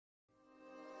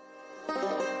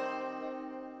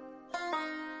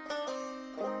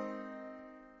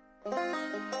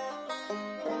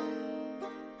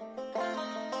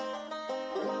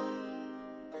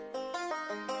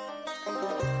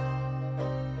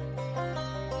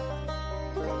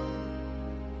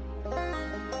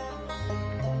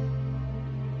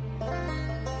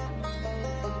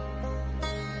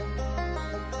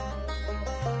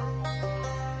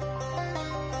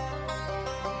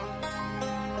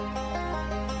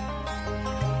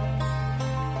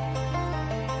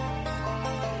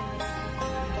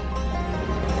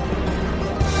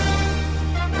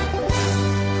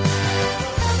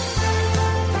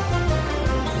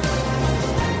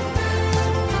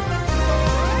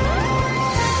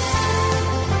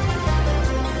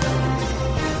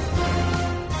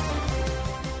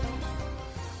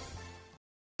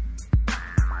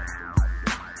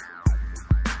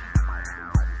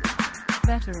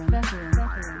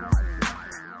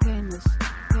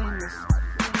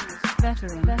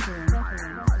Veteran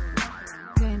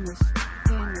Gamers.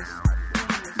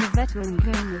 The Veteran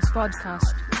Gamers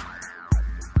Podcast.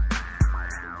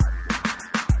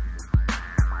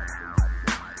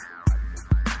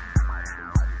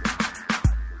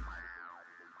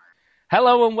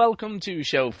 Hello and welcome to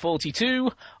show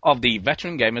 42 of the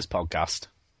Veteran Gamers Podcast.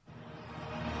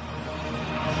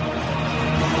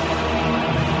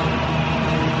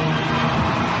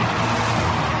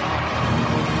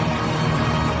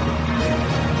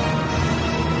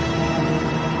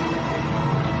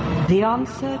 The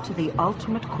answer to the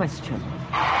ultimate question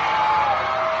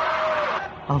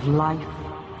of life,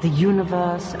 the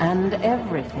universe, and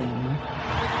everything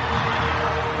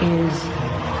is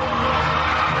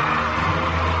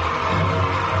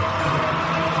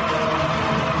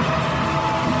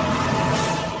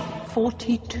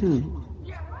 42.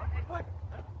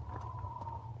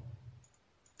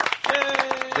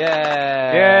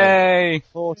 Yay!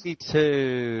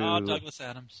 42. Oh, Douglas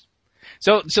Adams.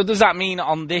 So does that mean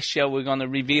on this show we're going to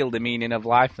reveal the meaning of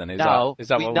life then? Is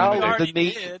that we what know we're going to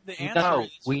do? the meaning.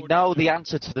 We know the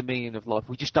answer to the meaning of life.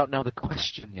 We just don't know the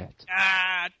question yet.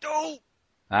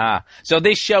 So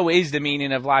this show is the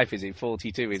meaning of life, is it?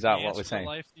 42, is that what we're saying?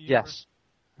 Life, Yes.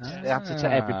 The answer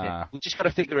to everything. We just got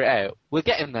to figure it out. We're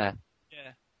getting there.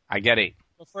 Yeah. I get it.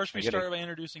 But first we start by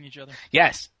introducing each other.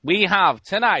 Yes, we have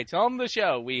tonight on the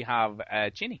show, we have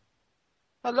Chinny.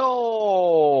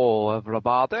 Hello,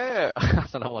 everybody. I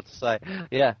don't know what to say.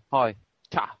 Yeah, hi.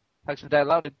 Cha. Thanks for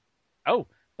downloading. Oh,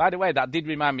 by the way, that did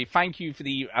remind me, thank you for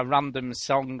the random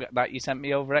song that you sent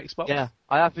me over Xbox. Yeah,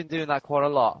 I have been doing that quite a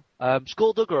lot.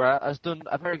 Skullduggerer has done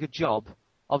a very good job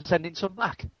of sending some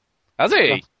back. Has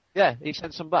he? Yeah, he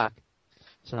sent some back.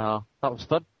 So, that was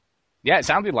fun. Yeah, it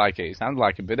sounded like it. It sounded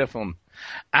like a bit of fun.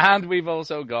 And we've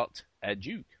also got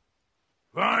Duke.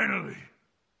 Finally!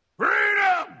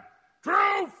 Freedom!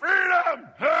 True freedom!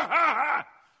 Ha ha ha!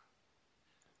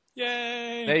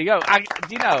 Yay! There you go. I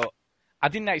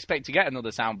didn't expect to get another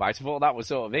soundbite. I thought that was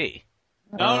sort of it.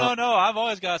 No. I've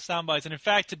always got sound bites. And in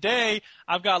fact, today,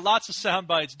 I've got lots of sound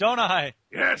bites, don't I?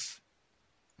 Yes!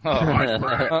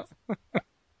 Oh,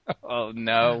 oh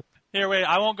no. Here, wait,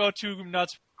 I won't go too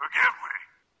nuts. Forgive me!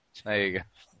 There you go.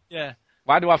 Yeah.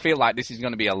 Why do I feel like this is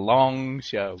going to be a long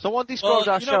show? Someone describes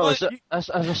our you know show as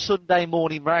a Sunday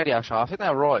morning radio show. I think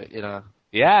they're right, you know.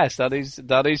 Yes, that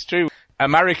is true.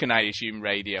 American, I assume,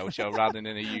 radio show rather than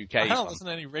a UK I don't one. listen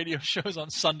to any radio shows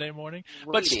on Sunday morning.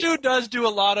 Radio. But Stu does do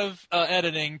a lot of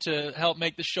editing to help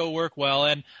make the show work well.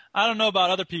 And I don't know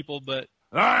about other people, but...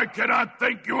 I cannot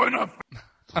thank you enough!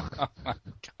 Oh my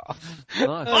God.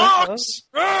 Nice.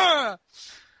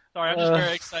 Fox! Sorry, I'm just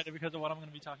very excited because of what I'm going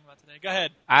to be talking about today. Go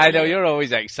ahead. I know, you're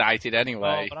always excited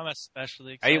anyway. Oh, but I'm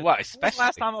especially Are excited. you what, When was especially? the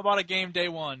last time I bought a game day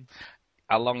one?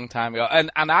 A long time ago.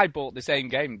 And I bought the same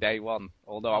game day one,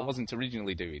 although I wasn't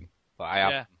originally doing, but I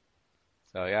have. Yeah.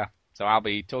 So, yeah. So I'll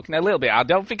be talking a little bit. I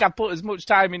don't think I put as much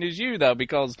time in as you, though,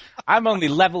 because I'm only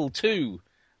level 2.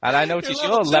 And I noticed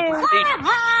you're level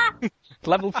 15.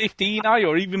 Level 15, are you?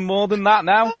 Or even more than that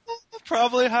now?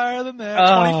 Probably higher than that.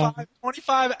 Oh.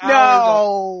 25 hours.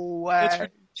 No way. It's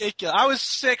ridiculous. I was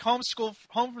sick, home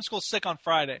from school sick on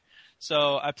Friday.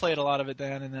 So I played a lot of it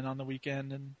then and then on the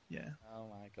weekend, and yeah. Oh,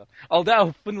 my God.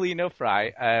 Although, funnily enough,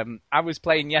 right, I was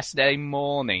playing yesterday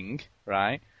morning,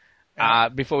 right,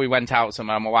 before we went out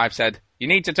somewhere, my wife said, you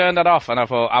need to turn that off. And I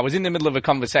thought, I was in the middle of a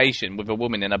conversation with a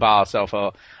woman in a bar, so I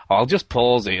thought, I'll just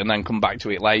pause it and then come back to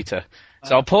it later.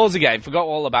 So I paused again, forgot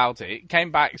all about it, came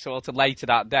back sort of later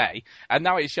that day, and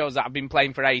now it shows that I've been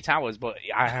playing for 8 hours, but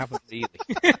I haven't really.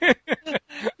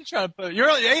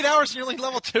 You're only 8 hours and you're only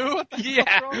level 2?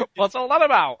 Yeah, what's all that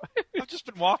about? I've just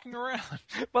been walking around.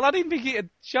 Well, I didn't think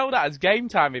it'd show that as game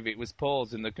time if it was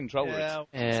paused in the controller.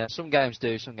 Yeah, some games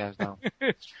do, some games don't.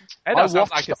 Hey,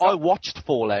 that I watched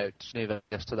Fallout New Vegas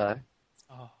yesterday.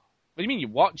 Oh. What do you mean you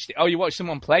watched it? Oh, you watched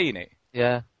someone playing it?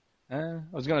 Yeah. I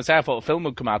was going to say I thought a film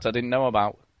would come out I didn't know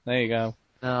about. There you go.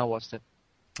 No, I watched it.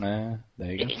 There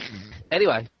you go.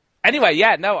 Anyway,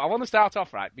 yeah, no, I want to start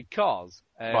off right because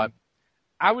right.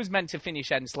 I was meant to finish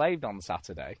Enslaved on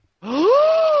Saturday.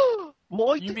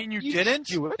 What? You mean you didn't?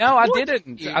 No, I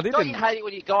didn't. I Don't you hate it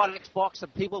when you go on Xbox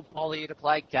and people bully you to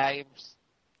play games?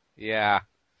 Yeah,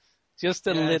 just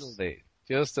a little bit.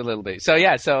 Just a little bit. So,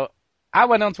 yeah, I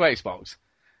went on to Xbox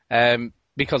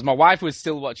because my wife was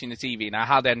still watching the TV and I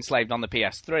had Enslaved on the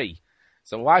PS3.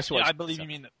 So my wife's watching... I believe you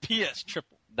mean the PS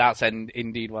Triple. That's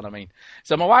indeed what I mean.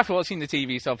 So my wife was watching the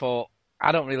TV, so I thought,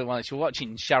 I don't really want it. She was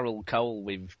watching Cheryl Cole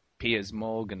with Piers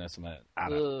Morgan or something. I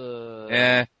don't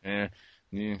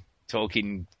Yeah.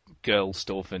 Talking girl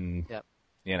stuff and,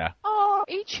 you know. Oh,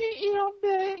 he cheated on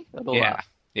me. Yeah.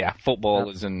 Yeah,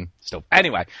 footballers and stuff.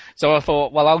 Anyway, so I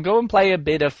thought, well, I'll go and play a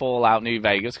bit of Fallout New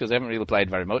Vegas because I haven't really played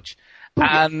very much.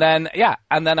 And then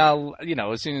I'll,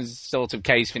 as soon as sort of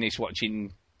Kay's finished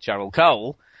watching Cheryl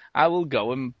Cole, I will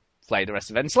go and play the rest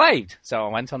of Enslaved. So I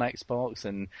went on Xbox,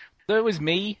 and there was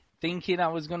me thinking I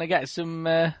was going to get some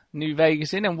New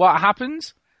Vegas in, and what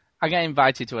happens? I get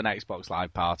invited to an Xbox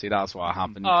Live party. That's what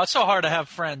happened. Oh, it's so hard to have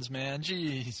friends, man.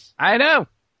 Jeez. I know.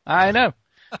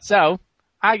 So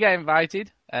I get invited.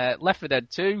 Left 4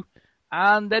 Dead 2,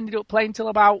 and ended up playing till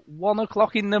about 1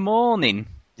 o'clock in the morning.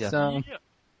 Yeah. So,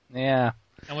 yeah.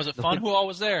 And was it fun? Who all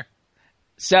was there?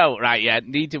 So, right, yeah,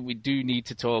 we do need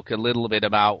to talk a little bit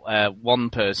about one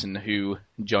person who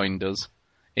joined us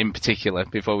in particular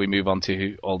before we move on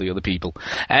to all the other people.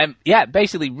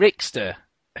 Basically Rickster,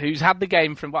 who's had the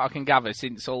game from what I can gather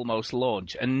since almost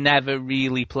launch and never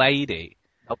really played it.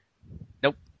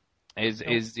 Nope.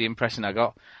 Is the impression I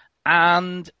got.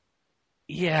 And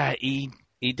yeah, he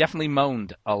definitely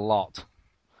moaned a lot.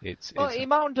 He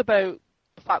moaned about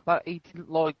the fact that he didn't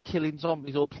like killing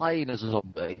zombies or playing as a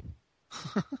zombie,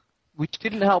 which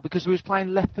didn't help because he was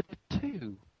playing Left 4 Dead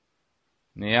 2.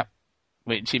 Yeah,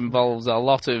 which involves a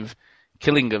lot of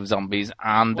killing of zombies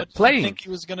and what playing. What do you think he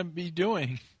was going to be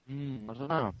doing? I don't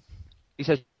know. He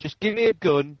says, "Just give me a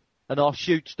gun and I'll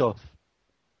shoot stuff."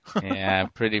 Yeah,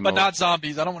 pretty much. But not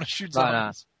zombies. I don't want to shoot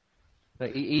zombies.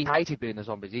 But he hated being a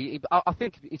zombie. I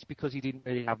think it's because he didn't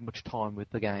really have much time with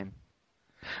the game.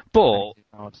 But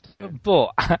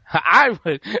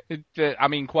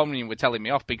Quamrian were telling me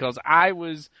off because I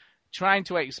was trying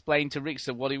to explain to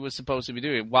Rickster what he was supposed to be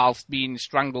doing whilst being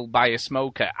strangled by a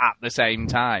smoker at the same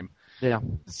time. Yeah.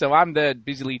 So I'm there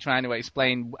busily trying to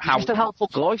explain how... He's just a helpful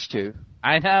guy, Stu.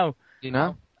 I know. You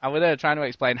know? I was there trying to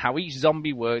explain how each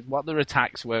zombie worked, what their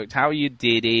attacks worked, how you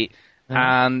did it,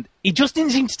 and he just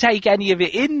didn't seem to take any of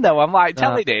it in, though. I'm like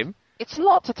telling him... It's a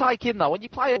lot to take in, though. When you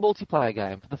play a multiplayer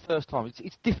game for the first time,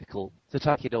 it's difficult to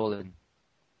take it all in.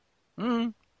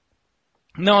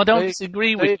 No, I don't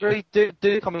disagree with you.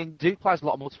 Duke plays a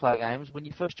lot of multiplayer games. When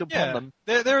you first jump on them...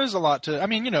 There is a lot to...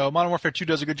 Modern Warfare 2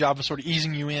 does a good job of sort of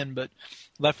easing you in, but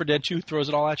Left 4 Dead 2 throws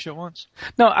it all at you at once.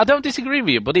 No, I don't disagree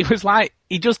with you, but he was like...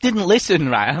 He just didn't listen,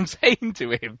 right? I'm saying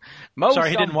to him...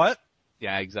 He didn't what?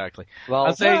 Yeah, exactly.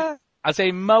 Well, I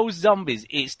say most zombies,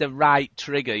 it's the right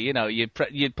trigger. You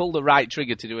pull the right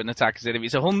trigger to do an attack. If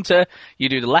it's a hunter, you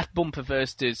do the left bumper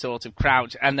first to sort of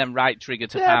crouch, and then right trigger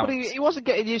to pounce. Yeah, but he wasn't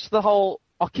getting used to the whole,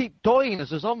 I keep dying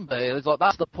as a zombie. It's like,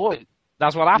 that's the point.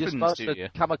 That's what happens You're supposed to you.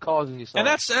 Kamikaze yourself. And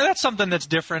that's something that's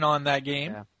different on that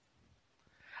game.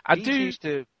 Yeah. He's used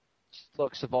to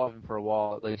surviving for a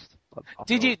while at least.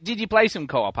 Did you play some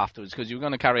co-op afterwards? Because you were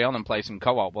going to carry on and play some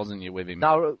co-op, wasn't you, with him?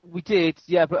 No, we did.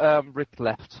 Yeah, but Rick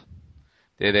left.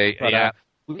 Did he? But, yeah.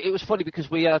 It was funny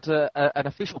because we had an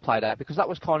official play date because that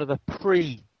was kind of a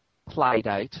pre-play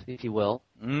date, if you will.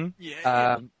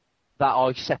 That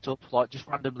I set up, just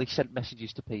randomly sent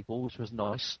messages to people, which was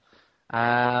nice.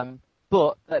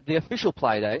 But the official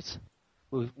play date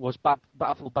was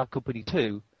Battlefield Bad Company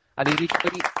 2, and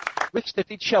Rickster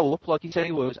did show up like he said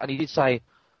he was, and he did say,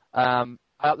 "I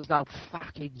hope there's no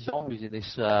fucking zombies in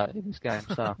this game."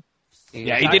 So. He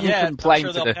didn't complain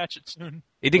I'm sure they'll patch it soon.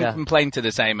 He didn't complain to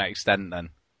the same extent then.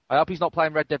 I hope he's not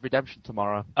playing Red Dead Redemption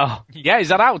tomorrow. Oh, yeah, is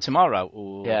that out tomorrow?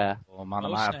 Ooh, yeah. Oh man, I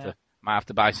might have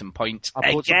to buy some points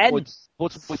I bought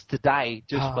some points today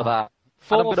just for that.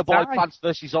 And I'm going to buy Plants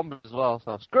vs Zombies as well.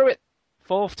 So screw it.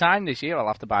 4th time this year, I'll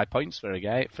have to buy points for a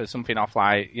game for something off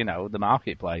the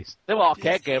marketplace. The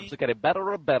arcade games are getting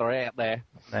better and better, ain't they?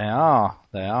 They are.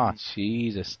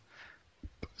 Jesus.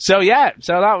 So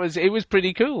it was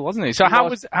pretty cool, wasn't it? So how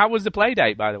was the play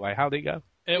date, by the way? How'd it go?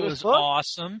 It was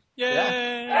awesome.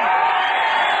 Yay!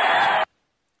 A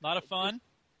lot of fun.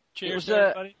 Cheers to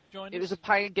everybody who joined us. It was a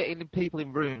pain getting people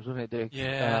in rooms, wasn't it, Duke?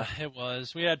 Yeah, it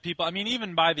was. We had people,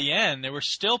 even by the end, there were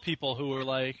still people who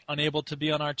were, unable to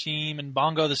be on our team, and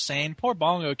Bongo the same. Poor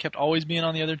Bongo kept always being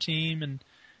on the other team, and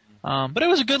but it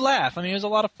was a good laugh. It was a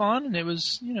lot of fun, and it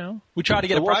was, we tried to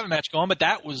get a private match going, but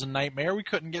that was a nightmare. We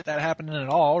couldn't get that happening at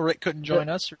all. Rick couldn't join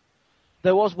us.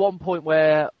 There was one point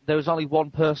where there was only one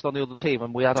person on the other team,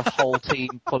 and we had a whole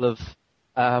team full of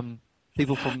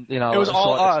people from, It was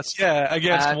all us,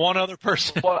 against one other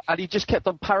person. And he just kept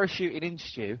on parachuting in,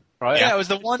 Stu. Right? Yeah, it was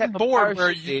the one board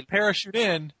where you parachute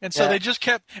in, and so they just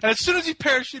kept... And as soon as he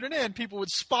parachuted in, people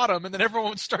would spot him, and then everyone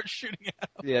would start shooting at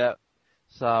him. Yeah.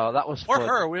 So that was Or fun.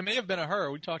 her. We may have been a her.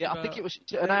 We talked about... I think it was...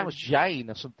 Her name was Jane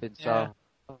or something, so...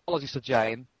 Apologies to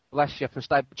Jane. Bless you for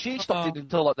staying. But she stopped it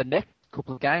until, the next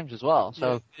couple of games as well,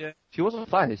 so she wasn't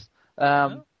phased.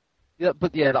 Yeah,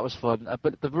 but yeah, that was fun.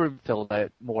 But the room filled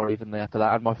out more evenly after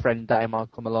that, and my friend Damon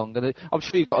come along. And I'm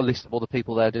sure you've got a list of all the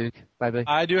people there, Duke. Maybe.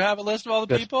 I do have a list of all the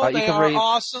Good. people. Right, you They can are read.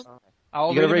 awesome.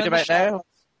 I'll You gonna read them them in out the now? shout-outs.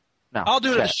 No. I'll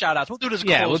do it Sure. as shout-outs. We'll do it as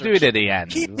Yeah, we'll closers. do it at the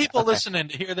end. Keep people listening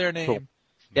to hear their name. Cool.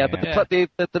 Yeah, but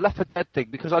the Left 4 Dead thing,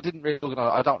 because I didn't really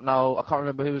organise, I don't know, I can't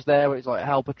remember who was there, but it's like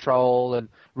Hell Patrol and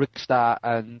Rickstart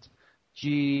and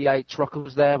GH Rocker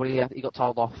was there, but he got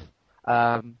told off.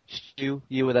 Stu,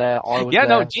 you were there, I was Yeah,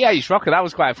 there. no, GH Rocker, that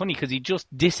was quite funny because he just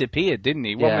disappeared, didn't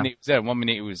he? One Yeah. minute he was there, 1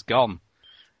 minute he was gone.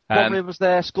 Conrad was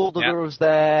there, Skulldugger was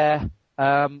there,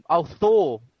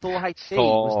 Thor HC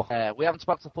was there. We haven't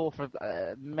spoken to Thor for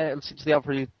since the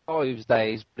Overview 5's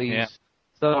days, but he's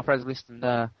still our friends list,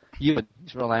 and Ewan,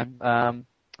 his real name.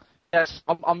 Yes,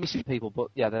 I'm missing people, but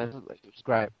yeah, it was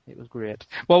great. It was great.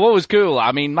 Well, what was cool,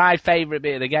 I mean, my favourite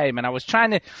bit of the game, and I was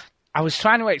trying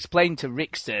to explain to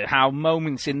Rickster how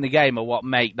moments in the game are what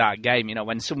make that game, you know,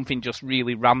 when something just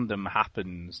really random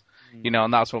happens, you know,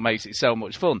 and that's what makes it so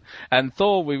much fun. And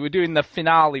Thor, we were doing the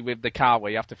finale with the car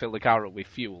where you have to fill the car up with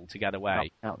fuel to get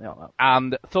away.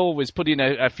 And Thor was putting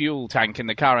a fuel tank in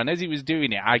the car, and as he was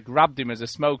doing it, I grabbed him as a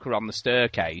smoker on the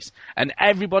staircase, and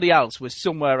everybody else was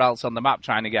somewhere else on the map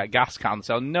trying to get gas cans,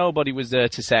 so nobody was there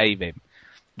to save him.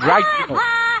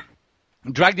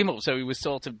 Dragged him up so he was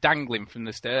sort of dangling from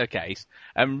the staircase,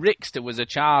 and Rickster was a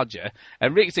charger,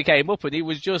 and Rickster came up and he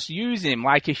was just using him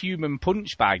like a human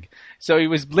punch bag. So he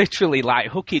was literally like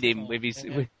hooking him with his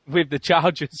with the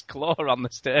charger's claw on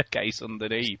the staircase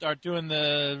underneath. Start doing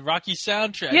the Rocky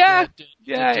soundtrack. Yeah,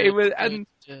 it was, and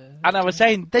I was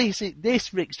saying this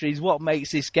Rickster is what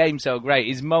makes this game so great.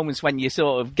 Is moments when you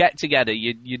sort of get together,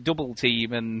 you double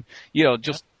team, and you know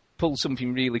just pull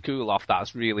something really cool off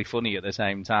that's really funny at the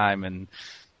same time. And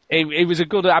it was a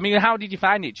good. I mean, how did you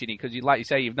find it, Chinny? Because like you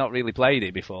say, you've not really played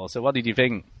it before. So what did you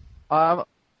think? I've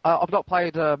not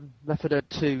played Left 4 Dead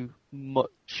 2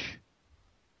 much.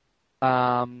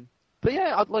 But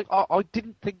yeah, I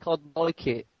didn't think I'd like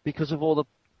it because of all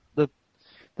the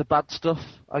bad stuff,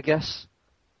 I guess.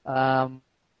 What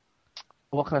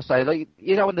can I say? Like,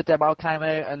 you know, when the demo came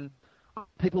out and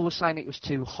people were saying it was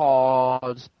too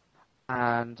hard.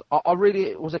 And I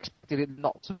really was expecting it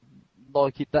not to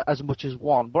like it as much as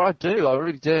 1, but I do, I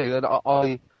really do. And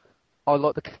I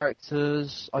like the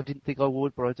characters. I didn't think I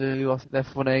would, but I do. I think they're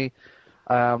funny.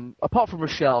 Apart from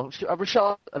Rochelle,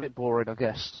 Rochelle's a bit boring, I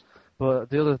guess, but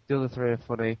the other three are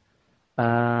funny.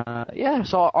 Yeah,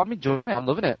 so I'm enjoying it. I'm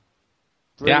loving it.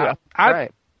 Really, yeah,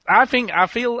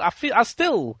 I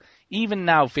still even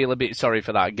now feel a bit sorry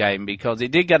for that game because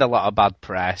it did get a lot of bad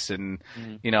press, and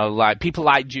you know, like people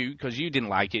like Duke, because you didn't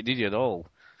like it, did you at all?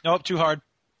 Nope, too hard.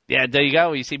 Yeah, there you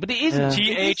go. You see, but it isn't.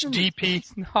 THDP.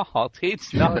 It's not.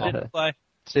 It's not. I didn't play.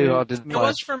 Too hard. It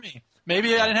was for me.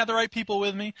 Maybe I didn't have the right people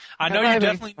with me. I know you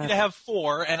definitely need to have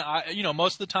 4, and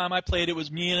most of the time I played, it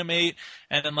was me and a mate,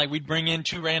 and then like we'd bring in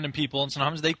 2 random people, and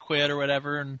sometimes they quit or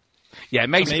whatever, and. Yeah, it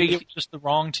makes so maybe it was just the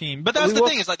wrong team. But that's the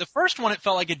thing, is like the first one, it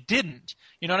felt like it didn't.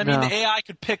 You know what I mean? The AI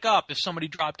could pick up if somebody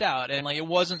dropped out, and like it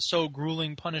wasn't so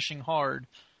grueling, punishing hard.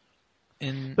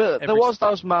 But there was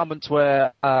those moments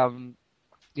where,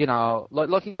 you know,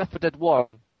 like in Left 4 Dead 1,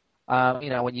 you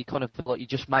know, when you kind of feel like you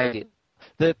just made it.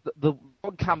 The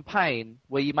one campaign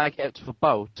where you make it out to the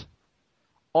boat,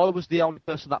 I was the only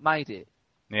person that made it.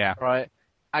 Yeah. Right?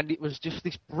 And it was just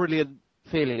this brilliant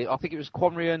feeling. I think it was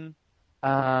Quamrian,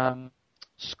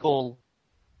 Skull,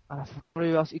 and I forgot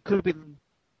who else. It could have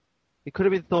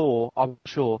been Thor, I'm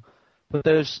sure. But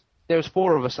there was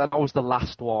 4 of us, and I was the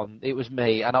last one. It was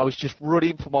me, and I was just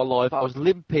running for my life. I was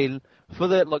limping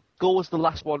Skull was the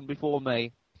last one before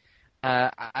me,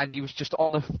 and he was just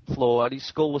on the floor, and his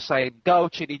Skull was saying, "Go,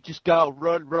 Chinny, just go,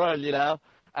 run," you know.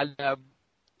 And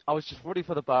I was just running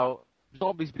for the boat.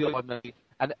 Zombies behind me,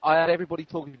 and I had everybody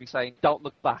talking to me saying, "Don't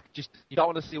look back. Just you don't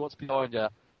want to see what's behind you."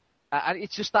 And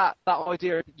it's just that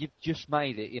idea that you've just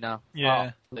made it, you know.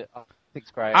 Yeah. I think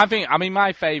it's great. I mean,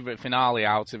 my favourite finale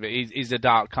out of it is the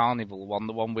Dark Carnival one,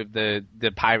 the one with the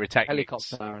pyrotechnics.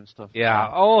 Helicopter and stuff. Yeah,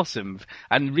 awesome.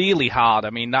 And really hard. I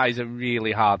mean, that is a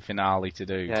really hard finale to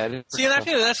do. Yeah, see, and I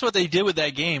think that's what they did with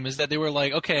that game, is that they were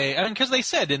like, okay, I mean, because they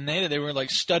said, didn't they, that they were like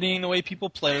studying the way people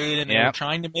played, and they were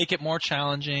trying to make it more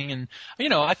challenging, and, you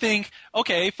know, I think,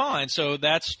 okay, fine, so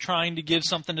that's trying to give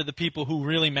something to the people who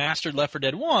really mastered Left 4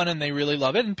 Dead 1, and they really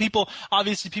love it, and people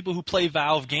who play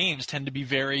Valve games tend to be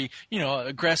very, you know,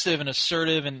 aggressive and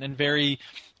assertive and very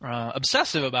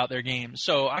obsessive about their games.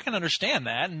 So I can understand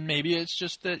that, and maybe it's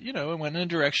just that, you know, it went in a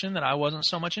direction that I wasn't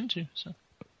so much into. So.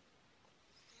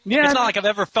 Yeah, It's not like I've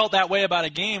ever felt that way about a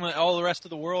game that all the rest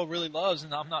of the world really loves,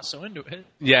 and I'm not so into it.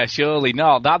 Yeah, surely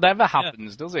not. That never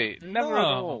happens, does it? Never at No,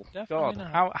 all. definitely God,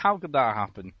 not. how could that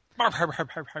happen?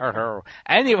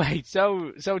 Anyway,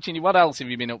 so Chinny, what else have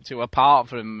you been up to apart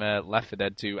from Left 4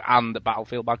 Dead 2 and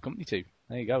Battlefield Bad Company 2?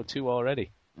 There you go, 2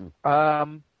 already.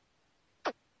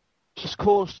 Just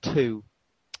Cause 2.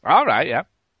 All right, yeah.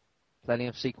 Plenty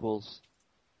of sequels.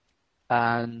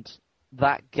 And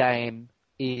that game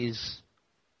is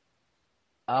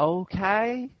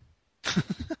okay.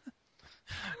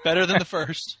 Better than the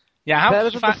first. Yeah, how Better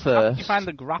did you than the find, how did you first. find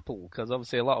the grapple? Because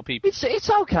obviously a lot of people... It's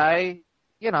okay.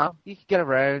 You know, you can get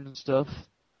around and stuff.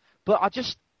 But I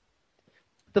just...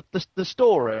 The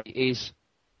story is,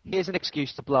 here's an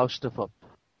excuse to blow stuff up.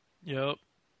 Yep.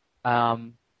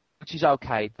 Which is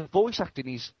okay. The voice acting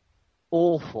is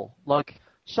awful. Like,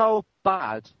 so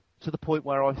bad to the point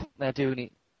where I think they're doing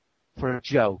it for a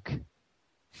joke.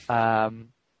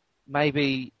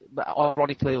 Maybe,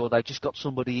 ironically, or they just got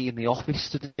somebody in the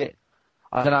office to do it.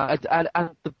 I don't know.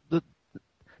 And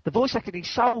the voice acting is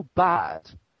so bad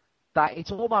that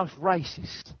it's almost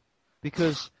racist.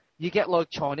 Because you get, like,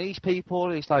 Chinese people,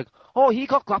 and it's like, oh, he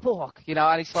got grapple hook, you know,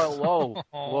 and it's like,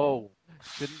 whoa,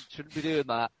 shouldn't be doing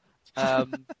that.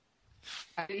 And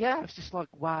yeah, it's just like,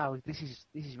 wow, this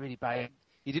is really bad.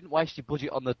 You didn't waste your budget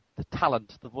on the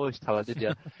talent, the voice talent, did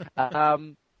you?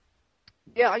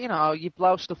 Yeah, you know, you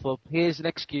blow stuff up. Here's an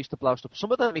excuse to blow stuff up.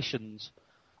 Some of the missions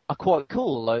are quite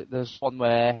cool. Like, there's one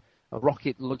where a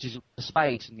rocket launches up to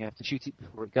space and you have to shoot it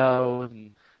before it goes.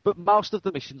 But most of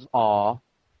the missions are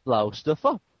blow stuff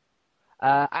up.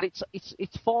 And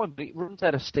it's fine, but it runs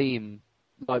out of steam,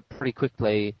 like, pretty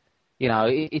quickly. You know,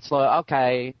 it's like,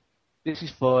 okay, this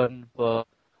is fun, but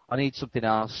I need something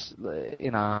else. You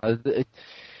know,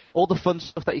 all the fun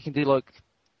stuff that you can do, like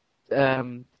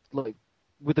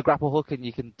with the grapple hook, and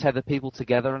you can tether people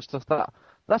together and stuff.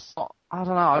 That's not. I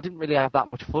don't know. I didn't really have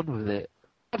that much fun with it.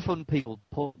 I had fun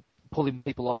pulling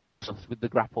people off stuff with the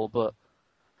grapple, but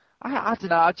I don't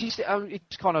know.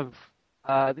 It's kind of.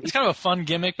 It's kind of a fun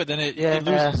gimmick, but then it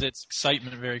loses its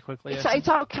excitement very quickly. It's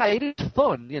okay. It's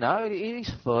fun, you know. It is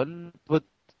fun, but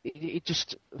it's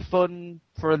just fun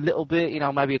for a little bit, you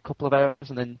know, maybe a couple of hours,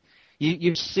 and then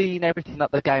you've seen everything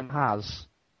that the game has,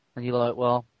 and you're like,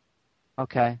 well,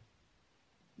 okay,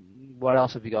 what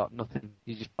else have you got? Nothing.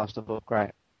 You just passed stuff up.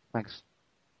 Great, thanks.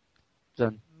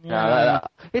 Done. Yeah.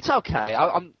 It's okay.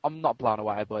 I'm not blown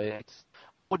away by it. I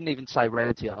wouldn't even say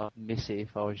rarity. I'd miss it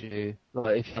if I was you.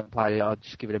 Like, if you haven't played it, I'd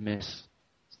just give it a miss.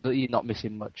 So you're not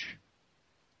missing much.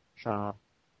 So,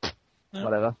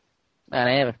 whatever.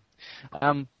 Anyway.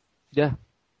 Yeah,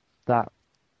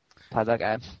 played that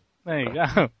game. There you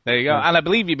go. There you go. And I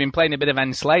believe you've been playing a bit of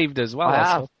Enslaved as well. I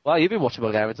have. Well, you've been watching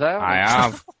my game, haven't you? I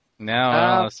have.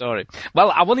 No, sorry.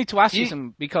 Well, I wanted to ask you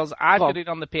some, because I've got it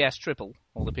on the PS Triple,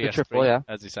 or the PS3, Triple, yeah.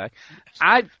 as they say.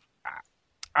 I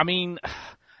mean,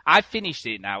 I finished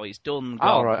it now. It's done.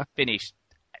 Oh, right. Finished.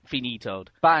 Finitoed.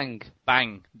 Bang,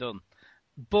 done.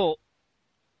 But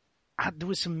there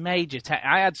was some major.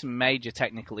 I had some major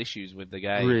technical issues with the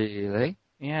game. Really?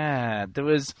 Yeah, there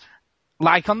was,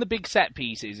 like, on the big set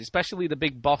pieces, especially the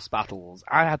big boss battles,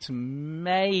 I had some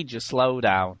major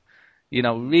slowdown. You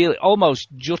know, really almost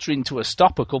juttering to a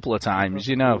stop a couple of times,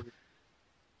 you know.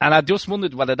 And I just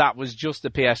wondered whether that was just the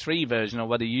PS3 version or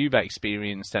whether you've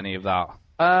experienced any of that.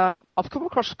 I've come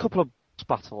across a couple of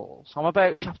boss battles. I'm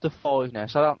about chapter 5 now,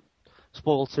 so I don't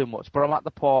spoil too much. But I'm at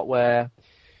the part where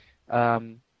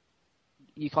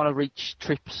you kind of reach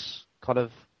Tripp's kind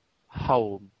of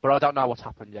home, but I don't know what's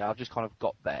happened yet. I've just kind of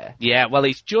got there. Yeah, well,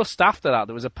 it's just after that.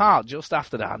 There was a part just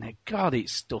after that, and it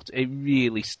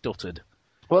really stuttered.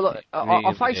 Well, Really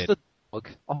I faced the dog.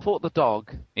 I fought the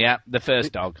dog. Yeah, the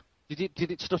first dog.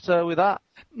 Did it stutter with that?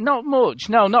 Not much.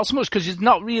 No, not so much, because there's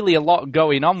not really a lot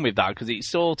going on with that, because it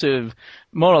sort of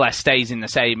more or less stays in the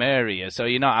same area, so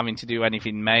you're not having to do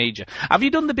anything major. Have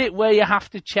you done the bit where you have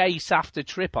to chase after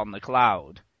Tripp on the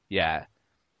cloud? Yeah.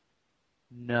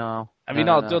 No. Have you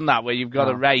not done that, where you've got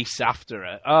to race after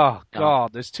it? Oh,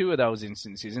 God, there's 2 of those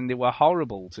instances, and they were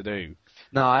horrible to do.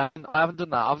 No, I haven't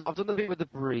done that. I've done the bit with the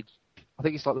bridge. I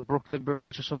think it's like the Brooklyn Bridge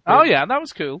or something. Oh, yeah, that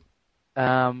was cool.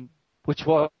 Which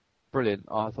was brilliant,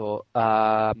 I thought.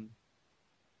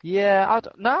 Yeah,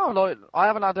 I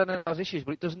haven't had any of those issues,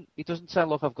 but it doesn't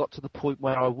sound like I've got to the point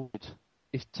where I would.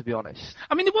 to be honest.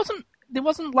 I mean, there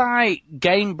wasn't like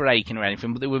game breaking or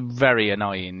anything, but they were very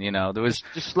annoying. There was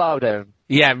Just slow down.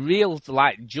 yeah, real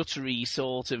like juttery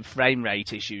sort of frame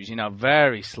rate issues.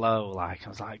 Very slow. Like I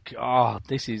was like, oh,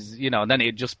 this is and then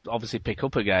it'd just obviously pick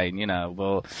up again.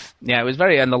 But yeah, it was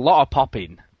and a lot of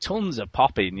popping. Tons of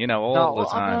popping, all the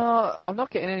time. I'm not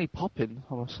getting any popping,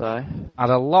 I must say. I had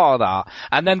a lot of that.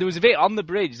 And then there was a bit on the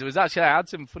bridge. I had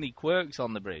some funny quirks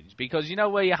on the bridge. Because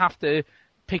where you have to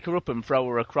pick her up and throw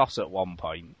her across at one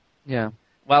point? Yeah.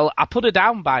 Well, I put her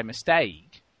down by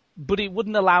mistake, but it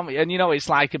wouldn't allow me. And it's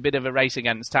like a bit of a race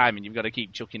against time, and you've got to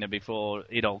keep chucking her before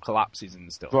it all collapses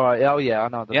and stuff. Right, oh yeah, I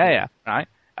know that. Yeah, right.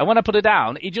 And when I put her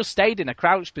down, he just stayed in a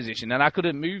crouch position, and I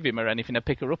couldn't move him or anything to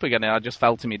pick her up again, and I just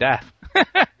fell to my death.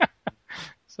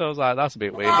 So I was like, that's a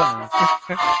bit weird.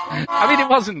 I mean,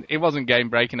 it wasn't game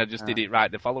breaking. I just did it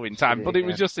right the following time, but it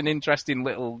was just an interesting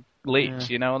little glitch.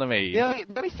 You know what I mean? Yeah,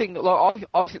 the only thing, I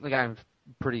think the game's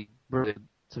pretty brilliant,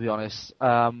 to be honest.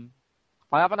 I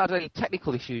haven't had any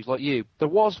technical issues like you. There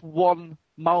was one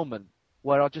moment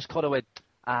where I just kind of went,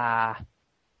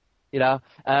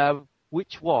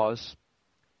 which was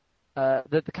that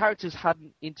the characters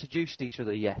hadn't introduced each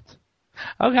other yet.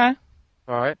 Okay.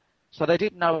 All right. So they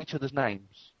didn't know each other's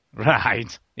names.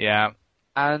 Right, yeah.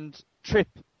 And Trip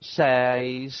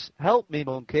says, "Help me,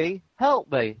 monkey, help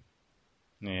me."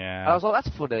 Yeah. And I was like,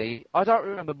 that's funny. I don't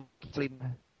remember telling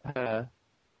her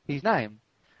his name.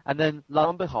 And then, lo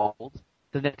and behold,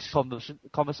 the next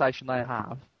conversation they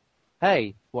have,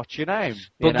 "Hey, what's your name?"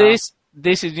 But this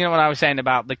is, what I was saying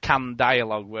about the canned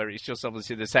dialogue, where it's just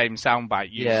obviously the same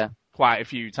soundbite used quite a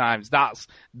few times. That's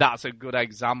a good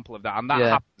example of that, and that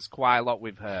happens quite a lot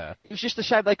with her. It was just a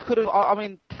shame they could have. I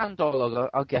mean, canned dialogue,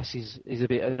 I guess, is a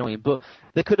bit annoying, but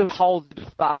they could have held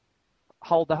off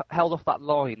that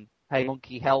line, "Hey,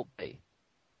 monkey, help me."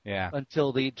 Yeah.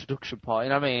 Until the introduction part, you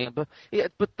know what I mean?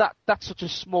 But that's such a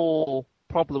small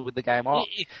problem with the game.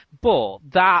 But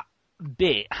that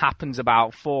bit happens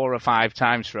about 4 or 5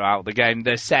 times throughout the game.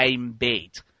 The same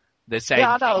bit.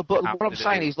 Yeah, I know, but what I'm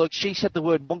saying is, she said the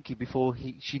word monkey before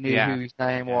she knew who his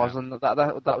name was, and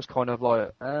that was kind of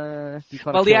like,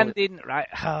 the ending, right?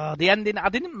 The ending, I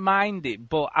didn't mind it,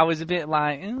 but I was a bit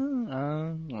like, sort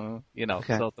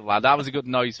of like, that was a good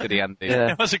noise for the ending.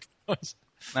 It was a good noise.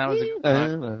 That was a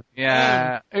good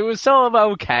yeah, it was sort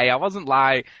of okay. I wasn't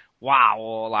like, wow,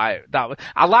 or like that.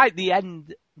 I liked the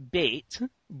end bit,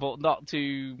 but not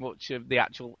too much of the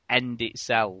actual end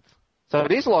itself. So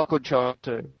it is like Uncharted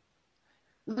 2.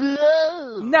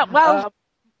 No, well,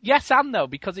 yes and no,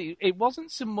 because it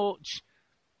wasn't so much.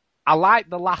 I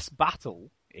liked the last battle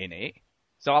in it,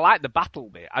 so I liked the battle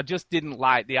bit. I just didn't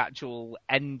like the actual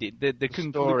ending, the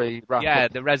story.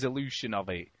 The resolution of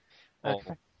it.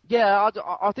 Okay. Yeah,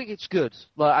 I think it's good.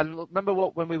 And remember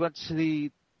when we went to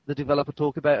the developer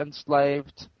talk about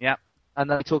Enslaved? Yeah. And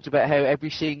they talked about how every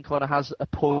scene kind of has a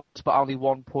point, but only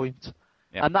 1 point.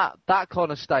 Yeah. And that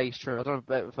kind of stays true. I don't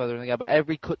know about further in the game, but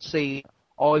every cutscene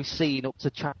I've seen up to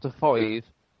Chapter 5,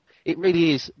 it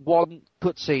really is one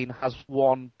cutscene has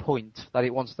 1 point that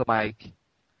it wants to make,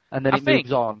 and then it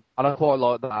moves on. And I quite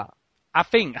like that. I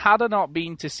think, had I not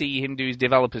been to see him do his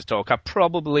developer's talk, I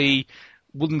probably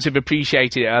wouldn't have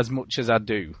appreciated it as much as I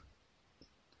do.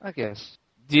 I guess.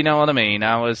 Do you know what I mean?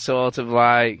 I was sort of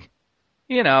like,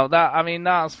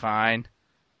 that's fine.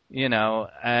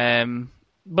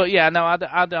 But yeah, no,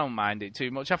 I don't mind it too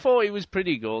much. I thought it was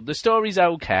pretty good. The story's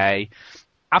okay.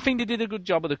 I think they did a good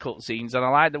job of the cutscenes, and I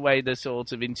like the way they're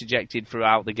sort of interjected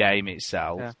throughout the game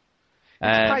itself.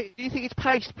 Yeah. Do you think it's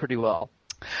paced pretty well?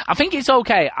 I think it's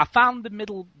okay. I found the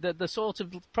middle, the sort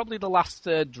of, probably the last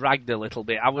third dragged a little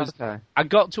bit. I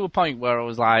got to a point where I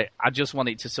was like, I just want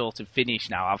it to sort of finish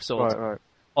now. I've sort of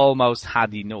almost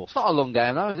had enough. It's not a long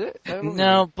game though, is it?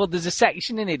 No, but there's a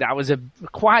section in it that was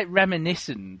quite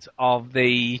reminiscent of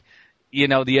the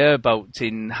airboat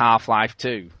in Half-Life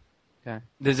 2. Okay.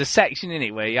 There's a section in it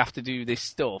where you have to do this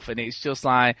stuff, and it's just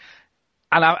like,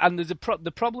 and there's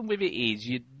the problem with it is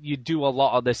you do a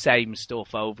lot of the same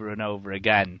stuff over and over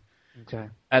again. Okay.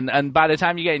 And by the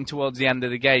time you're getting towards the end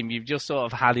of the game, you've just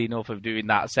sort of had enough of doing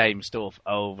that same stuff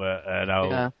over and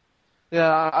over.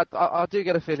 Yeah, I do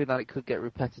get a feeling that it could get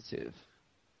repetitive.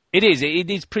 It is. It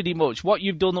is pretty much what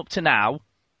you've done up to now.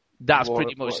 That's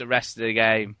pretty much the rest of the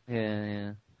game.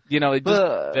 Yeah. It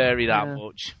doesn't vary that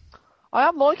much. I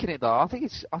am liking it though. I think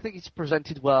it's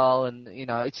presented well, and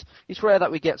it's rare that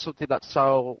we get something that's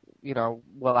so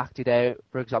well acted out.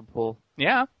 For example.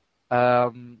 Yeah.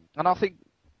 And I think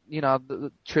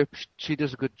the Trip, she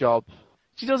does a good job.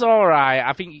 She does all right.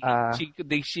 I think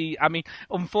she. I mean,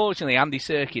 unfortunately, Andy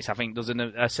Serkis, I think, does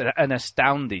an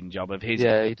astounding job of his.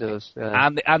 Yeah, he does. Yeah.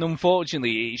 And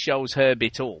unfortunately, it shows her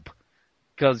bit up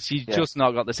because she's just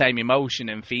not got the same emotion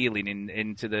and feeling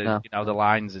into the the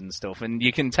lines and stuff. And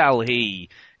you can tell he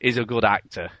is a good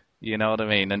actor. You know what I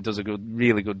mean? And does a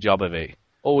really good job of it.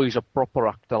 Always a proper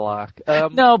actor, like.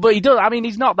 No, but he does. I mean,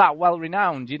 he's not that well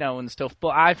renowned, and stuff.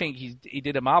 But I think he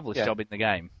did a marvelous job in the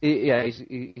game. He's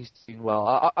doing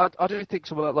well. I do think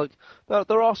some of that,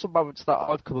 there are some moments that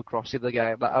I've come across in the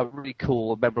game that are really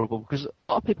cool and memorable because a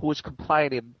lot of people was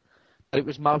complaining that it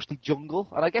was mostly jungle,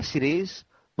 and I guess it is.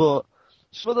 But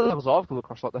some of the levels I've come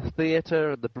across, like the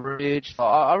theatre and the bridge,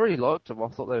 I really liked them. I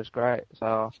thought they was great.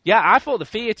 So yeah, I thought the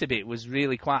theatre bit was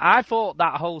really quite. I thought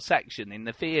that whole section in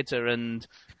the theatre and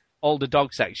all the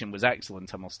dog section was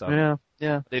excellent. I must say.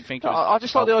 Yeah. I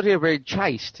just like the idea of being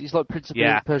chased. It's like Prince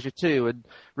of Persia 2 and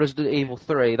Resident Evil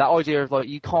 3. That idea of like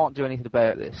you can't do anything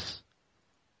about this.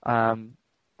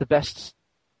 The best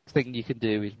thing you can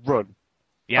do is run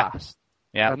fast.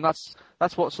 Yeah, and that's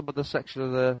what some of the section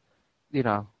of the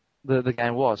the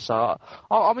game was. So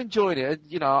I'm enjoying it.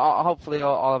 Hopefully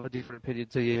I'll have a different opinion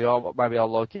to you. Maybe I'll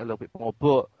like it a little bit more.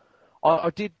 But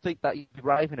I did think that you'd be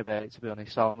raving about it, to be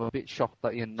honest. So I'm a bit shocked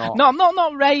that you're not. No, I'm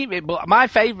not raving. But my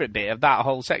favourite bit of that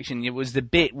whole section was the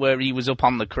bit where he was up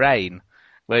on the crane,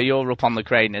 where you're up on the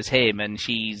crane as him and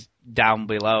she's down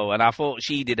below. And I thought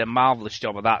she did a marvellous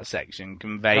job of that section,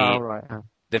 conveying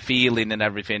the feeling and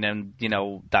everything, and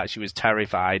that she was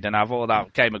terrified. And I thought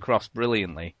that came across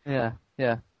brilliantly. Yeah.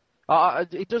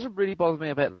 It doesn't really bother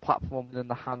me about the platforming and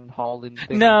the hand-holding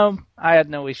thing. No, I had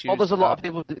no issues. Well, there's a lot of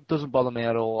people that doesn't bother me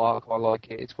at all. I quite like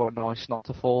it. It's quite nice not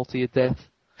to fall to your death.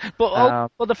 But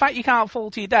the fact you can't fall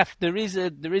to your death, there is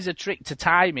a trick to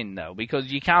timing though,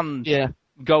 because you can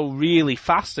go really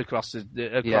fast across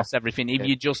everything if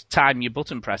you just time your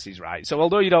button presses right. So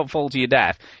although you don't fall to your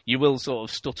death, you will sort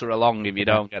of stutter along if you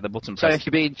don't get the button presses. So if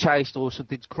you're being chased or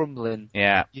something's crumbling,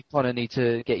 you kind of need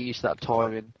to get used to that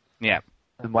timing. Yeah.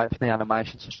 And wait for the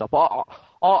animations and stuff. But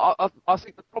I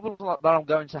think the problems that I'm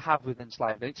going to have with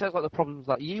Enslaved, and it sounds like the problems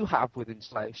that you have with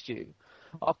Enslaved, Stu,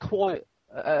 are quite,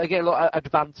 again, like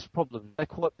advanced problems. They're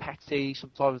quite petty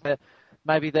sometimes. They're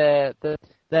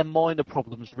minor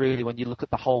problems, really, when you look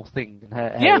at the whole thing. And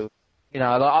how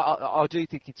I do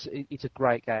think it's a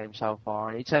great game so far,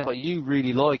 and it sounds like you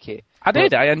really like it. I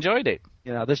did. I enjoyed it.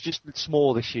 There's just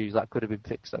small issues that could have been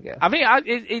fixed, I guess. I mean,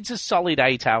 it's a solid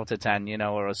 8 out of 10,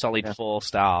 or a solid 4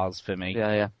 stars for me.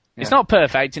 Yeah. It's not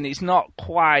perfect, and it's not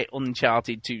quite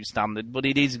Uncharted 2 standard, but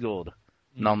it is good,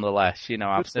 nonetheless.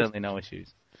 I've certainly no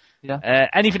issues. Yeah.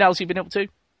 Anything else you've been up to?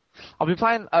 I've been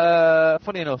playing,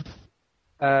 funny enough,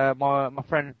 my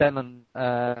friend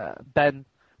Ben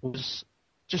was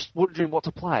just wondering what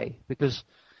to play, because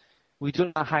we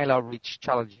done our Halo Reach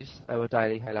challenges, our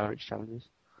daily Halo Reach challenges,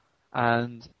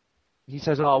 and he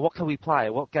says, what can we play?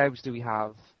 What games do we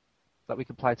have that we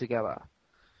can play together?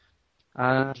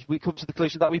 And we come to the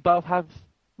conclusion that we both have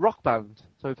Rock Band.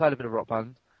 So we played a bit of Rock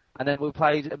Band, and then we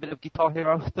played a bit of Guitar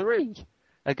Hero 3,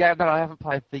 a game that I haven't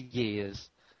played for years.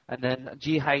 And then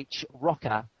GH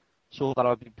Rocker saw that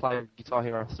I've been playing Guitar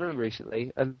Hero 3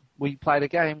 recently, and we played a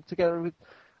game together with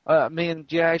me and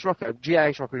GH Rocker.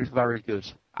 GH Rocker is very good.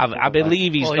 I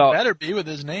believe he's got... He better be with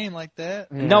his name like that.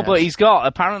 Yeah. No, but he's got,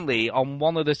 apparently, on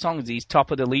one of the songs, he's top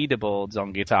of the leaderboards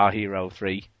on Guitar Hero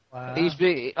 3. Wow.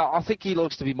 I think he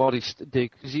likes to be modest,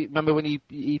 dude. Because remember when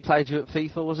he played you at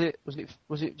FIFA?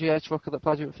 Was it GH Rocker that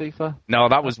played you at FIFA? No,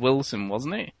 that was Wilson,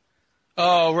 wasn't it?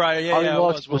 Oh right, yeah, it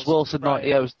was Wilson. Right.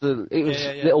 It was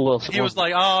little Wilson. He was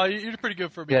like, "Oh, you're pretty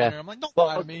good for a beginner." I'm like, "Don't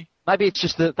lie to me." Maybe it's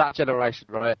just that generation,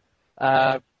 right?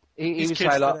 He was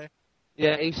saying like,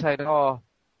 he's saying, "Oh,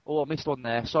 I missed one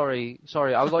there. Sorry."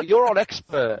 I was like, "You're on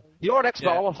expert. I'm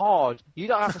on hard. You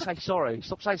don't have to say sorry.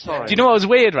 Stop saying sorry." Do you know what was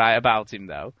weird, right, about him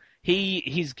though?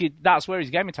 That's where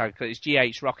his gamer tag is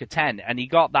GH Rocker 10, and he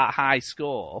got that high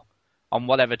score on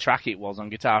whatever track it was on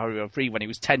Guitar Hero 3 when he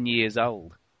was 10 years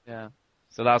old. Yeah.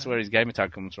 So that's where his gamer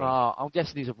tag comes from. I'm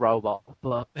guessing he's a robot,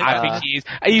 but I think he is.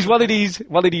 He's one of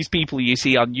these people you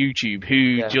see on YouTube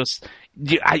who just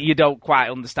you don't quite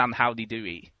understand how they do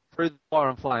it. Through the fire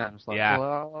and flames. Like, I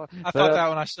thought that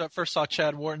when I first saw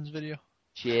Chad Wharton's video.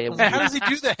 Yeah. How does he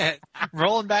do that?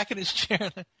 Rolling back in his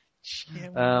chair.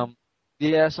 So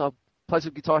I played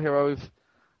some Guitar Hero with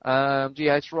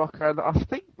GH Rocker, and I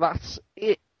think that's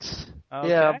it. Okay.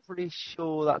 Yeah, I'm pretty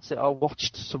sure that's it. I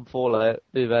watched some Fallout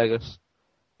New Vegas.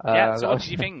 So what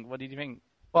did you think?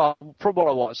 Well, from what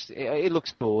I watched, it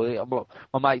looks cool.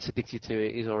 My mate's addicted to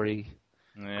it.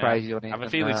 crazy on it. I have a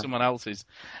and, feeling someone else is.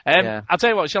 yeah. I'll tell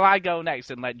you what, shall I go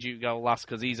next and let Duke go last?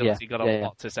 Because he's obviously got a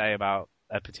lot to say about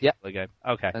a particular game.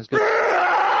 Okay. That's good.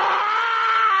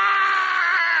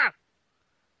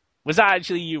 Was that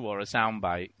actually you or a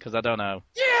soundbite? Because I don't know.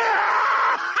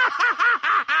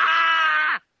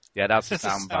 Yeah, that's a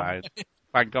soundbite.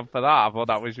 Thank God for that. I thought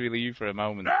that was really you for a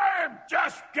moment. I'm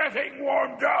just getting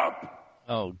warmed up.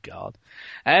 Oh, God.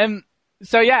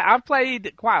 So, yeah, I've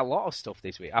played quite a lot of stuff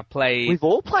this week. We've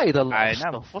all played a lot of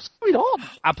stuff. What's going on?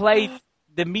 I played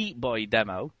the Meat Boy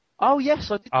demo. Oh, yes,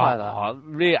 I did play that.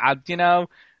 Really,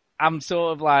 I'm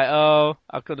sort of like,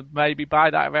 I could have maybe buy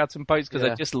that if I had some points because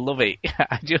I just love it.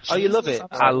 You love it?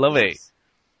 I love it.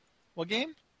 What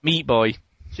game? Meat Boy.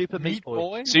 Super Meat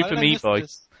Boy. Super Meat Boy.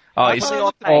 This? Oh, it's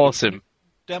awesome.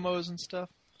 Demos and stuff.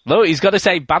 Look, he's got to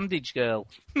say Bandage Girl.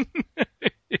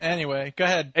 Anyway, go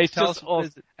ahead. It's Tell just us what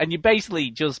awesome. And you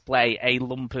basically just play a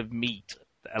lump of meat,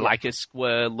 like a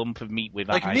square lump of meat with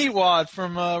like eyes. Meatwad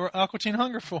from Aqua Teen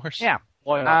Hunger Force. Yeah.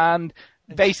 Why not? And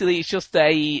basically it's just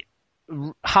a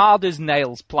hard as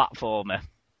nails platformer.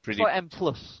 It's like M+.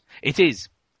 It is.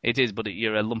 It is, but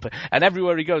you're a lump of... And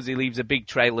everywhere he goes, he leaves a big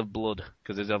trail of blood,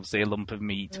 because there's obviously a lump of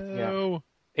meat. Oh.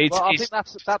 I think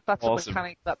that's awesome. a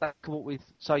mechanic that come up with,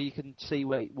 so you can see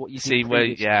what you see did where,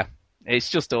 previously. yeah. It's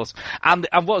just awesome. And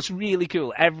what's really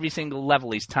cool, every single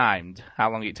level is timed, how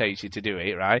long it takes you to do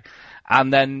it, right?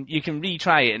 And then you can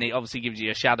retry it, and it obviously gives you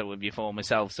a shadow of your former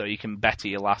self, so you can better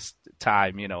your last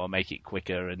time, or make it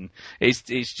quicker. And it's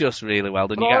just really well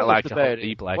done. You get like a whole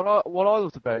replay. What I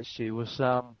loved about it, Stu, was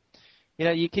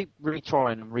you keep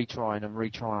retrying and retrying and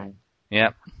retrying. Yeah.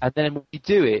 And then when you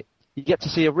do it, you get to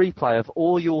see a replay of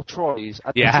all your tries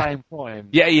at the same time.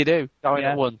 Yeah, you do. Going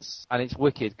at once, and it's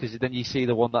wicked because then you see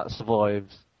the one that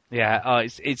survives. Yeah,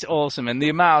 it's awesome, and the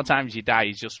amount of times you die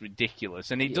is just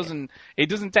ridiculous, and it doesn't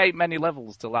take many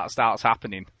levels till that starts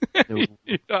happening. No.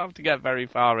 You don't have to get very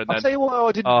far, and I'll then tell you why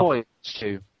I didn't buy it,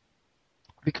 Stu.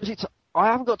 Because I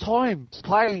haven't got time to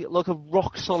play like a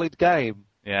rock solid game.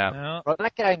 Yeah. Right,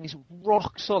 that game is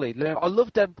rock solid. I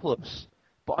loved M+,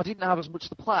 but I didn't have as much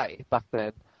to play back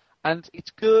then. And it's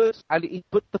good,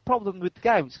 but the problem with the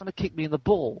game, it's going to kick me in the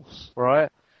balls, right?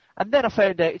 And then I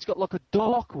found out it's got like a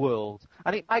dark world,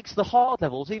 and it makes the hard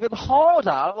levels even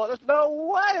harder. I'm like, there's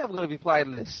no way I'm going to be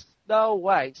playing this. No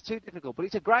way, it's too difficult. But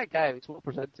it's a great game. It's well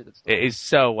presented and stuff. It is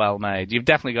so well made. You've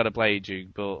definitely got to play it, Duke,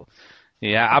 but...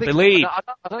 Yeah, I believe. I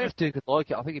don't know if Duke would like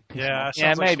it. I think it pisses him off.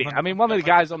 Yeah, maybe. I mean, one of the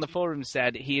guys on the forum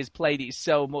said he has played it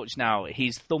so much now,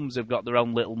 his thumbs have got their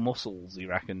own little muscles, he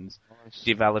reckons,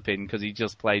 developing, because he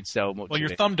just played so much. Well,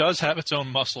 your thumb does have its own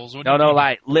muscles. No,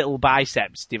 like little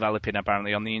biceps developing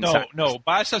apparently on the inside. No,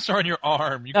 biceps are on your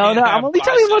arm. I'm only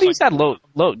telling you what he said. Look,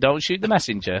 don't shoot the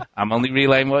messenger. I'm only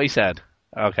relaying what he said.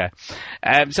 Okay.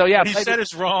 So yeah, what he said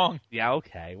is wrong. Yeah,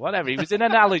 okay, whatever. It was an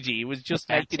analogy. He was just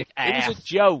making it. It was a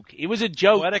joke. It was a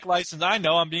joke. Poetic license. I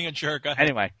know. I'm being a jerk.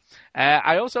 Anyway,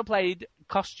 I also played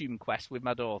Costume Quest with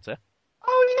my daughter.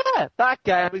 Oh yeah, that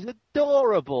game is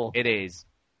adorable. It is,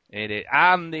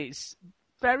 and it's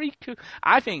very cool.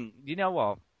 I think you know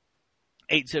what?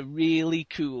 It's a really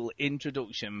cool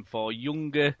introduction for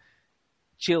younger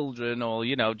children or,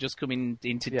 just coming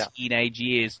into teenage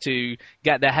years to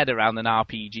get their head around an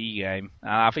RPG game.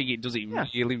 I think it does it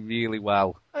really, really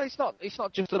well. It's not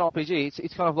just an RPG.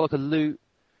 It's kind of like a loot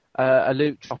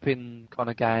dropping kind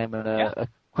of game and a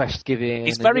quest giving.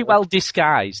 It's very well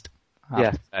disguised.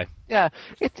 Yeah.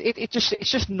 It's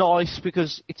just nice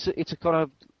because it's a kind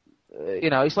of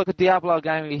it's like a Diablo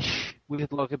game-ish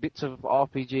with like a bits of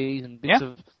RPGs and bits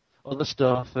of other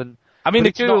stuff and. I mean,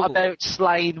 it's not about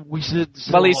slaying wizards.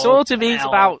 Well, it sort of is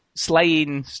about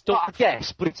slaying stuff. I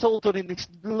guess, but it's all done in this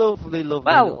lovely,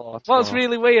 lovely art. Well, it's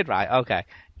really weird, right? Okay.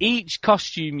 Each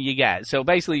costume you get, so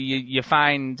basically you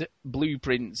find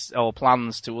blueprints or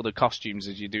plans to other costumes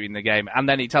as you're doing the game, and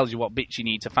then it tells you what bits you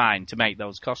need to find to make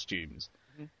those costumes.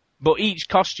 Mm-hmm. But each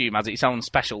costume has its own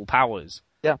special powers.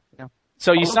 Yeah.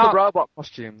 So you start... the robot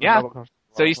costume.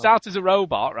 So you start as a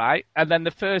robot, right? And then the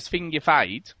first thing you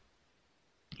fight...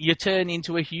 you turn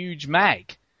into a huge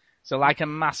mech. So like a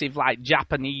massive,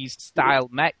 Japanese-style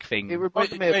mech thing. It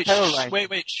reminded me of Power Rangers.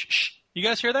 Wait. Shh. You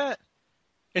guys hear that?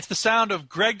 It's the sound of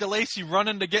Greg DeLacy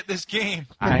running to get this game.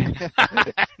 I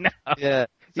know. Yeah.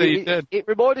 So it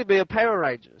reminded me of Power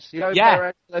Rangers. Power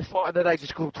Rangers, they fight and then they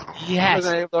just go... Yes.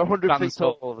 And they're 100 feet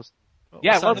tall.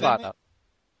 Yeah, what about that?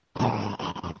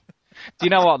 Do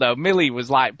you know what, though? Millie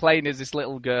was, playing as this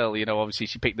little girl, obviously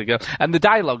she picked the girl. And the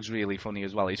dialogue's really funny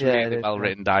as well. It's really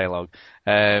well-written dialogue.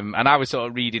 And I was sort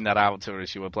of reading that out to her as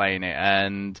she were playing it,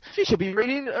 and... She should be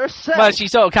reading it herself. Well, she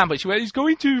sort of can, but she went, "It's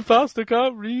going too fast, I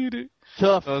can't read it."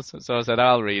 Tough. So I said,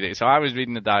 I'll read it. So I was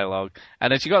reading the dialogue,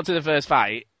 and then she got to the first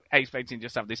fight, expecting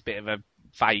just to have this bit of a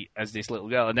fight as this little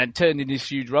girl, and then turned into this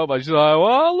huge robot. She's like,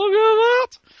 "Wow, look at that!"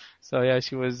 So yeah,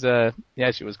 she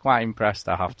was quite impressed.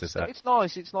 I have to say, it's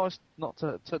nice. It's nice not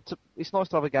to it's nice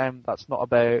to have a game that's not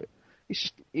about. It's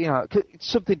just it's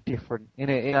something different.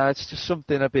 It's just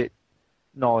something a bit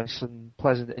nice and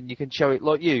pleasant, and you can show it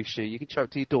like you, Stu. You can show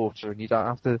it to your daughter, and you don't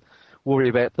have to worry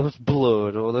about the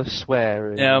blood or the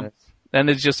swearing. Yeah. Then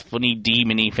there's just funny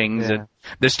demony things. Yeah. And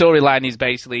the storyline is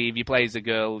basically if you play as a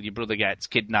girl, your brother gets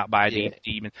kidnapped by a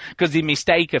demon because they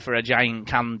mistake her for a giant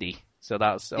candy. So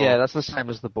that's that's the same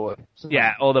as the boy.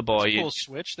 Or the boy. It's a cool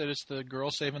switch that it's the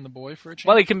girl saving the boy for a change.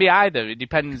 Well, it can be either. It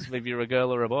depends if you're a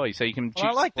girl or a boy. So you can choose.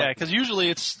 Well, I like that because usually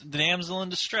it's the damsel in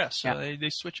distress. So they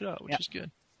switch it up, which is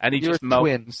good. And You're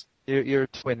twins. You're a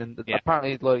twin, and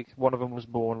apparently, like one of them was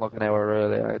born like an hour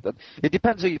earlier. It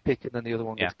depends who you pick, and then the other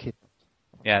one gets kidnapped.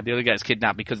 Yeah, the other gets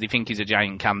kidnapped because they think he's a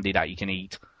giant candy that you can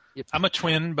eat. Yep. I'm a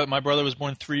twin, but my brother was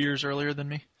born 3 years earlier than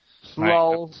me.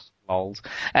 Lols. Lols.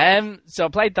 So I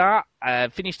played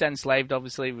that. Finished Enslaved,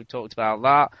 obviously. We talked about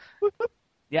that.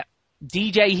 Yeah.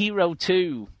 DJ Hero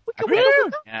 2.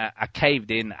 I caved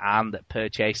in and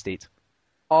purchased it.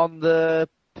 On the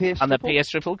PS On the PS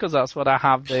Triple, because that's what I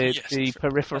have, the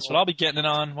peripheral. That's what I'll be getting it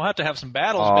on. We'll have to have some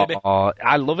battles, baby. Oh,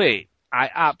 I love it. I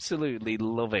absolutely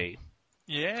love it.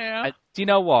 Yeah. Do you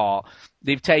know what?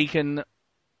 They've taken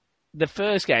the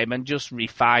first game and just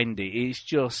refined it. It's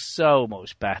just so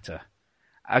much better.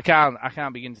 I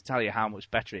can't begin to tell you how much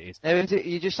better it is. Now,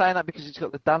 you're just saying that because it's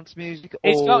got the dance music?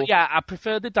 It's got, I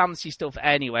prefer the dancey stuff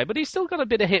anyway, but it's still got a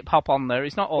bit of hip-hop on there.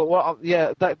 It's not all...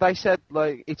 they said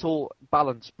like it's all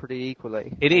balanced pretty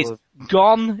equally. It is.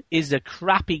 Gone is a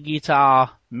crappy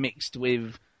guitar mixed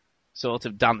with sort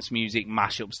of dance music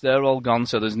mashups. They're all gone,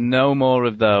 so there's no more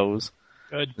of those.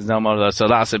 Good. There's no more of those, so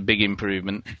that's a big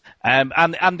improvement. And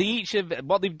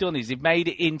what they've done is they've made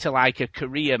it into like a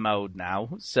career mode now.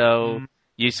 So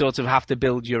you sort of have to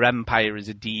build your empire as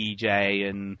a DJ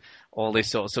and all this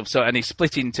sort of stuff. So and it's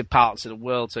split into parts of the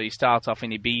world. So you start off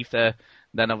in Ibiza,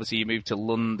 then obviously you move to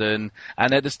London,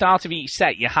 and at the start of each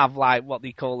set you have like what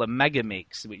they call a mega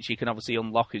mix, which you can obviously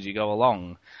unlock as you go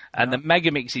along. And the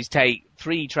mega mixes take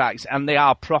 3 tracks, and they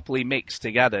are properly mixed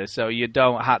together. So you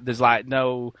don't have there's like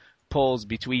no pause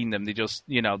between them. They just,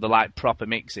 they're like proper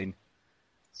mixing.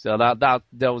 So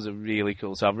those are really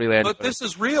cool. So I've really enjoyed. But this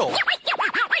is real.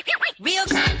 Real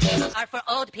contests are for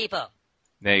old people.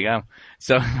 There you go.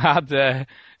 So we've had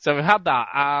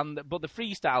that, but the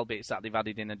freestyle bits that they've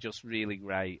added in are just really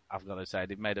great. I've got to say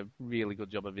they've made a really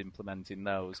good job of implementing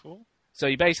those. Cool. So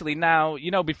you basically now,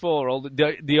 before all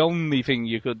the only thing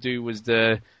you could do was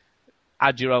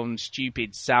add your own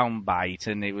stupid sound bite,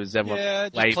 and it was everyone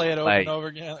just play it over and over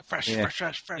again, like fresh.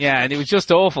 Yeah, and it was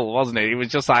just awful, wasn't it? It was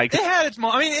just like it had its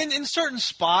I mean, in certain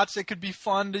spots it could be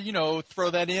fun to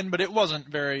throw that in, but it wasn't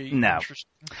very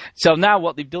interesting. So now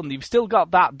what they've done, they've still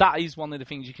got that. That is one of the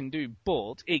things you can do,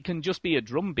 but it can just be a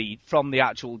drum beat from the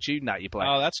actual tune that you play.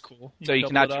 Oh, that's cool. So you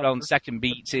can add your own second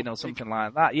beats in or something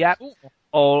like that. Yeah. Cool.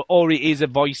 Or it is a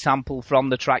voice sample from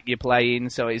the track you're playing,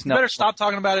 so it's not. You better stop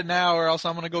talking about it now, or else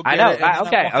I'm going to go get it. I know. And I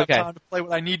won't have okay. time to play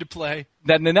what I need to play.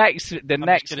 Then the next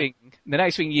thing,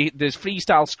 there's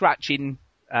freestyle scratching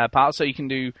parts, so you can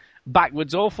do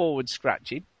backwards or forwards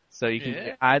scratching. So you can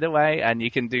do either way, and you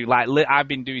can do I've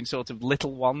been doing sort of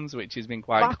little ones, which has been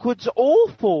quite backwards or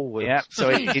forwards. Yeah, so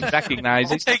it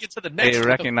recognises. Take it to the next. It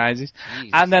recognises.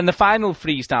 And then the final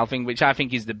freestyle thing, which I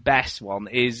think is the best one,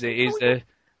 is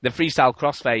the freestyle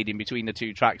crossfade in between the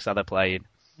 2 tracks that are playing.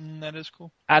 That is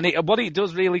cool. And what it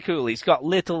does really cool, it's got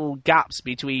little gaps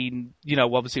between,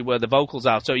 obviously where the vocals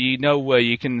are, so where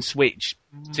you can switch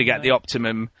to get the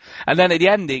optimum. And then at the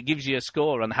end, it gives you a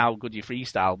score on how good your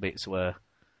freestyle bits were.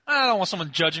 I don't want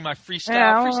someone judging my freestyle.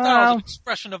 Yeah, freestyle is an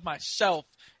expression of myself.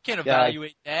 Can't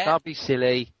evaluate that. Don't be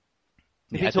silly.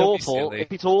 If it's silly.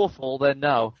 awful, then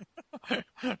no.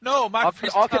 No, my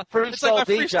freestyle. I can freestyle it's like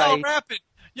my DJ. Freestyle rapping.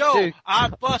 Yo, Dude. I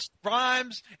bust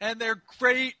rhymes, and they're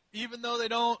great, even though they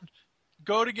don't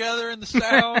go together in the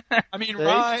sound. I mean,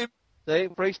 rhyme. See,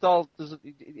 freestyle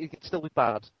it can still be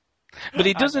bad. But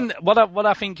it doesn't. What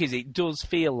I think is, it does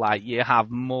feel like you have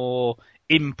more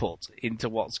input into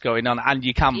what's going on, and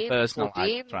you can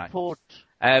personalize the track.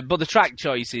 But the track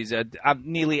choices,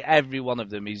 nearly every one of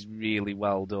them is really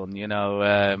well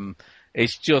done.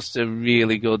 It's just a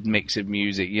really good mix of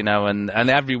music, and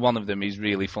every one of them is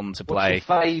really fun to play. What's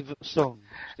your favourite song?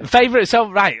 Favourite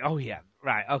song? Right. Oh, yeah.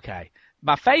 Right. Okay.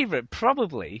 My favourite,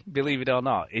 probably, believe it or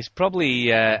not, is probably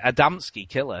Adamski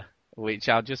Killer, which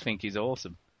I just think is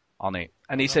awesome. on it.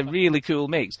 And it's a really cool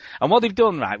mix. And what they've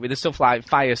done, right, with the stuff like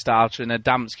Firestarter and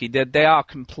Adamski, they are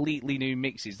completely new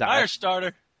mixes.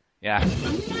 Firestarter. Yeah.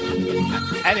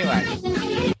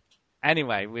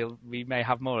 Anyway, we may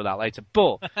have more of that later.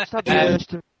 But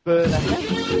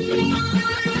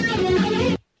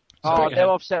oh,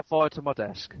 now I've set fire to my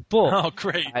desk. But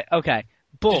great. Okay.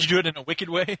 But did you do it in a wicked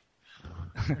way?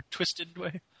 Or twisted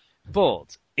way?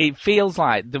 But it feels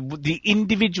like the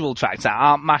individual tracks that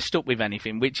aren't mashed up with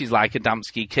anything, which is like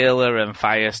Adamski Killer and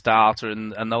Firestarter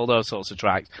and all those sorts of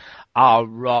tracks, are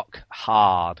rock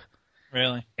hard.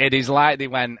 Really? It is like they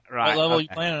went right. What level are you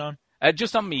playing it on?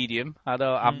 Just on medium.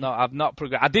 I've not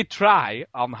progressed. I did try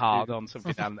on hard on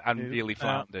something and really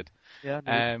floundered.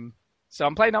 Yeah. So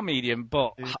I'm playing on medium,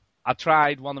 but I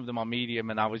tried one of them on medium,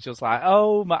 and I was just like,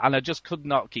 oh my, and I just could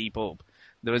not keep up.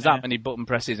 There was that many button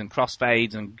presses and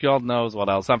crossfades and God knows what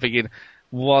else. I'm thinking,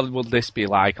 what would this be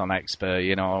like on Expert?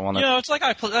 You know, it's like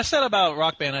I said about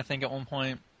Rock Band, I think, at one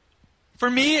point.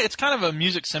 For me, it's kind of a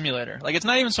music simulator. Like, it's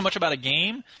not even so much about a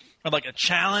game or like a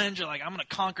challenge or like, I'm going to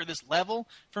conquer this level.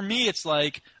 For me, it's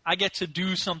like, I get to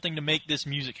do something to make this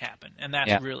music happen, and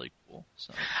that's really cool.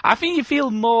 So. I think you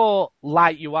feel more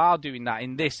like you are doing that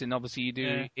in this, and obviously you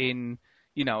do in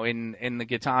the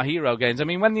Guitar Hero games. I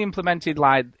mean, when they implemented,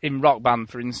 like, in Rock Band,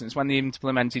 for instance, when they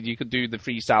implemented you could do the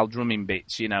freestyle drumming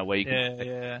bits, where you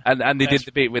could... And they did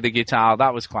the bit with the guitar,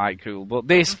 that was quite cool. But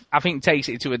this, I think, takes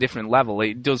it to a different level.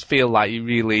 It does feel like you're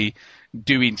really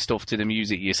doing stuff to the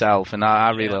music yourself, and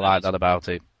I really like that about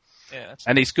it. Yeah,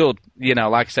 and it's good.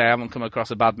 Like I say, I haven't come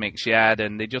across a bad mix yet,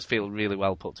 and they just feel really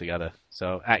well put together.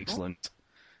 So, excellent.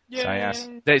 Yeah. So, yes.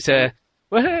 It's a...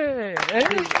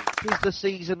 It's the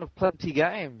season of plenty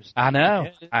games. I know.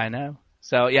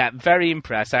 So, yeah, very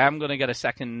impressed. I am going to get a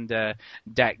second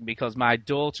deck because my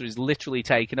daughter is literally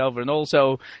taken over. And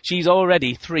also, she's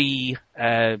already 3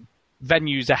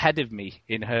 venues ahead of me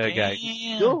in her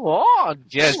game. Go on.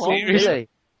 Yes, seriously.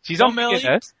 She's on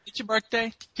beginner. It's your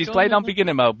birthday. She's playing on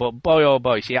beginner mode, but boy, oh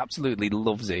boy, she absolutely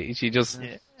loves it. She just...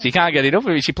 She can't get enough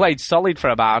of it. She played solid for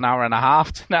about an hour and a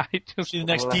half tonight. She's the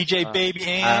next DJ Baby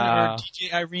Ann or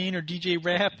DJ Irene or DJ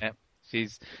Rap. Yeah,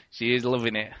 she is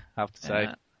loving it, I have to say.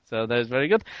 So that was very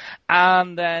good.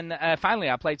 And then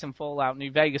finally, I played some Fallout New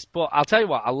Vegas. But I'll tell you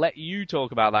what, I'll let you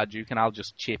talk about that, Duke, and I'll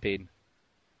just chip in.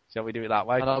 Shall we do it that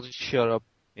way? And I'll just shut up.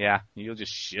 Yeah, you'll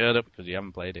just shut up because you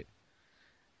haven't played it.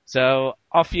 So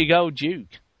off you go,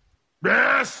 Duke.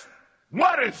 Yes?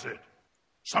 What is it?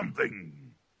 Something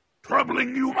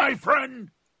troubling you, my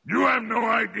friend? You have no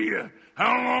idea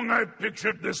how long I've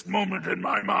pictured this moment in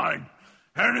my mind,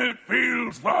 and it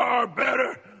feels far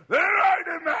better than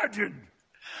I'd imagined.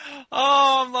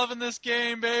 Oh, I'm loving this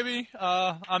game, baby.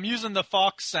 I'm using the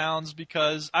Fox sounds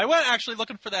because I went actually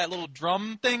looking for that little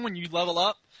drum thing when you level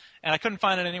up, and I couldn't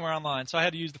find it anywhere online, so I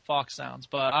had to use the Fox sounds.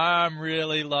 But I'm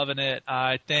really loving it.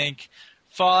 I think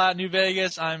Fallout New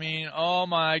Vegas, I mean, oh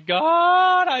my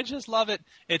God, I just love it.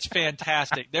 It's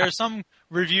fantastic. There's some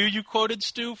review you quoted,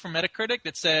 Stu, from Metacritic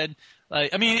that said,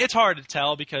 like, I mean, it's hard to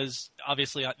tell because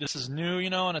obviously this is new,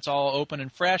 and it's all open and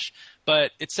fresh,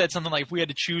 but it said something like if we had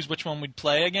to choose which one we'd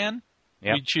play again,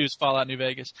 we'd choose Fallout New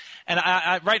Vegas. And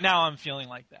I right now I'm feeling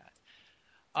like that.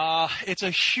 It's a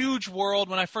huge world.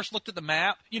 When I first looked at the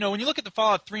map, when you look at the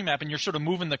Fallout 3 map and you're sort of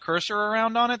moving the cursor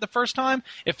around on it the first time,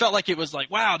 it felt like it was like,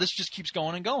 wow, this just keeps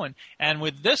going and going. And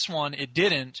with this one, it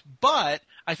didn't. But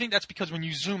I think that's because when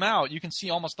you zoom out, you can see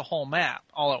almost the whole map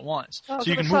all at once. So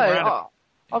you can move around.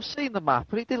 I've seen the map,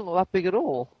 but it didn't look that big at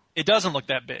all. It doesn't look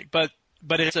that big, but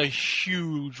it's a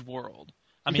huge world.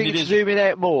 I mean, it is zooming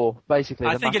out more, basically.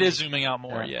 I think it is zooming out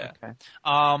more. Yeah.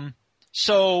 Okay.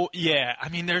 So, yeah, I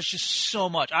mean, there's just so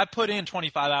much. I put in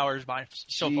 25 hours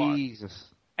so far. Jesus.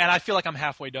 And I feel like I'm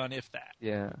halfway done, if that.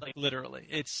 Yeah. Like, literally.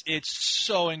 It's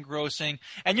so engrossing.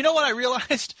 And you know what I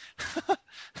realized?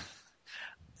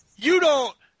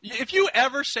 If you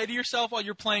ever say to yourself while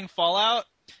you're playing Fallout,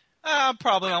 I'm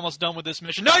probably almost done with this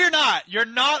mission. No, you're not. You're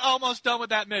not almost done with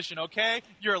that mission, okay?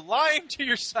 You're lying to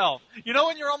yourself. You know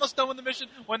when you're almost done with the mission?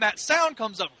 When that sound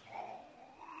comes up.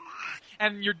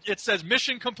 And it says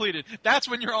mission completed. That's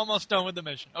when you're almost done with the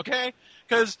mission, okay?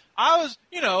 Because I was,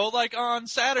 like on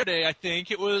Saturday, I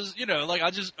think it was, like I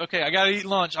got to eat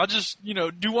lunch. I'll just,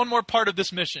 do one more part of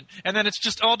this mission. And then it's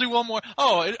just, I'll do one more.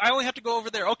 Oh, I only have to go over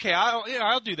there. Okay,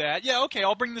 I'll do that. Yeah, okay,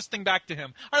 I'll bring this thing back to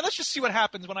him. All right, let's just see what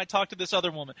happens when I talk to this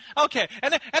other woman. Okay,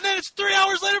 and then it's 3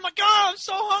 hours later. My God, I'm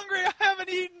so hungry. I haven't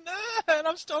eaten, and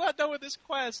I'm still not done with this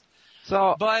quest.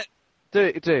 So, but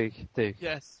Duke.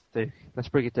 Yes. Duke, let's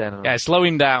bring it down. Yeah, slow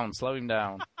him down.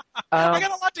 I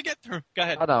got a lot to get through. Go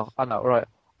ahead. I know. Right.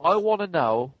 I want to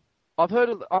know. I've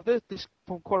heard this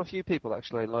from quite a few people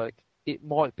actually. Like, it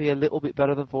might be a little bit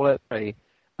better than Fallout 3.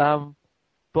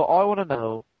 But I want to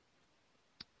know,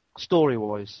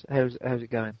 story-wise, how's it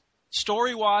going?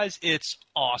 Story-wise, it's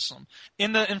awesome.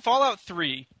 In Fallout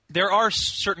 3, there are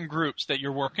certain groups that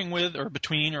you're working with or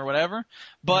between or whatever,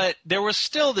 but there was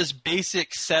still this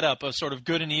basic setup of sort of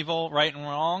good and evil, right and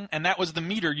wrong, and that was the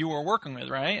meter you were working with,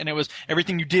 right? And it was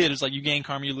everything you did is like you gain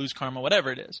karma, you lose karma,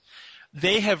 whatever it is.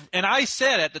 They have, and I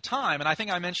said at the time, and I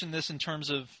think I mentioned this in terms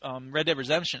of Red Dead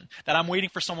Redemption, that I'm waiting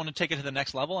for someone to take it to the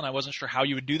next level, and I wasn't sure how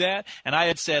you would do that. And I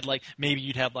had said, like, maybe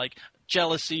you'd have, like,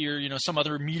 jealousy or, some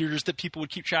other meters that people would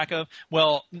keep track of.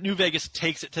 Well, New Vegas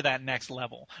takes it to that next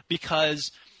level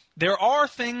because there are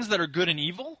things that are good and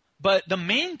evil, but the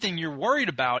main thing you're worried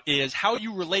about is how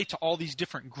you relate to all these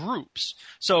different groups.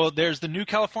 So there's the New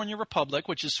California Republic,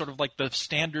 which is sort of like the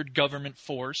standard government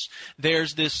force.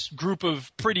 There's this group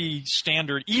of pretty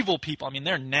standard evil people. I mean,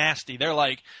 they're nasty. They're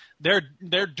like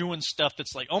they're doing stuff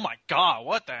that's like, oh my God,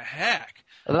 what the heck?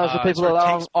 And those are people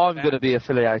that I'm going to be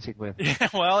affiliating with. Yeah,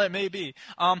 well, it may be.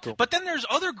 Cool. But then there's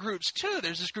other groups too.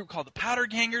 There's this group called the Powder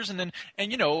Gangers, and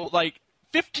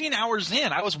 15 hours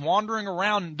in, I was wandering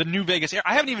around the New Vegas area.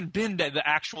 I haven't even been to the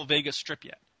actual Vegas Strip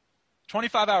yet.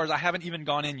 25 hours, I haven't even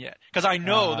gone in yet. Because I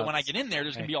know that when I get in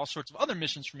there's going to be all sorts of other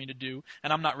missions for me to do,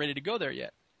 and I'm not ready to go there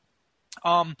yet.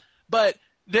 But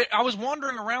I was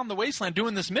wandering around the wasteland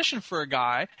doing this mission for a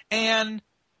guy, and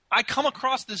I come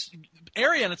across this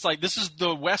area, and it's like, this is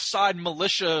the West Side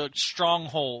Militia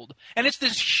stronghold. And it's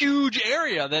this huge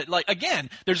area that, like, again,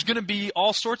 there's going to be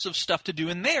all sorts of stuff to do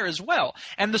in there as well.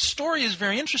 And the story is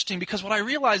very interesting because what I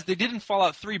realized they did in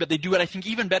Fallout 3, but they do it, I think,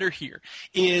 even better here,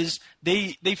 is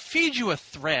they feed you a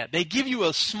thread. They give you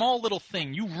a small little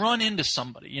thing. You run into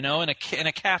somebody, in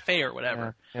a cafe or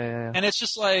whatever. Yeah. And it's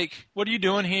just like, what are you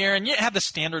doing here? And you have the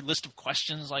standard list of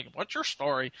questions, like, what's your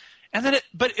story? And then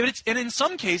and in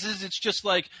some cases it's just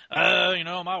like,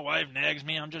 my wife nags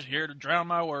me. I'm just here to drown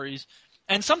my worries.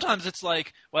 And sometimes it's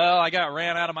like, well, I got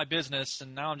ran out of my business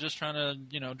and now I'm just trying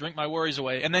to, drink my worries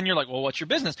away. And then you're like, well, what's your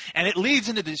business? And it leads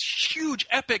into this huge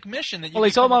epic mission that you. Well,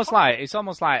 it's almost like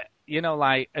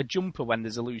like a jumper when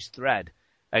there's a loose thread.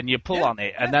 And you pull on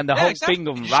it, and then the whole thing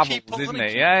unravels, isn't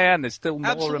it? Yeah, and there's still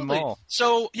more and more.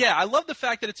 So, yeah, I love the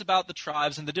fact that it's about the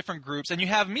tribes and the different groups, and you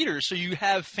have meters, so you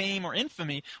have fame or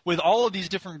infamy with all of these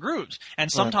different groups. And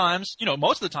sometimes,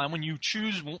 most of the time, when you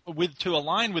choose to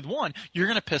align with one, you're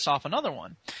going to piss off another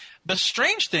one. The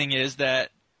strange thing is that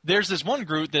there's this one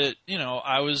group that,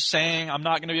 I was saying I'm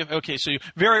not going to be – okay, so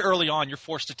very early on you're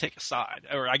forced to take a side.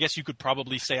 Or I guess you could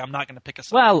probably say I'm not going to pick a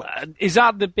side. Well, is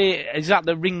that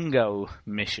the Ringo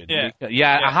mission?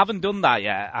 Yeah, I haven't done that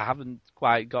yet. I haven't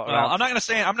quite got around. I'm not going to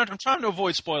say – I'm trying to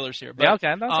avoid spoilers here. But, yeah,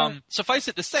 okay. That's fine. Suffice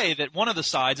it to say that one of the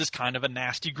sides is kind of a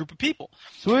nasty group of people.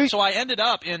 Sweet. So I ended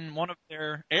up in one of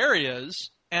their areas,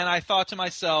 and I thought to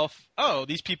myself, oh,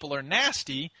 these people are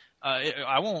nasty.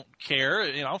 I won't care.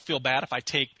 I'll feel bad if I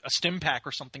take a stim pack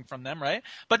or something from them, right?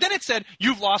 But then it said,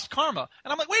 you've lost karma.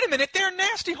 And I'm like, wait a minute, they're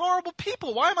nasty, horrible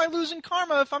people. Why am I losing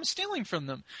karma if I'm stealing from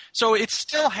them? So it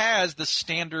still has the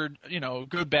standard,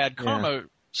 good, bad karma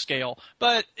scale.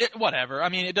 But whatever. I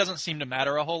mean, it doesn't seem to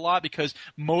matter a whole lot because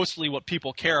mostly what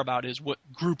people care about is what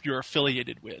group you're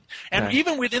affiliated with. And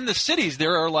even within the cities,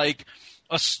 there are like –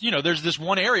 there's this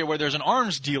one area where there's an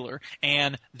arms dealer,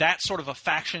 and that's sort of a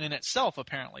faction in itself,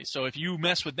 apparently. So if you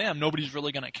mess with them, nobody's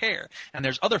really going to care. And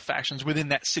there's other factions within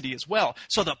that city as well.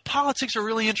 So the politics are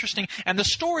really interesting, and the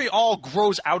story all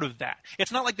grows out of that.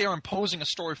 It's not like they're imposing a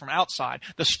story from outside.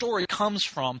 The story comes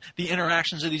from the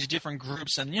interactions of these different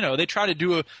groups, and, they try to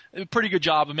do a pretty good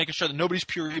job of making sure that nobody's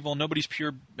pure evil, nobody's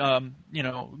pure,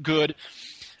 good.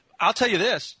 I'll tell you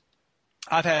this.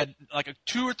 I've had like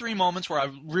 2 or 3 moments where I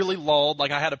really lulled,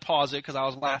 like I had to pause it because I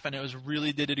was laughing.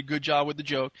 They did a good job with the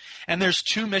joke. And there's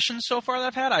 2 missions so far that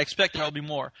I've had. I expect there'll be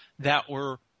more that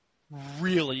were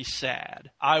really sad.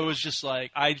 I was just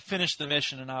like, I finished the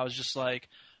mission and I was just like,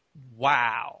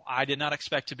 wow, I did not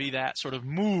expect to be that sort of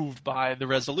moved by the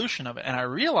resolution of it. And I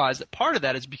realized that part of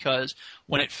that is because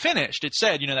when it finished, it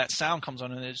said, that sound comes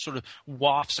on and it sort of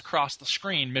wafts across the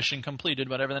screen, mission completed,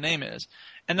 whatever the name is.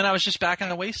 And then I was just back in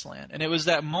the wasteland. And it was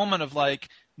that moment of like,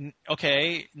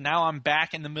 okay, now I'm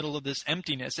back in the middle of this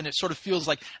emptiness. And it sort of feels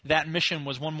like that mission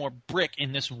was one more brick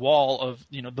in this wall of,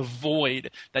 the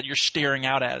void that you're staring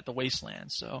out at the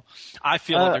wasteland. So I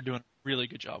feel like they're doing really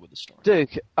good job with the story.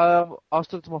 Duke, I was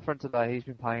talking to my friend today. He's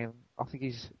been playing. I think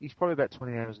he's probably about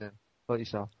 20 hours in, like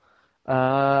yourself.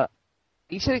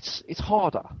 He said it's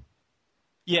harder.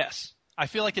 Yes, I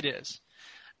feel like it is.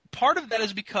 Part of that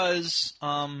is because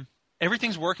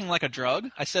everything's working like a drug.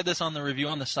 I said this on the review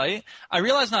on the site. I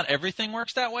realize not everything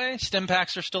works that way. Stim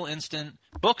packs are still instant.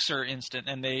 Books are instant,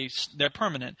 and they're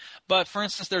permanent. But, for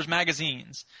instance, there's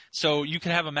magazines. So you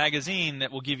can have a magazine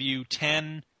that will give you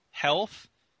 10 health.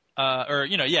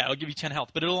 It'll give you 10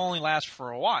 health, but it'll only last for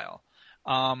a while.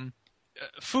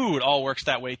 Food all works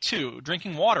that way too.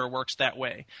 Drinking water works that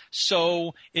way.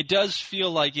 So it does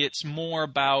feel like it's more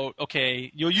about,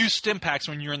 okay, you'll use stim packs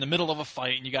when you're in the middle of a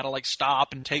fight and you got to like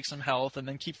stop and take some health and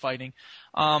then keep fighting.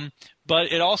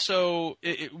 But it also,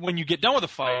 when you get done with a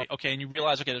fight, okay, and you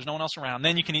realize, okay, there's no one else around,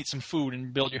 then you can eat some food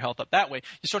and build your health up that way.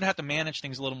 You sort of have to manage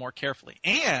things a little more carefully.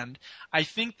 And I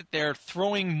think that they're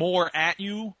throwing more at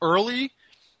you early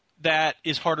that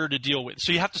is harder to deal with.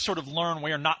 So you have to sort of learn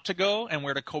where not to go and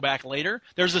where to go back later.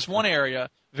 There's this one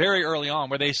area very early on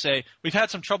where they say, we've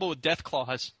had some trouble with death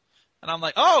claws. And I'm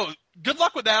like, oh, good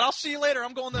luck with that. I'll see you later.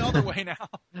 I'm going the other way now.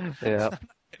 Yeah. I'm not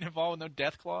getting involved with no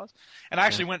death claws. And I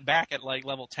actually went back at like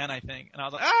level 10, I think. And I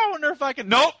was like, I wonder if I can.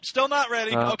 Nope, still not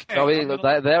ready. Okay. I mean,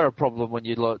 they're a problem when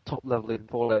you like top level in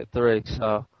Fallout 3.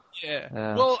 So.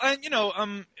 Yeah. Well,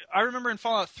 and I remember in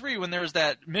Fallout 3 when there was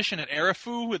that mission at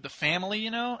Erifu with the family,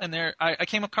 and I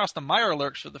came across the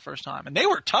Mirelurks for the first time, and they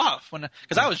were tough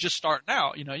because I was just starting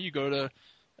out. You go to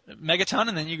Megaton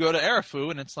and then you go to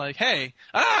Erifu, and it's like, hey,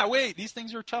 wait, these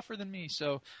things are tougher than me.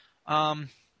 So,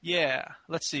 yeah.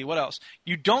 Let's see what else.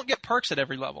 You don't get perks at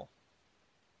every level.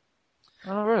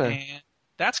 Oh, really? And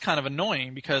that's kind of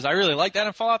annoying because I really like that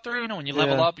in Fallout 3. When you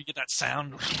level up, you get that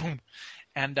sound.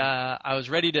 And I was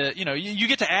ready to, you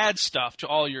get to add stuff to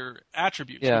all your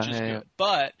attributes, which is good.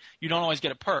 But you don't always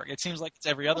get a perk. It seems like it's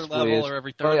every other level or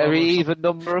every third level. Every even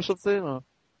number or something? Or?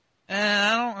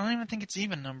 I don't even think it's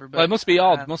even number. But, well, it must be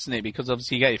odd, mustn't it? Because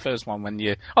obviously you get your first one when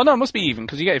you... Oh, no, it must be even,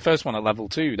 because you get your first one at level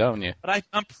 2, don't you? But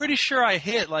I'm pretty sure I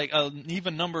hit, like, an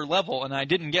even number level, and I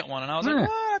didn't get one. And I was like,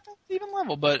 what? That's even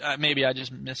level. But maybe I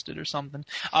just missed it or something.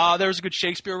 There was a good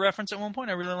Shakespeare reference at one point.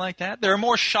 I really like that. There are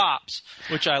more shops,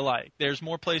 which I like. There's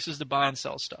more places to buy and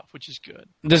sell stuff, which is good.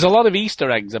 There's a lot of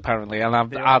Easter eggs, apparently. And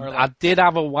I did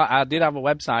have a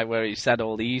website where it said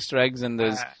all the Easter eggs, and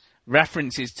there's...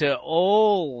 references to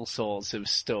all sorts of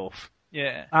stuff.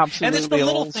 Yeah. Absolutely. And it's the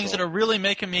little things that are really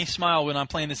making me smile when I'm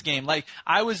playing this game. Like,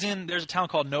 there's a town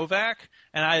called Novak,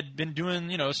 and I had been doing,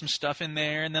 some stuff in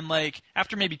there, and then, like,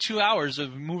 after maybe 2 hours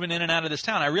of moving in and out of this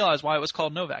town, I realized why it was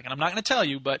called Novak. And I'm not going to tell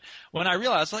you, but when I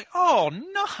realized, like, oh,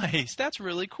 nice, that's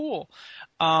really cool.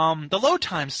 The load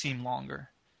times seem longer.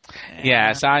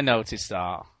 Yes, I noticed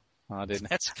that. I didn't.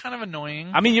 That's kind of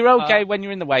annoying. I mean, you're okay when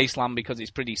you're in the wasteland because it's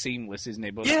pretty seamless, isn't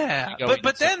it? But yeah,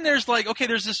 but then there's like, okay,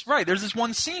 there's this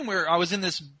one scene where I was in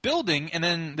this building, and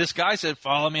then this guy said,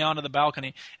 follow me onto the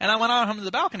balcony. And I went out onto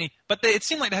the balcony, but it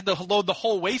seemed like they had to load the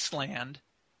whole wasteland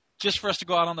just for us to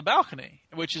go out on the balcony,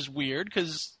 which is weird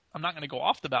because I'm not going to go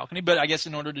off the balcony, but I guess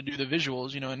in order to do the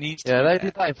visuals, it needs to. Yeah, they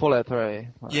did that in Fallout 3.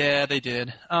 Yeah, they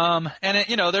did. And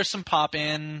there's some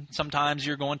pop-in. Sometimes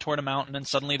you're going toward a mountain, and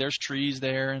suddenly there's trees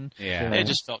there, and it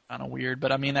just felt kind of weird.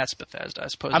 But I mean, that's Bethesda, I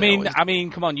suppose. I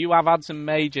mean, come on, you have had some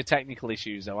major technical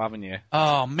issues, though, haven't you?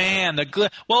 Oh man,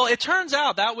 well, it turns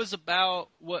out that was about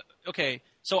what. Okay,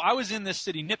 so I was in this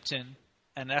city, Nipton,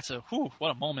 and that's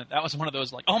what a moment. That was one of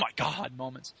those like, oh my god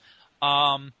moments.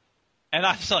 And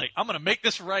I was like, I'm going to make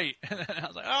this right. And I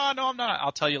was like, oh, no, I'm not.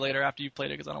 I'll tell you later after you've played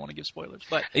it because I don't want to give spoilers.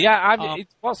 But yeah,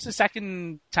 what's the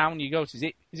second town you go to?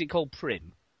 Is it called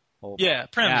Prim? Yeah,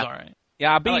 Prim's all right.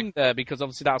 Yeah, I've been there because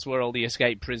obviously that's where all the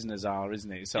escaped prisoners are,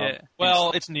 isn't it? So yeah.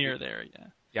 Well, it's near there, yeah.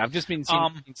 Yeah, I've just been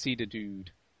seeing Cedar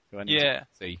Dude. Yeah.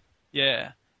 See.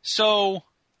 Yeah. So,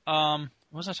 what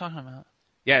was I talking about?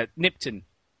 Yeah, Nipton.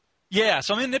 Yeah,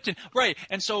 so I'm in Nipton. Right,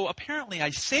 and so apparently I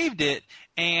saved it,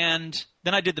 and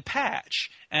then I did the patch.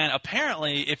 And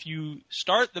apparently if you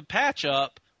start the patch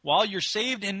up while you're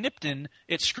saved in Nipton,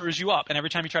 it screws you up. And every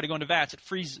time you try to go into VATS, it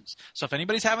freezes. So if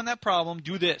anybody's having that problem,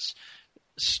 do this.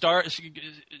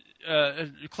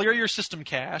 Clear your system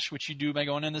cache, which you do by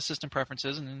going into system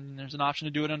preferences, and then there's an option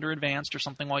to do it under advanced or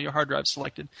something while your hard drive's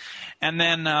selected. And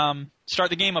then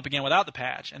start the game up again without the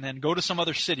patch, and then go to some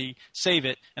other city, save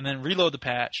it, and then reload the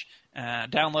patch,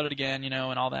 download it again,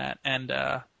 and all that, and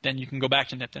then you can go back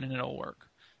to Nipton and it'll work.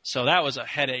 So that was a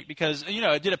headache because,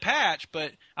 it did a patch,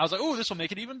 but I was like, oh, this will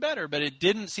make it even better. But it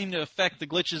didn't seem to affect the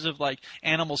glitches of, like,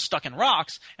 animals stuck in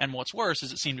rocks. And what's worse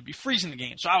is it seemed to be freezing the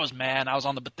game. So I was mad. I was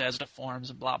on the Bethesda forums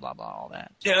and blah, blah, blah, all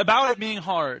that. Yeah, about it being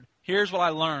hard, here's what I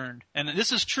learned. And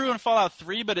this is true in Fallout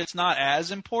 3, but it's not as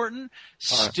important.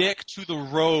 Stick to the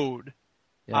road.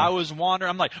 Yeah. I was wandering.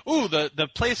 I'm like, ooh, the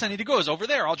place I need to go is over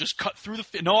there. I'll just cut through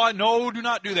the... No, do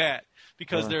not do that.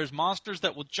 because there's monsters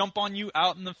that will jump on you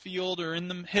out in the field or in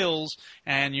the hills,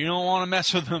 and you don't want to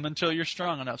mess with them until you're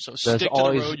strong enough. So stick to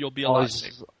the road, you'll be a lot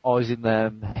safer. Always in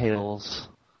them hills.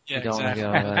 Yeah, exactly.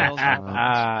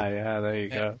 There you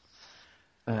go.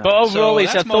 But overall,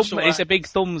 it's a big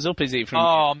thumbs up, is it?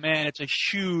 Oh man, it's a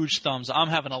huge thumbs up. I'm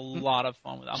having a lot of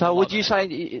fun with it. So would you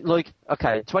say, like,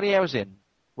 okay, 20 hours in,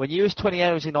 when you was 20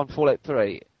 hours in on Fallout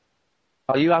 3,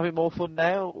 are you having more fun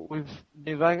now with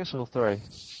New Vegas or 3?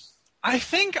 I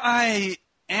think I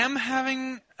am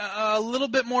having a little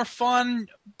bit more fun,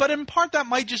 but in part that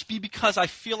might just be because I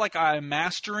feel like I'm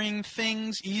mastering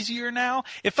things easier now.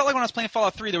 It felt like when I was playing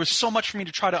Fallout 3, there was so much for me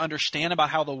to try to understand about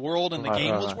how the world and the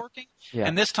game was working. Yeah.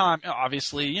 And this time,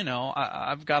 obviously,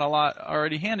 I've got a lot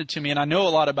already handed to me, and I know a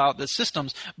lot about the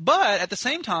systems. But at the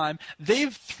same time,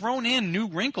 they've thrown in new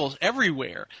wrinkles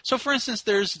everywhere. So, for instance,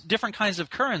 there's different kinds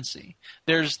of currency.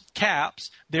 There's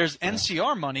caps, there's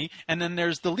NCR money, and then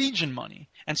there's the Legion money.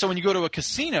 And so when you go to a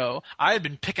casino, I had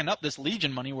been picking up this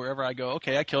Legion money wherever I go.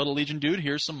 Okay, I killed a Legion dude.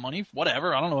 Here's some money.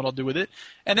 Whatever. I don't know what I'll do with it.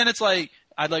 And then it's like,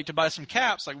 I'd like to buy some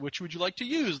caps. Like, which would you like to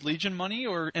use? Legion money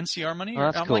or NCR money? Oh,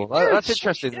 that's I'm cool. Like, that's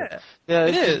interesting. Yeah,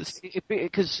 it is.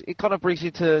 Because it kind of brings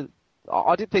you to...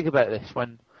 I did think about this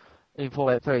when in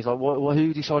Fallout 3. It's like,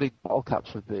 who decided bottle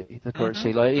caps would be the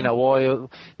currency? Mm-hmm. Like,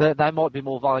 why... They might be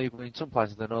more valuable in some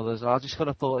places than others. And I just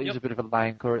kind of thought it was a bit of a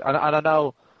lame currency. And I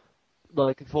know...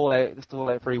 Like Fallout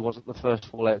 3 wasn't the first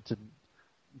Fallout to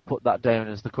put that down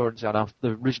as the currency. I know the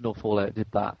original Fallout did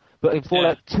that, but in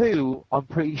Fallout 2, I'm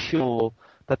pretty sure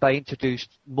that they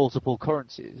introduced multiple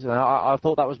currencies, and I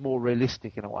thought that was more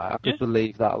realistic in a way. I could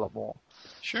believe that a lot more.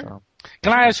 Sure. So.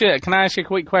 Can I ask you a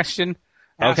quick question?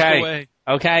 Ask away.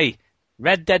 Okay.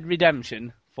 Red Dead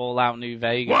Redemption, Fallout New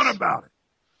Vegas. What about it?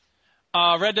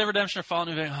 Red Dead Redemption or Fallout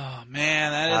New Vegas? Oh,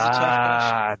 man, that is a tough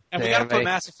question. And we got to put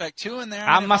Mass Effect 2 in there.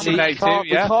 I'm Mass Effect 2,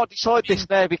 yeah. We can't decide this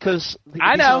now because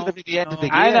I know. This is the end of the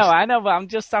year. I know, but I'm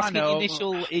just asking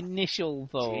initial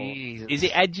thought. Jesus. Is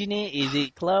it edging it? Is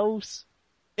it close?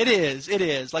 It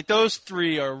is. Like, those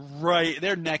three are right.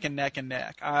 They're neck and neck and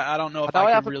neck. I don't know if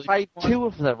I can really... haven't played two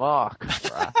of them, Mark.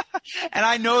 And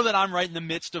I know that I'm right in the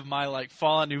midst of my, like,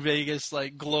 Fallout New Vegas,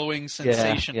 like, glowing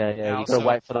sensation. Yeah. Now, You gotta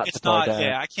wait for that to die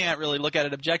down. I can't really look at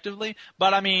it objectively.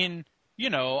 But, I mean,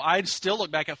 I'd still look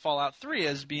back at Fallout 3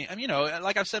 as being,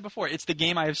 like I've said before, it's the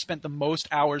game I have spent the most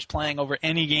hours playing over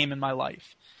any game in my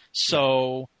life.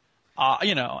 So...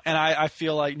 and I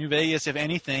feel like New Vegas, if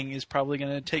anything, is probably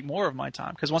going to take more of my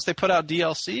time. Because once they put out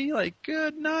DLC, like,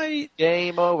 good night.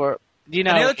 Game over. And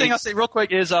the other thing I'll say real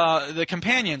quick is the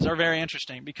companions are very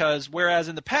interesting. Because whereas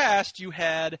in the past you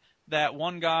had that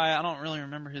one guy, I don't really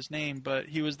remember his name, but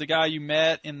he was the guy you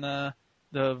met in the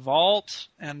vault.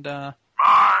 And my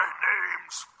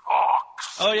name's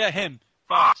Fox. Oh, yeah, him.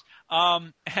 Fox.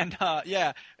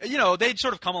 They'd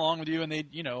sort of come along with you and they'd,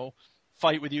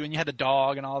 fight with you, and you had the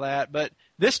dog and all that. But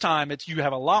this time, you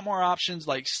have a lot more options,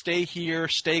 like stay here,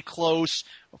 stay close,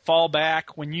 fall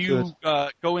back. When you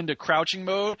go into crouching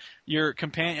mode, your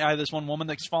companion, I have this one woman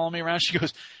that's following me around. She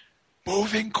goes,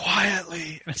 moving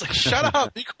quietly. And it's like, shut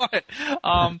up, be quiet.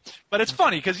 But it's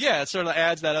funny because, it sort of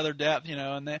adds that other depth,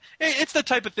 and it's the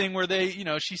type of thing where they,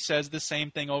 she says the same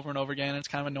thing over and over again, and it's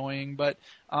kind of annoying. But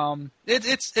they've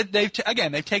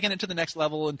taken it to the next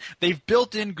level, and they've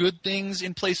built in good things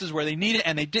in places where they need it,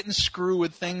 and they didn't screw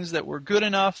with things that were good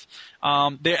enough.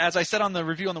 As I said on the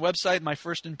review on the website, my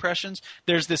first impressions,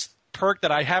 there's this perk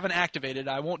that I haven't activated.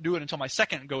 I won't do it until my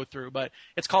second go through, but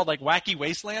it's called like Wacky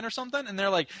Wasteland or something, and they're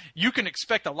like, you can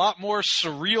expect a lot more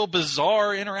surreal,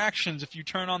 bizarre interactions if you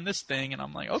turn on this thing, and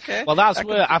I'm like, okay. Well,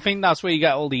 I think that's where you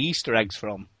get all the Easter eggs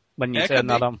from when you turn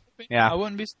that on. Yeah, I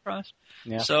wouldn't be surprised.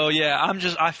 Yeah. So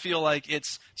I feel like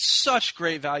it's such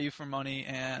great value for money,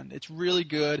 and it's really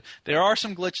good. There are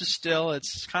some glitches still.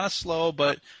 It's kind of slow,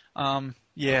 but I'm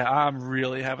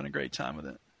really having a great time with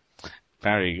it.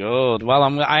 Very good. Well,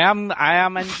 I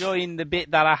am enjoying the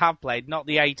bit that I have played. Not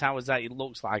the 8 hours that it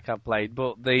looks like I've played,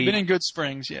 but You've been in Good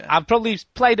Springs, yeah. I've probably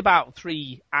played about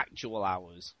 3 actual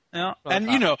hours. Yeah, and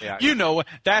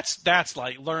that's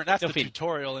like that's the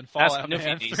tutorial in Fallout.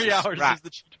 Man. 3 hours is the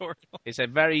tutorial. It's a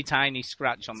very tiny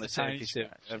scratch on the surface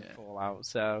of Fallout.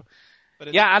 So.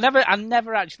 I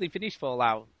never actually finished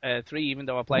Fallout 3, even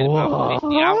though I played about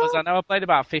 50 hours. I know I played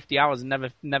about 50 hours and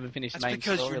never finished the main storyline.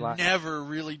 That's because you're never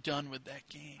really done with that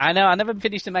game. I know, I never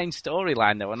finished the main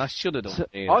storyline, though, and I should have done. So,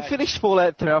 I finished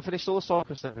Fallout 3, I finished all the side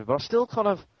quests, but I still kind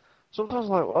of, sometimes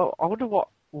like, I wonder what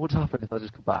would happen if I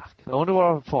just go back. I wonder what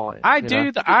I would find. Did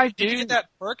you get that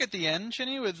perk at the end,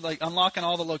 Chinny, with like unlocking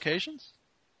all the locations?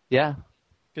 Yeah.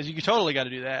 Because you totally got to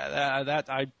do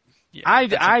that. Yeah,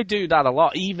 I do that a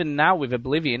lot, even now with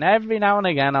Oblivion. Every now and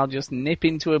again, I'll just nip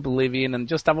into Oblivion and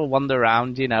just have a wander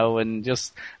around, and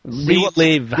just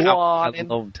relive how I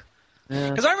loved.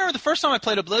 Because I remember the first time I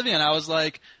played Oblivion, I was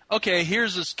like, okay,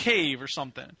 here's this cave or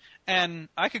something, and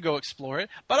I could go explore it,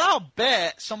 but I'll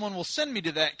bet someone will send me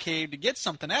to that cave to get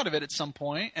something out of it at some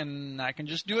point, and I can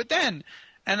just do it then.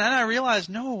 And then I realized,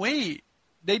 no, wait.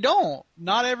 They don't.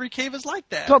 Not every cave is like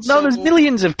that. God, no, there's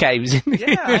millions of caves.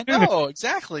 Yeah, I know,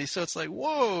 exactly. So it's like,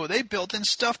 whoa, they built in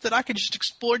stuff that I could just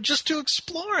explore just to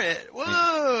explore it.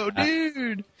 Whoa,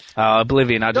 dude. Oh,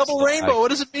 Oblivion. Double rainbow, what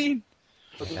does it mean?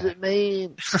 What does it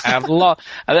mean? I have a lot.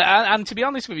 And to be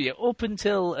honest with you, up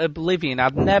until Oblivion,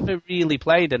 I'd never really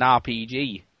played an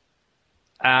RPG.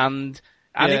 And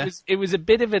it was a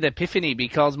bit of an epiphany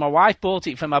because my wife bought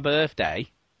it for my birthday.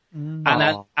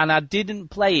 And I didn't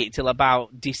play it till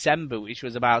about December, which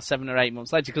was about 7 or 8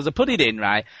 months later, because I put it in,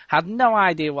 right, had no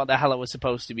idea what the hell I was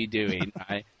supposed to be doing,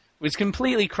 right, was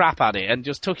completely crap at it, and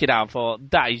just took it out and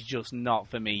thought, that is just not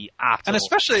for me at all. And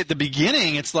especially at the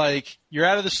beginning, it's like, you're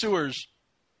out of the sewers.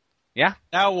 Yeah.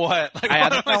 Now what? Like, I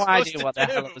had what no idea do? what the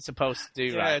hell I was supposed to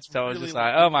do, right, so I was really just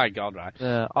like, oh my god, right.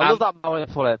 Yeah, I love that moment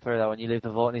in Fallout 3, though, when you leave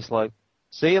the vault and it's like,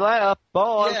 see you later,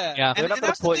 bye. Yeah. We're And not going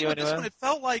that's to the put thing you with this anywhere. one. It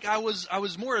felt like I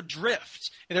was more adrift.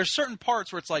 And there's certain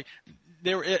parts where it's like,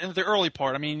 in the early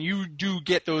part, I mean, you do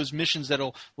get those missions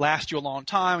that'll last you a long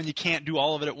time, and you can't do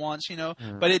all of it at once,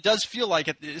 But it does feel like,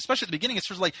 especially at the beginning, it's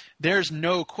sort of like there's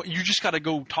you just got to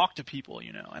go talk to people,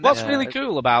 And What's really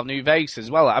cool about New Vegas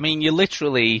as well, I mean, you're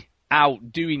literally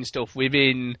out doing stuff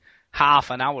within half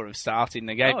an hour of starting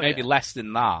the game, maybe less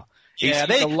than that. Yeah,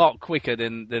 it's a lot quicker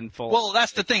than Fallout. Well,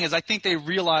 that's the thing, is I think they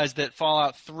realized that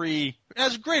Fallout 3,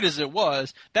 as great as it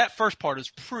was, that first part is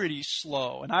pretty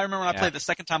slow. And I remember when I played the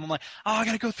second time, I'm like, oh, I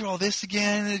got to go through all this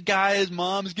again. And his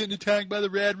mom's getting attacked by the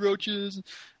rad roaches.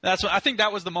 I think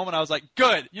that was the moment I was like,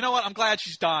 good. You know what? I'm glad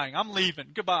she's dying. I'm leaving.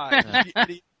 Goodbye. I'm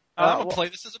going to play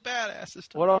this as a badass this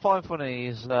time. What I find funny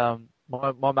is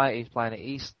my mate is playing it.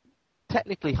 He's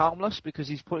technically harmless because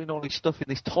he's putting all his stuff in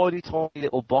this tiny, tiny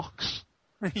little box.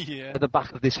 Yeah. At the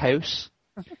back of this house,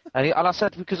 and I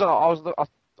said, because I was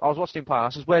watching him play, and I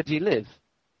said, where do you live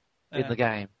in the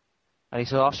game? And he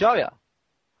said, I'll show you.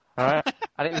 All right,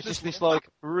 and it was just this like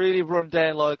really run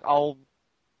down like old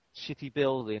shitty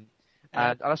building,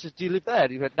 and I said, do you live there?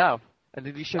 And he went, no. And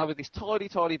then he showed me this tiny,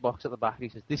 tiny box at the back. And he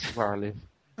says, this is where I live.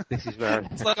 This is where I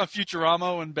live. It's like on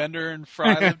Futurama when Bender and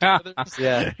Fry live together.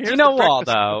 Yeah. Do you know what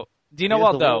though? Do you know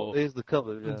what, though? Here's the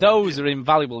cover. Yeah. Those are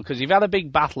invaluable, because you've had a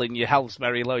big battle and your health's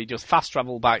very low. You just fast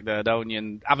travel back there, don't you,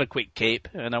 and have a quick cape,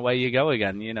 and away you go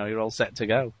again. You're all set to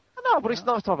go. No, but it's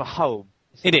nice to have a home.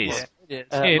 It is. It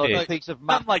is. A piece of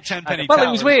Not like Tenpenny Well, Towers.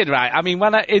 it was weird, right? I mean,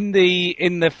 when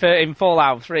in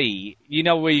Fallout 3,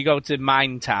 where you go to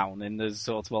Mine Town and there's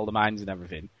sort of all the mines and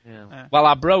everything. Yeah. Well,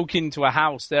 I broke into a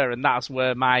house there, and that's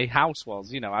where my house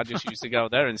was. I just used to go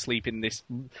there and sleep in this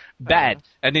bed,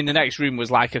 and in the next room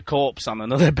was like a corpse on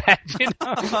another bed.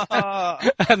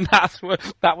 And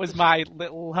that was my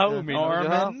little home.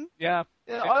 Norman? Yeah.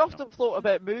 Yeah, I often thought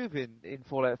about moving in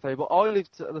Fallout 3, but I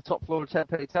lived at the top floor of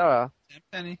Tenpenny Tower,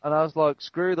 Tenpenny. and I was like,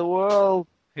 screw the world.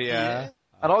 Yeah.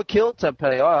 And I killed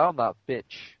Tenpenny. I'm that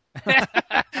bitch.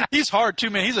 He's hard, too,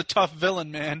 man. He's a tough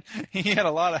villain, man. He had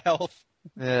a lot of health.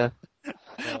 Yeah.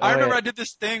 I remember I did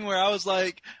this thing where I was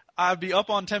like, I'd be up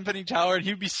on Tenpenny Tower, and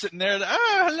he'd be sitting there,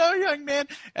 hello, young man.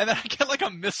 And then I'd get like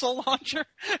a missile launcher,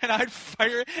 and I'd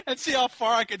fire it and see how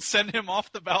far I could send him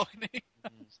off the balcony.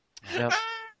 Yep.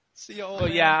 Well,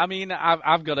 yeah, I mean,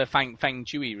 I've got to thank Feng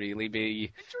Shui,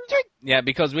 really.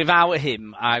 Because without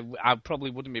him, I probably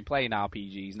wouldn't be playing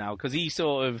RPGs now, because he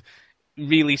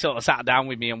really sat down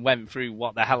with me and went through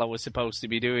what the hell I was supposed to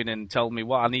be doing and told me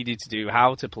what I needed to do,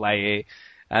 how to play it.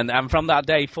 And from that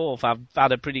day forth, I've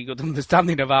had a pretty good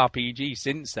understanding of RPG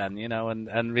since then,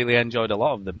 and really enjoyed a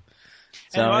lot of them.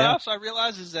 So, and what else I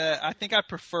realize is that I think I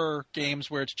prefer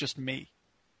games where it's just me,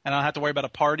 and I don't have to worry about a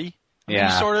party. I mean,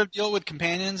 you sort of deal with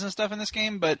companions and stuff in this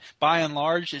game, but by and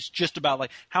large, it's just about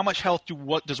like how much health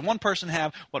does one person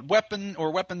have, what weapon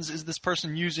or weapons is this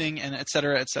person using, and et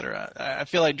cetera, et cetera. I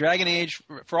feel like Dragon Age,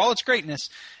 for all its greatness,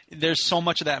 there's so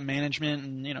much of that management,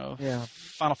 and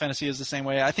Final Fantasy is the same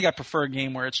way. I think I prefer a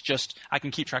game where it's just I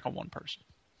can keep track of one person.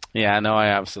 Yeah, no, I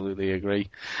absolutely agree.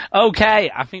 Okay,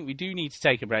 I think we do need to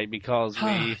take a break because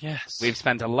we've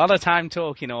spent a lot of time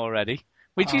talking already.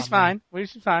 Which is fine. We've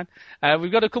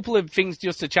got a couple of things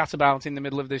just to chat about in the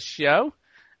middle of this show.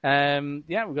 We've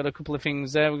got a couple of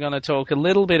things there. We're going to talk a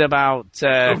little bit about...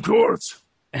 of course.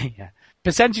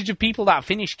 Percentage of people that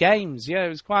finish games. Yeah,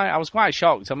 I was quite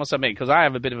shocked, I must admit, because I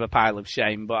have a bit of a pile of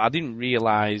shame, but I didn't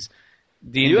realise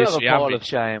the You have industry a pile average of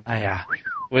shame.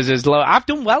 was as low. I've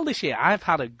done well this year. I've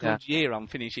had a good year on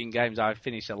finishing games. I've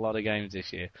finished a lot of games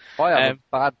this year. I have a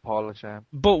bad pile of shame.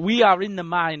 But we are in the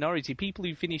minority. People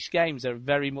who finish games are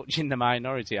very much in the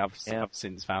minority. I've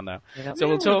since found out. Yeah. So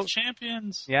we'll talk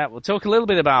champions. Yeah, we'll talk a little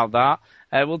bit about that.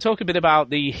 We'll talk a bit about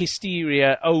the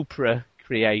hysteria Oprah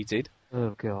created.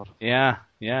 Oh God. Yeah,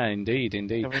 indeed. Can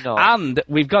we not? And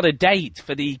we've got a date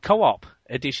for the co-op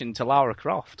addition to Lara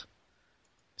Croft,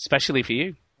 especially for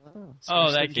you.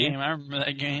 Oh, that game! I remember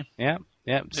that game. Yeah.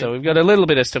 So we've got a little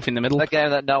bit of stuff in the middle. That game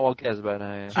that no one cares about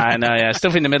now. Yeah. I know, yeah.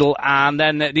 Stuff in the middle. And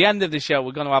then at the end of the show,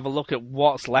 we're going to have a look at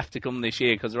what's left to come this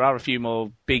year, because there are a few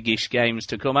more big-ish games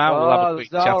to come out. We'll have a quick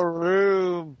there's chat. no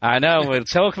room. I know, we'll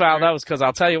talk about those, because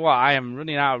I'll tell you what, I am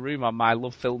running out of room on my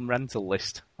Love Film rental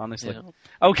list, honestly.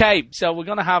 Yeah. Okay, so we're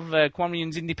going to have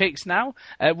Quanrian's Indie Picks now,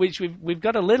 which we've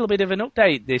got a little bit of an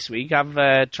update this week.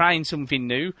 I've trying something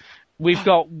new. We've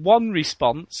got one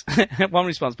response,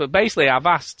 but basically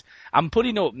I'm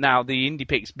putting up now the indie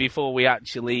picks before we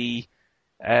actually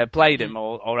play them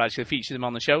or actually feature them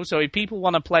on the show. So if people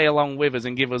want to play along with us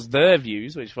and give us their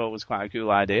views, which I thought was quite a cool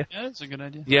idea. Yeah, that's a good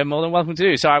idea. Yeah, more than welcome to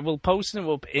do. So I will post them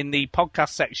up in the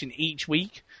podcast section each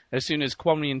week as soon as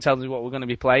Quanrian tells me what we're going to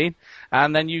be playing.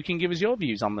 And then you can give us your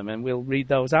views on them and we'll read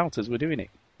those out as we're doing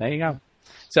it. There you go.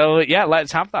 So yeah,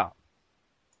 let's have that.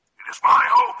 It is my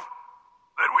hope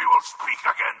that we will speak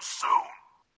again soon.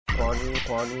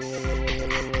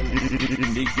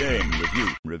 Indie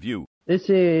Game Review. This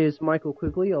is Michael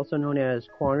Quigley, also known as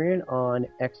Quanrian on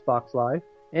Xbox Live.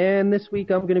 And this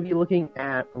week I'm going to be looking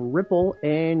at Ripple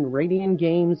and Radiant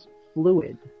Games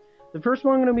Fluid. The first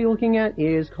one I'm going to be looking at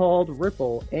is called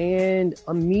Ripple. And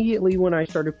immediately when I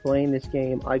started playing this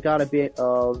game, I got a bit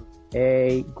of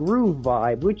a Groove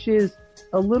vibe, which is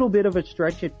a little bit of a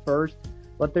stretch at first.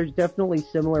 But there's definitely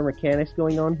similar mechanics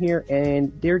going on here,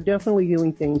 and they're definitely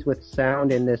doing things with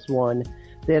sound in this one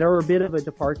that are a bit of a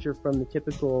departure from the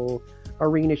typical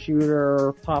arena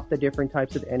shooter, pop the different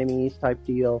types of enemies type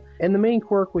deal. And the main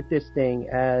quirk with this thing,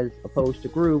 as opposed to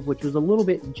Groove, which was a little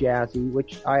bit jazzy,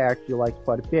 which I actually liked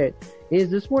quite a bit, is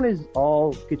this one is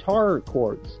all guitar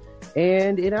chords.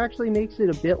 And it actually makes it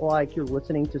a bit like you're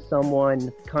listening to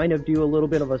someone kind of do a little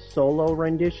bit of a solo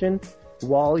rendition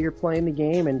while you're playing the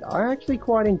game, and I actually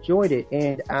quite enjoyed it.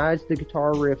 And as the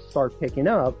guitar riffs start picking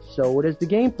up, so does the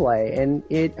gameplay, and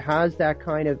it has that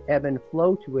kind of ebb and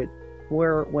flow to it,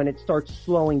 where when it starts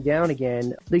slowing down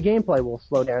again, the gameplay will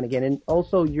slow down again, and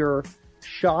also your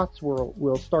shots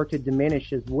will start to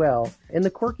diminish as well. And the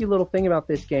quirky little thing about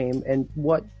this game, and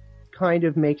what kind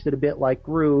of makes it a bit like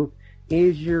Groove,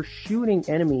 is you're shooting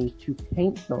enemies to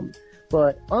paint them.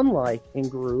 But unlike in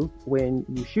Groove, when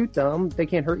you shoot them, they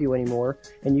can't hurt you anymore,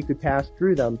 and you could pass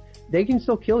through them. They can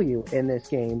still kill you in this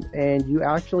game, and you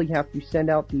actually have to send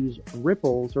out these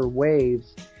ripples or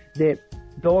waves that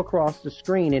go across the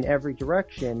screen in every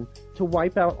direction to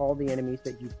wipe out all the enemies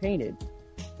that you've painted.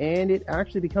 And it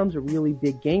actually becomes a really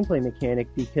big gameplay mechanic,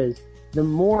 because the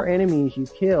more enemies you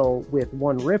kill with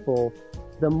one ripple,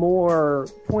 the more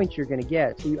points you're going to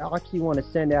get. So you actually want to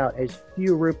send out as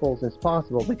few ripples as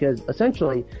possible, because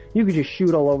essentially you could just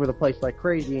shoot all over the place like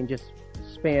crazy and just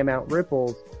spam out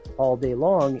ripples all day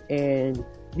long, and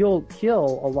you'll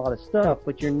kill a lot of stuff,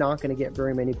 but you're not going to get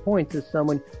very many points as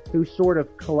someone who sort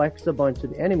of collects a bunch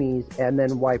of enemies and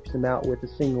then wipes them out with a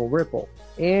single ripple.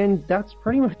 And that's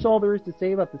pretty much all there is to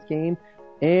say about this game.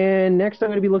 And next I'm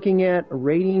going to be looking at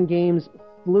Radiant Games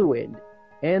Fluid.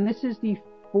 And this is the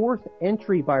fourth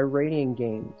entry by Radiant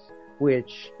Games,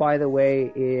 which, by the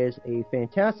way, is a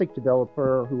fantastic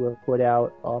developer who have put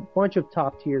out a bunch of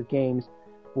top-tier games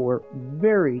for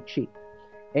very cheap.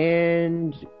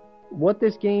 And what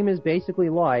this game is basically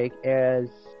like is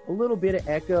a little bit of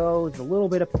Echoes, a little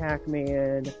bit of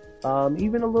Pac-Man,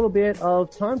 even a little bit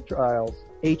of Time Trials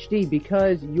HD,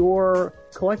 because you're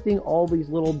collecting all these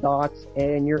little dots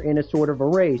and you're in a sort of a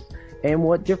race. And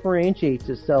what differentiates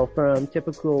itself from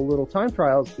typical little Time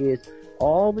Trials is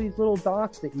all these little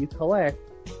dots that you collect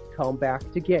come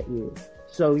back to get you.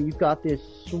 So you've got this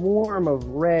swarm of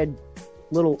red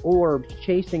little orbs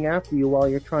chasing after you while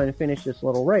you're trying to finish this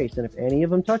little race. And if any of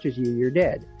them touches you, you're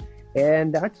dead.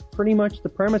 And that's pretty much the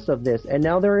premise of this. And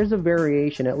now there is a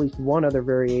variation, at least one other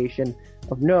variation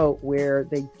of note, where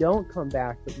they don't come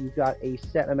back, but you've got a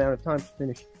set amount of time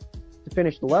to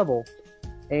finish the level.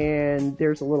 And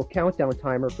there's a little countdown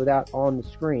timer for that on the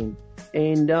screen.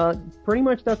 And pretty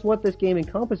much that's what this game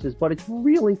encompasses, but it's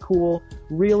really cool,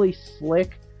 really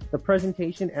slick. The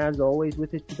presentation, as always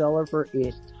with this developer,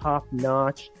 is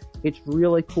top-notch. It's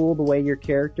really cool the way your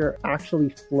character actually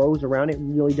flows around. It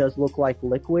really does look like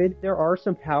liquid. There are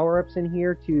some power-ups in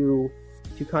here to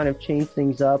to kind of change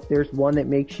things up. There's one that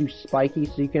makes you spiky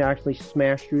so you can actually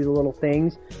smash through the little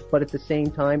things, but at the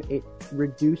same time it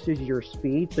reduces your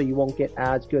speed so you won't get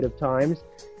as good of times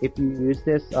if you use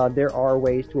this. There are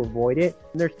ways to avoid it.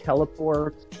 And there's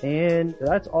teleports, and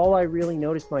that's all I really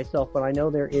noticed myself, but I know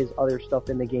there is other stuff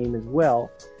in the game as well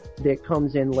that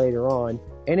comes in later on.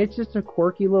 And it's just a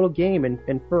quirky little game, and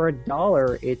for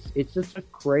 $1, it's just a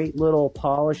great little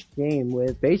polished game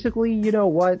with basically, you know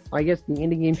what, I guess the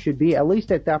indie game should be, at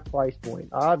least at that price point.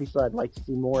 Obviously, I'd like to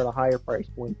see more at a higher price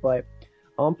point, but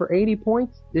for 80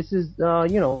 points, this is,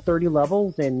 30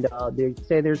 levels, and they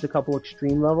say there's a couple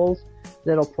extreme levels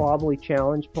that'll probably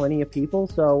challenge plenty of people,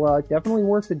 so definitely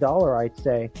worth $1, I'd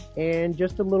say. And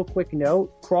just a little quick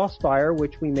note, Crossfire,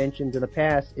 which we mentioned in the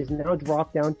past, is now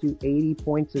dropped down to 80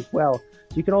 points as well.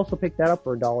 So you can also pick that up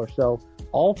for $1. So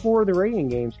all 4 of the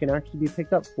Radiant games can actually be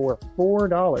picked up for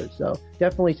 $4. So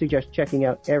definitely suggest checking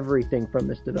out everything from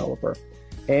this developer.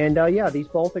 And these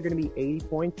both are going to be 80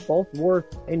 points, both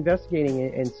worth investigating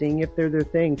and seeing if they're their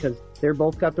thing, because they're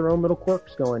both got their own little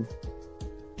quirks going.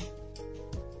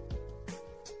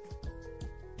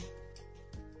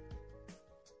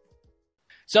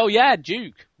 So yeah,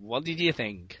 Duke, what did you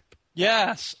think?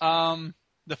 Yes,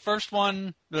 the first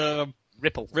one, the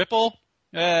Ripple.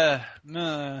 It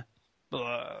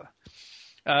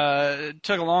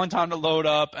took a long time to load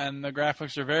up, and the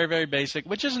graphics are very, very basic,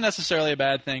 which isn't necessarily a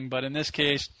bad thing, but in this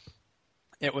case,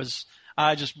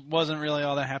 I just wasn't really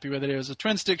all that happy with it. It was a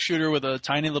twin-stick shooter with a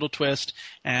tiny little twist,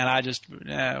 and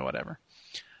whatever.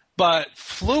 But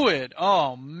Fluid,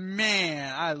 oh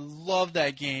man, I love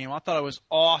that game. I thought it was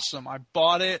awesome. I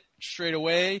bought it straight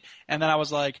away, and then I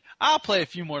was like, I'll play a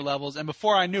few more levels. And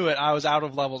before I knew it, I was out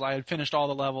of levels. I had finished all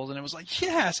the levels, and it was like,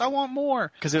 yes, I want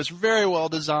more. Because it was very well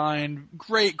designed,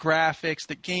 great graphics,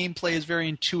 the gameplay is very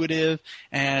intuitive,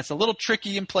 and it's a little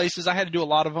tricky in places. I had to do a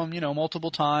lot of them,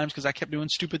 multiple times because I kept doing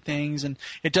stupid things, and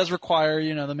it does require,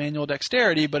 the manual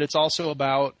dexterity, but it's also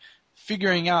about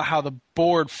figuring out how the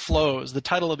board flows. The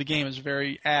title of the game is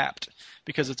very apt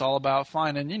because it's all about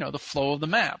finding, the flow of the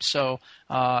map. So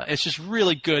it's just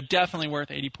really good, definitely worth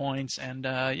 80 points. And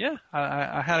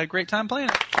I had a great time playing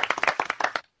it.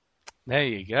 There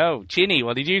you go. Chinny,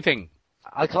 what did you think?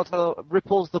 I can't tell.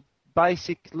 Ripple's the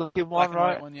basic looking one,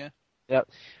 right? One, yeah. Yep.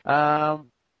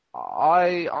 I'm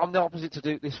the opposite to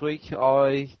Duke this week.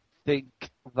 I think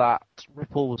that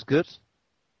Ripple was good.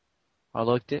 I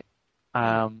liked it.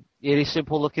 It is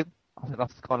simple looking. I think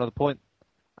that's kind of the point.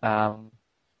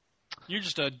 You're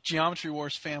just a Geometry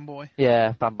Wars fanboy.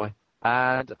 Yeah, fanboy.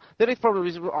 And the only problem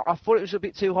is I thought it was a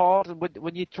bit too hard. And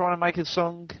when you're trying to make a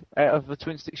song out of a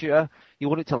twin-stick shooter, you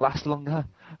want it to last longer.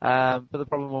 But the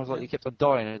problem was you kept on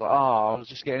dying. And I was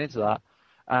just getting into that.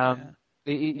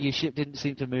 Your ship didn't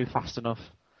seem to move fast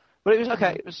enough. But it was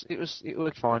okay. It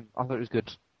worked fine. I thought it was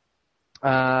good.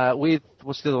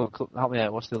 What's the other one? Help me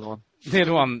out. What's the other one? The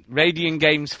other one, Radiant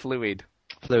Games Fluid.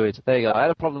 Fluid. There you go. I had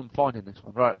a problem finding this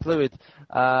one. Right, Fluid.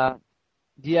 I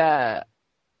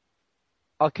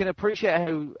can appreciate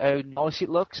how nice it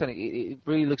looks, and it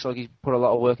really looks like he's put a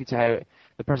lot of work into how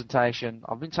the presentation.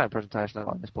 I've been saying presentation a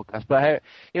lot in this podcast, but how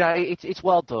it's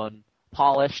well done,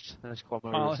 polished. That's quite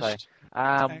what I would say.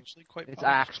 It's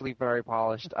actually very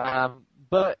polished.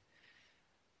 But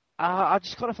I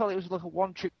just kind of felt it was like a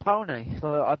one-trick pony.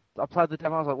 So I played the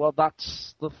demo. I was like, well,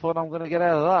 that's the fun I'm going to get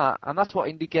out of that, and that's what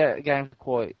indie games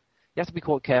are you have to be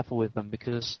quite careful with them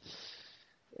because,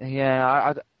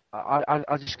 I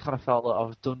just kind of felt that I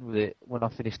was done with it when I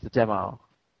finished the demo.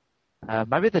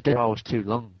 Maybe the demo was too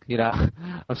long,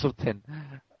 or something.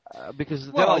 Because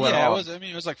the demo went on.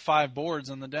 It was like 5 boards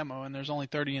in the demo, and there's only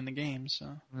 30 in the game.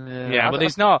 So but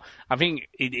there's not. I think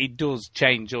it does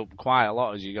change up quite a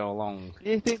lot as you go along.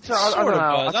 You think so? I don't know.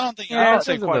 I don't think I would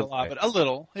say quite a lot, but a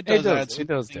little. It does add some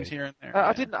things here and there.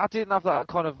 I didn't have that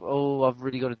kind of I've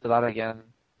really got into that again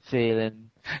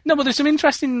feeling. No, but there's some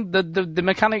interesting the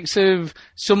mechanics of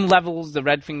some levels. The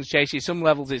red things chase you. Some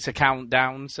levels it's a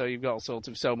countdown, so you've got sort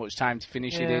of so much time to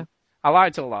finish it in. I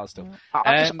liked all that stuff.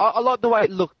 I like the way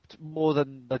it looked more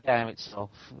than the game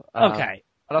itself. Okay.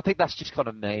 And I think that's just kind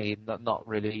of me, not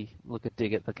really look a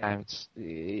dig at the game.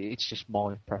 It's just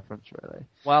my preference, really.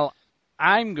 Well,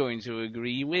 I'm going to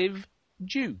agree with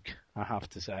Duke, I have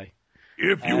to say.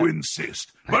 If you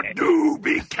insist, but do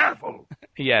be careful.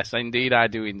 Yes, indeed, I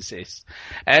do insist.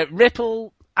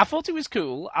 Ripple, I thought it was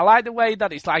cool. I like the way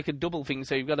that it's like a double thing,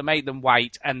 so you've got to make them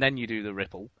white and then you do the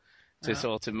ripple to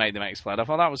sort of make them explode. I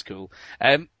thought that was cool.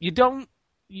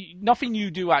 Nothing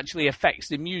you do actually affects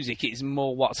the music. It's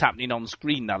more what's happening on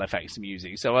screen that affects the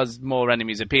music. So as more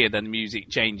enemies appear, then the music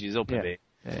changes up a bit.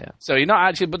 Yeah. So you're not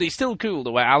actually, but it's still cool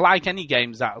the way I like any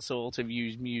games that sort of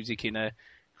use music in a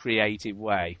creative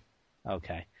way.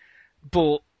 Okay.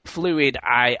 But Fluid,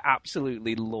 I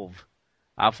absolutely love.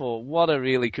 I thought, what a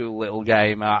really cool little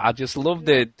game. I just love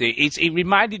it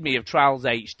reminded me of Trials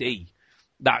HD.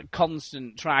 That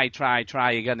constant try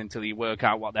again until you work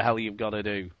out what the hell you've got to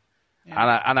do.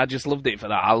 Yeah. And I just loved it for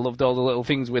that. I loved all the little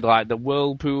things with like the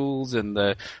whirlpools and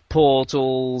the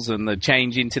portals and the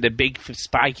change into the big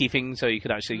spiky thing so you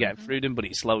could actually get through them, but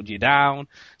it slowed you down.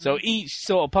 So each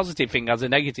sort of positive thing has a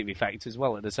negative effect as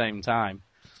well at the same time.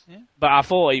 Yeah. But I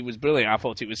thought it was brilliant. I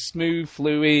thought it was smooth,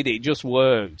 fluid. It just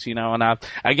worked, And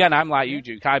I'm like you,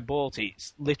 Duke. I bought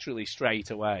it literally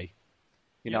straight away.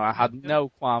 I had no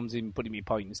qualms in putting my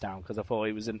points down because I thought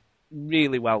it was a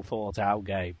really well thought out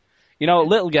game.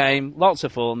 Little game, lots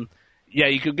of fun. Yeah,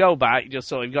 you could go back, just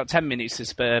so you've got 10 minutes to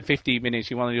spare, 15 minutes,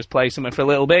 you want to just play something for a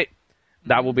little bit.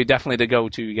 That will be definitely the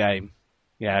go-to game.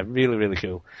 Yeah, really, really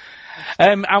cool.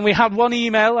 And we had one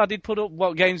email. I did put up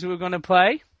what games we were going to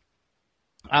play.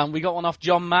 And we got one off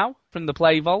John Mao from the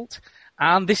Play Vault.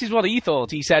 And this is what he thought.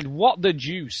 He said, what the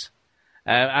juice?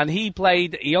 And he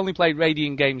only played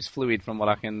Radiant Games Fluid from what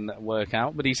I can work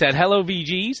out. But he said, hello,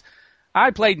 VGs.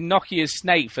 I played Nokia's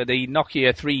Snake for the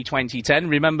Nokia 32010.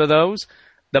 Remember those?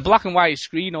 The black and white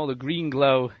screen or the green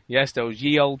glow. Yes, those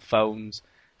ye old phones.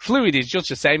 Fluid is just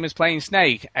the same as playing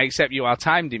Snake, except you are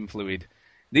timed in Fluid.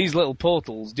 These little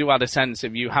portals do add a sense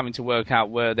of you having to work out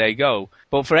where they go.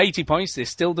 But for 80 points, this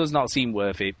still does not seem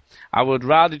worth it. I would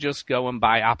rather just go and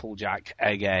buy Applejack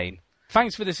again.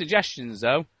 Thanks for the suggestions,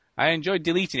 though. I enjoyed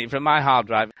deleting it from my hard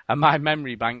drive and my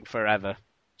memory bank forever.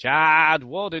 Chad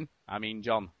Warden.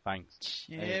 John, thanks.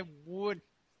 Yeah, Wood.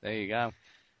 There you go.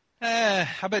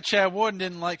 I bet Chad Warden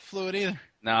didn't like Fluid either.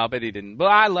 No, I bet he didn't. But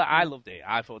I loved it.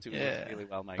 I thought it was really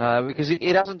well made. Because it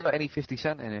hasn't got any 50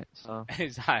 Cent in it. So.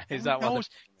 Is that what?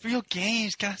 Real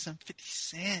games got some 50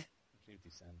 Cent. 50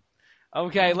 Cent.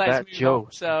 Okay, let's move Joe.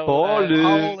 on. So,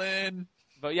 Ballin'.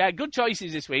 But yeah, good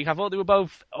choices this week. I thought they were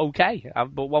both okay,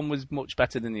 but one was much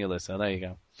better than the other. So there you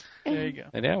go. There you go.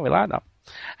 Yeah, we like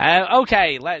that.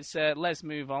 Okay, let's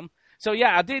move on. So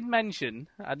yeah, I did mention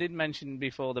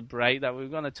before the break that we were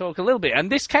going to talk a little bit,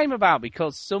 and this came about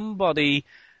because somebody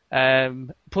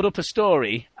put up a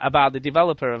story about the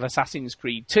developer of Assassin's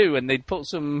Creed 2, and they'd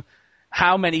put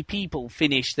how many people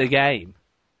finished the game.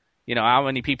 How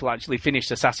many people actually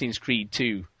finished Assassin's Creed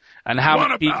 2, and how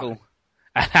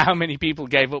many people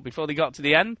gave up before they got to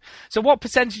the end. So what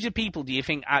percentage of people do you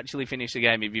think actually finished the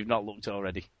game if you've not looked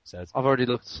already? Says. I've already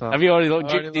looked. So. Have you already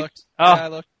looked? I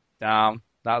looked. Damn.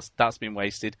 That's been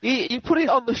wasted. You put it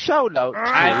on the show notes.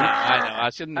 I know. I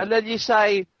shouldn't. And then you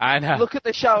say, I know. Look at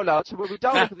the show notes. And when we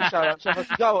don't look at the show notes, someone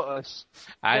can go at us.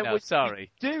 I know.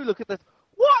 Sorry. Do look at the.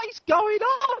 What is going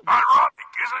on? Ironic,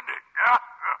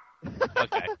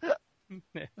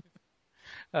 isn't it? Okay.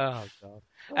 Oh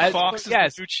God. Fox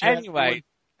yes. Anyway,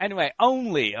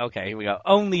 only here we go.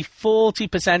 Only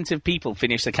 40% of people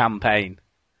finished the campaign.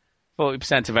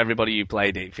 40% of everybody who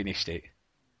played it finished it.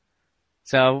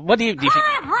 So, what do you think?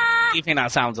 Do you think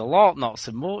that sounds a lot? Not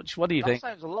so much. What do you think? That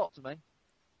sounds a lot to me.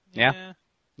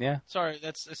 Yeah. Sorry,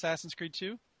 that's Assassin's Creed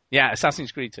 2? Yeah,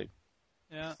 Assassin's Creed 2.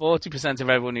 Yeah. 40% of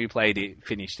everyone who played it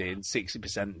finished it, and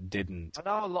 60% didn't. I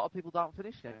know a lot of people don't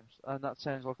finish games, and that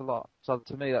sounds like a lot. So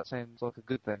to me, that sounds like a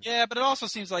good thing. Yeah, but it also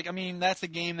seems like, that's a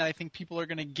game that I think people are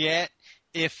going to get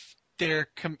if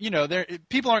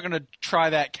people aren't going to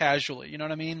try that casually. You know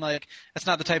what I mean? Like, that's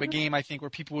not the type of game I think where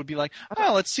people would be like,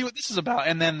 oh, let's see what this is about,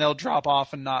 and then they'll drop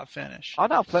off and not finish. I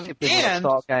know plenty of people that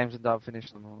start games and don't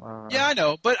finish them. Yeah, I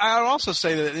know, but I would also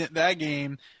say that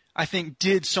game, I think,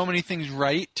 did so many things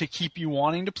right to keep you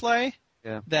wanting to play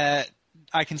that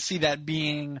I can see that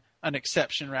being an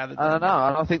exception rather than... I don't know.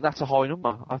 I don't think that's a high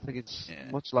number. I think it's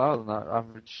much lower than that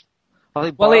average. I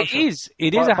think it is.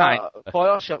 It is a high number.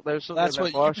 BioShock, there was something That's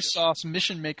what BioShock. Ubisoft's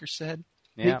Mission Maker said.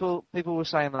 Yeah. People were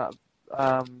saying that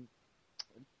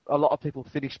a lot of people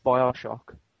finished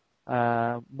BioShock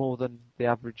more than the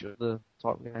average of the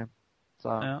type of game.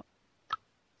 So.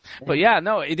 But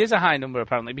it is a high number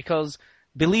apparently because,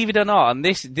 believe it or not, and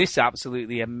this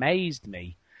absolutely amazed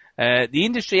me, the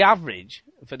industry average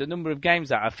for the number of games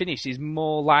that are finished is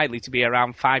more likely to be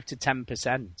around 5 to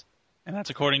 10%. And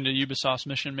that's according to Ubisoft's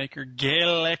Mission Maker,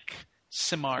 Gaelic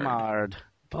Simard.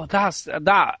 But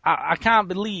I can't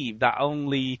believe that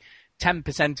only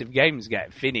 10% of games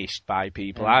get finished by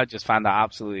people. I just find that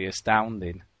absolutely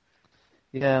astounding.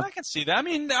 Yeah. I can see that.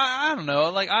 I don't know.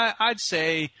 Like, I'd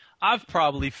say I've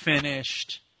probably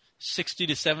finished 60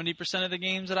 to 70% of the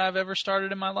games that I've ever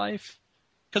started in my life.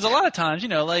 Because a lot of times, you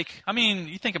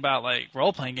think about,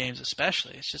 role-playing games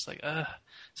especially, it's just like,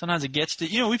 sometimes it gets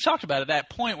to, we've talked about it, that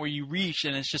point where you reach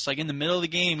and it's just like in the middle of the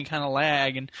game you kind of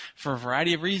lag, and for a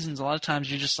variety of reasons, a lot of times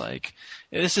you're just like,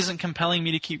 this isn't compelling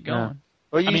me to keep going.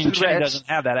 Well, Shane doesn't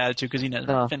have that attitude because he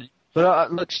never finished.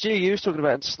 But look, Stu, you was talking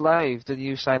about Enslaved, and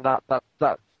you were saying that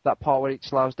part where it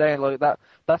slows down, like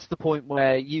that's the point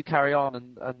where you carry on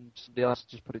and somebody else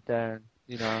just put it down.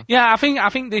 Yeah, I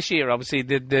think this year, obviously,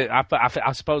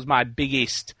 I suppose my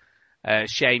biggest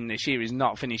shame this year is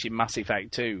not finishing Mass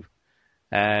Effect 2.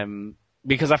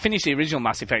 Because I finished the original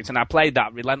Mass Effect and I played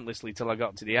that relentlessly till I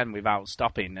got to the end without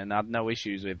stopping and had no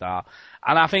issues with that.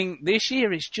 And I think this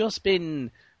year it's just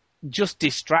been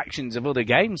distractions of other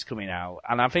games coming out.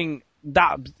 And I think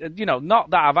that, not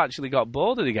that I've actually got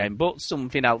bored of the game, but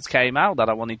something else came out that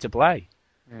I wanted to play.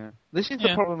 Yeah. This is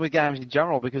the problem with games in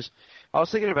general, because I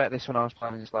was thinking about this when I was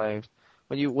playing Enslaved.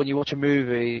 When you watch a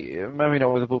movie, maybe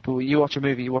not with a book, but when you watch a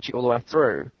movie, you watch it all the way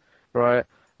through, right?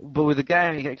 But with a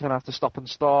game, you kind of have to stop and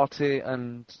start it,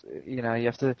 and you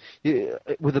have to.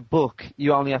 With a book,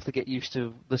 you only have to get used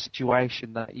to the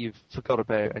situation that you've forgot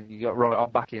about, and you go, right,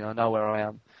 I'm back in, I know where I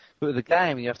am. But with a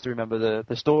game, you have to remember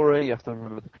the story, you have to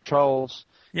remember the controls.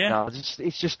 Yeah.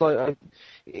 It's just like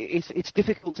it's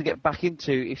difficult to get back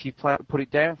into if you put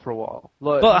it down for a while.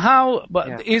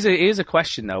 Like, here's a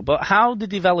question though. But how do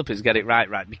developers get it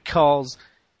right? Because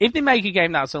if they make a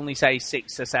game that's only say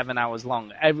 6 or 7 hours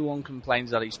long, everyone complains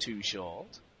that it's too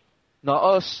short. Not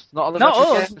us. Not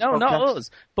us.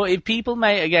 But if people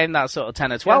make a game that's sort of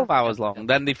 10 or 12 hours long,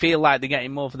 then they feel like they're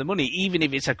getting more for the money, even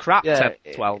if it's a crap 10 or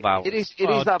 12 hours. It is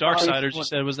that Darksiders you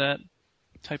said was that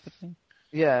type of thing.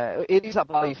 Yeah, it is that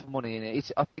value for money in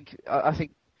it. I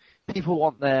think people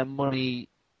want their money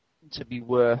to be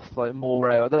worth like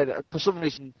more. For some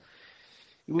reason,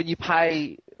 when you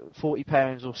pay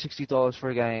 £40 or $60 for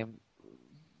a game,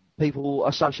 people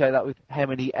associate that with how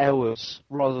many hours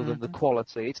rather than the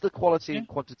quality. It's the quality and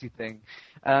quantity thing.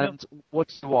 And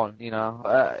what's the one?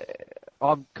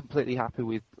 I'm completely happy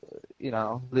with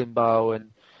Limbo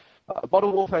and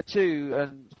Modern Warfare 2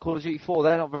 and Call of Duty 4,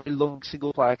 they're not very long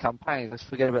single-player campaigns. Let's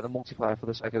forget about the multiplayer for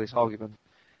the sake of this argument.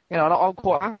 And I'm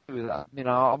quite happy with that.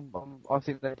 I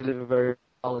think they deliver very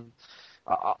well.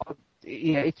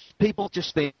 And people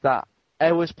just think that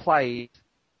hours played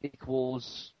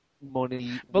equals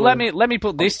money. But let me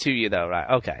put this to you though, right?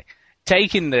 Okay,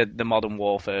 taking the Modern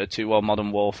Warfare 2 or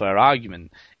Modern Warfare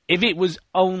argument, if it was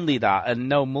only that and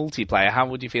no multiplayer, how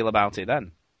would you feel about it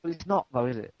then? But it's not, though,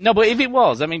 is it? No, but if it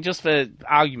was, just for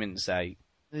argument's sake.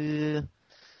 It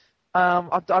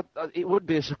wouldn't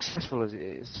be as successful as it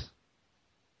is.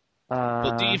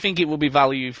 But do you think it would be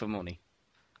value for money?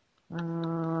 I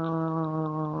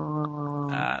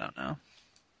don't know.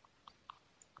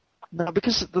 No,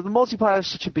 because the multiplayer is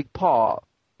such a big part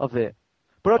of it.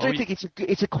 But I don't think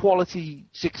it's a quality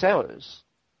 6 hours.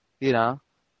 I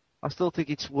still think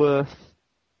it's worth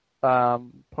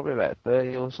probably about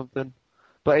 30 or something.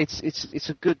 But it's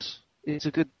a good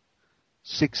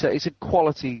 6. It's a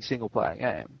quality single player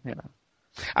game.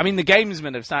 The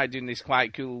Gamesmen have started doing this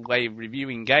quite cool way of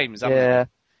reviewing games. Yeah.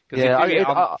 Yeah.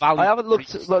 I haven't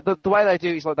looked. Like, the way they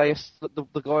do is like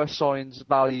the guy assigns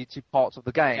value to parts of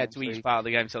the game. Yeah, to each part of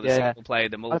the game. So the single player,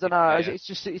 the multiplayer. I don't know.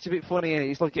 It's a bit funny. And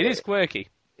it's like it is quirky.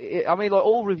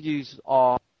 All reviews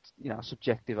are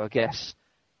subjective, I guess.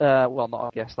 Well, not I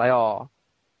guess they are.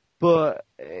 But,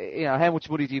 how much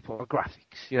money do you put on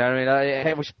graphics?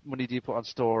 How much money do you put on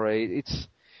story?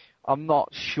 I'm not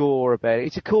sure about it.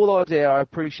 It's a cool idea. I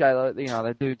appreciate that,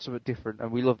 they're doing something different,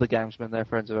 and we love the Gamesmen, they're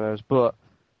friends of ours. But,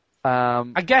 I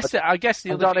don't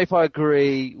know if I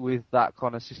agree with that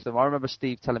kind of system. I remember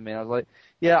Steve telling me, I was like,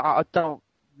 I don't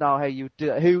know how you do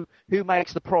that. Who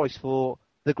makes the price for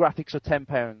the graphics of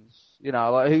 £10?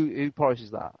 Who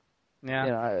prices that?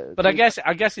 Yeah, but I guess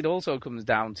it also comes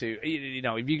down to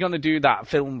if you're going to do that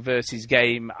film versus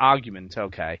game argument,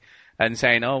 okay, and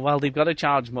saying they've got to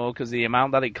charge more because the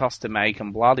amount that it costs to make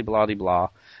and blah blah blah blah,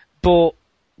 but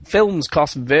films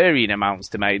cost varying amounts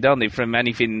to make, don't they? From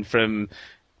anything from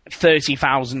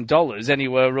 $30,000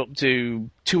 anywhere up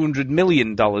to $200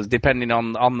 million, depending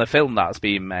on the film that's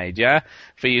being made,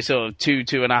 for your sort of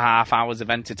 2.5 hours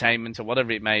of entertainment or whatever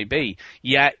it may be.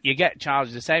 Yet you get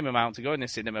charged the same amount to go in the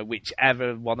cinema,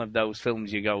 whichever one of those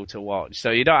films you go to watch. So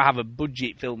you don't have a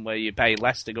budget film where you pay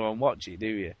less to go and watch it, do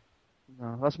you?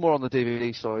 No, that's more on the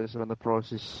DVD side, so when the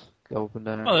prices go up and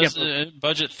down. Well, there's a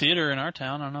budget theater in our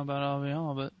town. I don't know about all of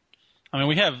y'all, but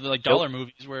we have like dollar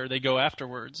movies where they go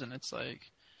afterwards, and it's like.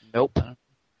 Nope.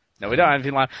 No, we don't have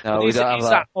anything like that. No, we don't have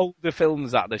that. Older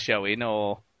films that they're showing,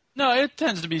 or... No, it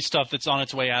tends to be stuff that's on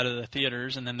its way out of the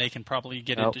theaters, and then they can probably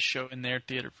get it to show in their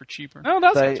theater for cheaper. Oh,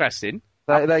 that's interesting.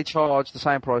 They charge the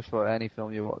same price for any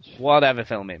film you watch. Whatever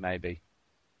film it may be.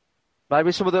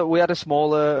 Maybe we had a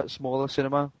smaller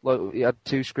cinema. Like we had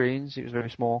 2 screens. It was very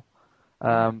small,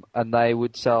 and they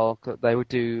would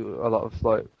do a lot of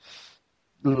like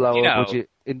lower budget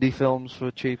indie films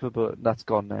for cheaper, but that's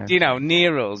gone now.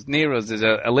 Nero's is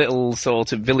a little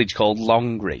sort of village called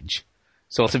Longridge.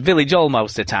 Sort of village,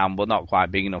 almost a town, but not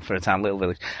quite big enough for a town, little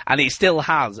village. And it still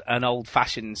has an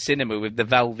old-fashioned cinema with the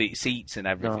velvet seats and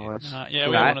everything. Yeah,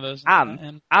 we have one of those.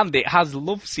 And it has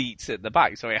love seats at the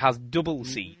back, so it has double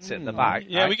seats at the back.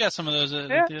 Yeah, we got some of those at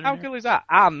the theater. How cool is that?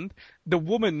 And the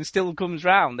woman still comes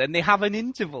round, and they have an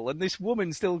interval, and this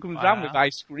woman still comes round with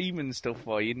ice cream and stuff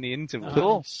for you in the interval.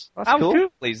 Cool. That's How cool.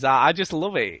 cool is that? I just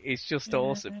love it. It's just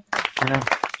awesome. Yeah.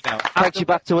 Takes you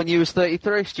back to when you was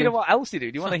 33, Stu. Do you know what else they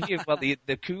do? Do you want to hear about the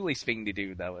coolest thing they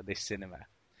do, though, at this cinema?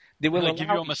 They will give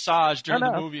you a massage during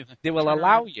the movie. They will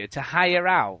allow you to hire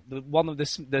out one of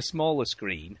the smaller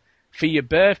screen for your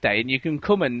birthday, and you can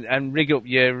come and rig up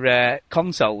your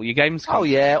console, your games console. Oh,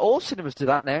 yeah. All cinemas do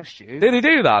that now, Stu. Do they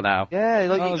do that now? Yeah.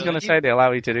 Like, I was going to say they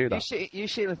allow you to do that. You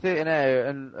sit in the theatre now,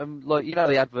 and like,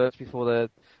 the adverts before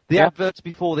the adverts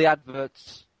before the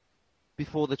adverts...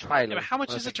 before the trailer. Yeah, but how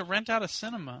much is it to rent out a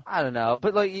cinema? I don't know,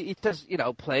 but like it does,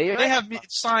 play. They have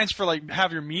signs for like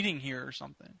have your meeting here or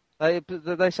something.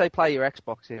 They say play your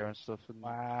Xbox here and stuff. And...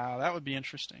 Wow, that would be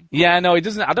interesting. Yeah, no, it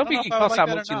doesn't. I don't think it costs that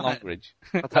much in Longridge.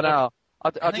 I don't know.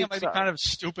 I think it might be kind of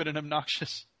stupid and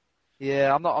obnoxious.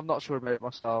 Yeah, I'm not sure about it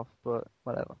myself, but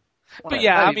whatever. But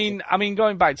yeah, I mean,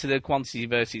 going back to the quantity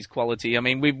versus quality. I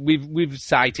mean, we've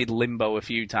cited Limbo a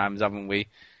few times, haven't we?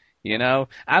 And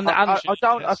I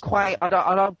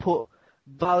don't put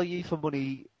value for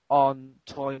money on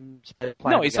time spent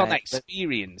playing. No, it's on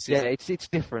experience. Yeah, it's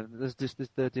different. There's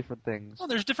different things. Well,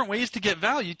 there's different ways to get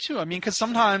value too. I mean, because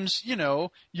sometimes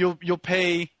you'll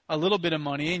pay a little bit of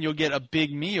money and you'll get a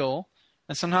big meal,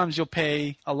 and sometimes you'll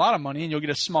pay a lot of money and you'll get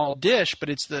a small dish, but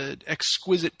it's the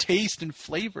exquisite taste and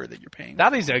flavor that you're paying.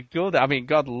 That is a good. I mean,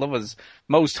 God love us.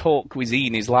 Most haute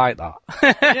cuisine is like that.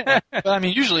 Yeah, but I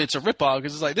mean, usually it's a ripoff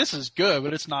because it's like this is good,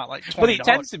 but it's not like $20. But it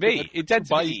tends to be.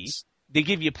 They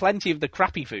give you plenty of the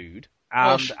crappy food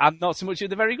and not so much of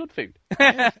the very good food.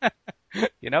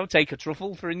 Take a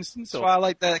truffle for instance. That's why I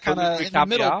like that kind of in the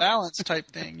middle balance type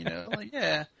thing.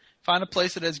 Find a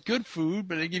place that has good food,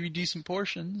 but they give you decent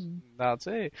portions. That's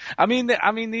it. I mean,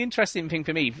 the interesting thing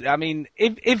for me, I mean,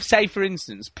 if say for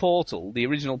instance, Portal, the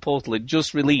original Portal, had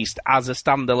just released as a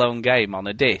standalone game on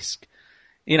a disc,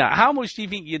 how much do you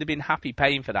think you'd have been happy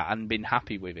paying for that and been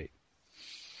happy with it?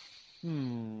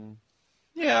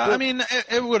 Yeah, I mean,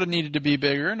 it would have needed to be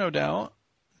bigger, no doubt.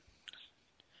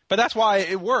 But that's why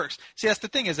it works. See, that's the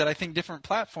thing is that I think different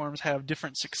platforms have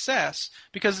different success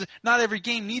because not every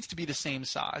game needs to be the same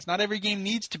size. Not every game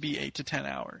needs to be 8 to 10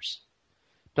 hours.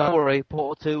 Don't worry,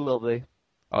 Portal 2 will be.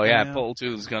 Oh yeah, Portal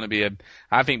 2 is going to be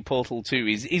I think Portal 2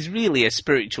 is really a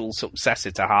spiritual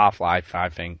successor to Half-Life, I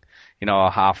think. Or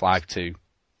Half-Life 2.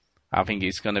 I think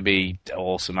it's going to be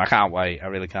awesome. I can't wait. I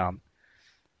really can't.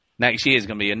 Next year is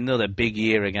going to be another big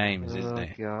year of games, isn't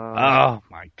it? God. Oh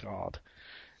my God.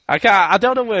 I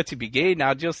don't know where to begin.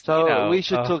 We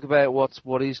should talk about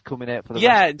what is coming out for the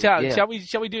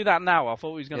Shall we do that now? I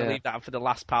thought we was going to leave that for the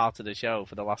last part of the show,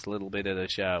 for the last little bit of the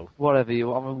show. Whatever you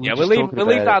want. We'll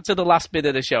leave that to the last bit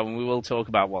of the show, and we will talk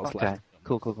about what's left.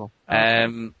 Cool.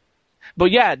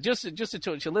 But yeah, just to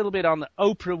touch a little bit on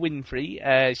Oprah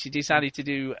Winfrey. She decided to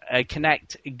do a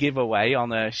Connect giveaway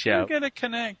on her show. You get a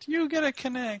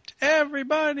Connect.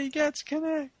 Everybody gets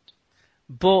Connect.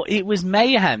 But it was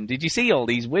mayhem. Did you see all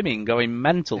these women going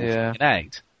mental to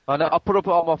Connect? I know. I put up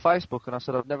on my Facebook and I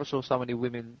said I've never saw so many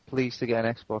women pleased to get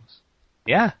an Xbox.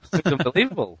 Yeah, it was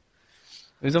unbelievable.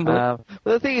 But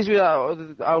the thing is with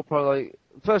Oprah,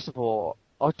 first of all,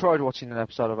 I tried watching an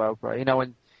episode of Oprah.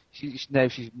 When she's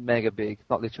mega big,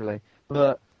 not literally,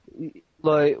 but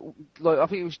like I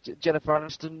think it was Jennifer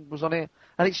Aniston was on it,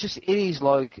 and it is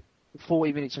like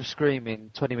 40 minutes of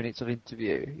screaming, 20 minutes of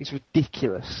interview. It's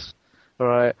ridiculous. All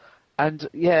right, and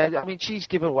I mean, she's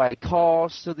given away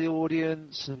cars to the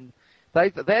audience, and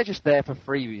they're just there for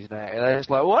freebies now. They're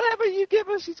just like, whatever you give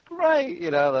us, it's great.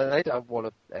 They don't want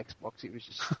an Xbox. It was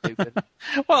just stupid.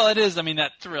 Well, it is. I mean,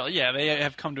 that thrill. Yeah, they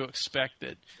have come to expect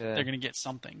that they're going to get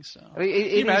something. So, I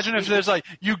mean, imagine if there's like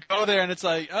you go there and it's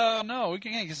like, oh no, we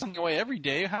can't give something away every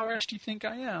day. How rich do you think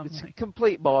I am? It's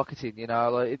complete marketing.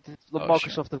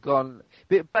 Microsoft have gone.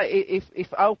 But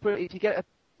if Oprah,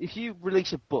 if you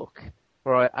release a book.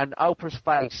 Right, and Oprah's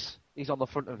face is on the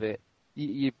front of it.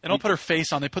 They don't put her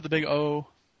face on; they put the big O.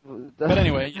 But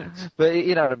anyway, yes. But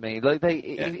you know what I mean. Like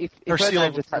if her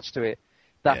name's attached to it,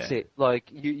 that's it. Like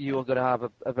you are going to have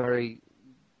a very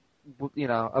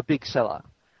a big seller.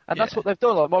 And that's what they've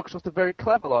done. Like Microsoft are very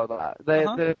clever like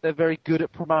that. They're very good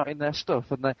at promoting their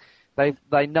stuff, and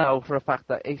they know for a fact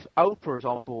that if Oprah is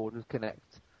on board with Kinect,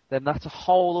 then that's a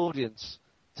whole audience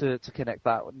to Kinect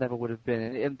that never would have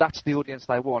been, and that's the audience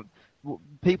they want.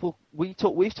 We've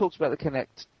talked about the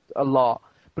Kinect a lot,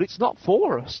 but it's not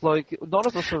for us. Like none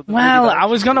of us are. Well, I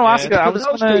was going to ask you.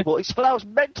 It's for those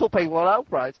mental people on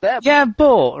Oprah. It's them. Yeah,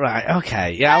 but right,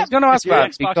 okay. Yeah, I was going to ask about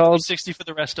Xbox because 360 for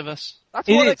the rest of us. That's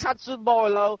why they cancelled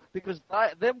Milo, because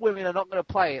them women are not going to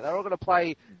play it. They're all going to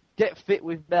play Get Fit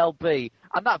with Mel B.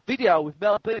 And that video with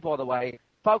Mel B, by the way,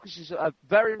 focuses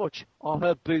very much on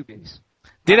her boobies.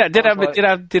 Did I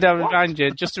remind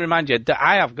you, just to remind you, that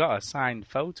I have got a signed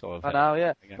photo of her. I know,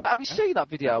 yeah. Have you seen that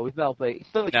video with Mel B?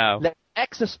 No.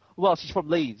 Well, she's from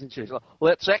Leeds, isn't she? She's like,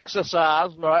 let's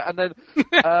exercise, right? And then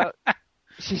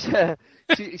she's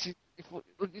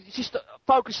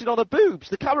focusing on her boobs.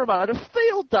 The cameraman had a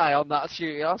field day on that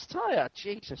shoot. I was tired.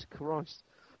 Jesus Christ.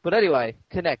 But anyway,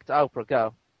 Kinect, Oprah,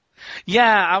 go.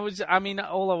 Yeah,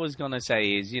 all I was going to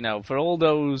say is, for all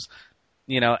those,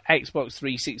 Xbox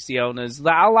 360 owners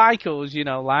that are like us,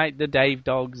 like the Dave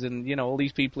Dogs and, all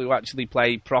these people who actually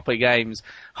play proper games,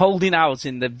 holding out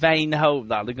in the vain hope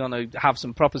that they're going to have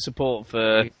some proper support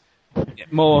for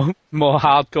more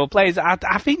hardcore players.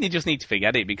 I think they just need to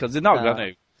forget it because they're not going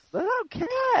to. They don't care.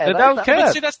 They don't care.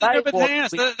 But see, that's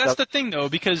the thing, though,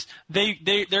 because they're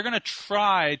going to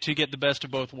try to get the best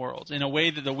of both worlds in a way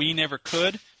that the Wii never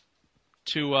could,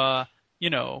 to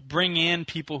bring in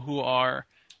people who are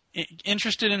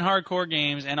interested in hardcore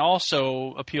games and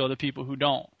also appeal to people who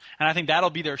don't. And I think that'll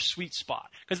be their sweet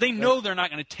spot because they know they're not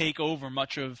going to take over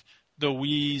much of the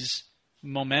Wii's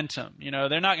momentum.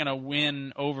 They're not going to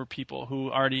win over people who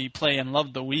already play and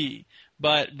love the Wii,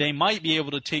 but they might be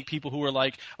able to take people who are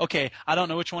like, okay, I don't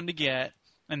know which one to get,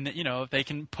 and if they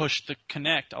can push the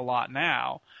Kinect a lot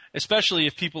now, especially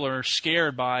if people are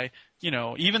scared by,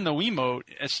 even the Wiimote,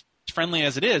 as friendly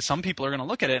as it is, some people are going to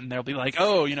look at it and they'll be like,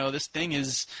 oh, this thing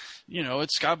is,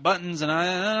 it's got buttons and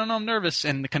I don't know, I'm nervous.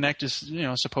 And the Kinect is,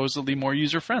 supposedly more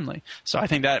user-friendly. So I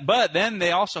think that, but then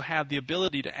they also have the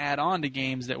ability to add on to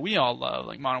games that we all love,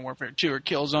 like Modern Warfare 2 or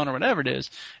Killzone or whatever it is,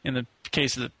 in the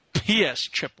case of the PS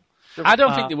triple. I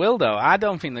don't think they will, though. I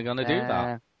don't think they're going to do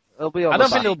that. I don't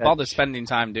think they'll bother spending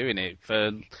time doing it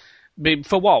for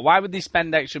what? Why would they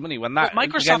spend extra money when that? But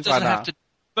Microsoft doesn't have to.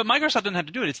 But Microsoft doesn't have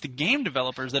to do it. It's the game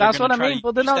developers that are going to try to use that opportunity.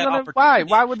 But they're not going to.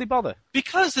 Why would they bother?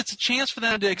 Because it's a chance for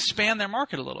them to expand their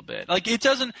market a little bit. Like it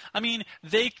doesn't. I mean,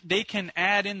 they can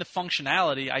add in the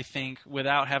functionality, I think,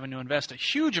 without having to invest a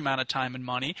huge amount of time and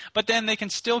money. But then they can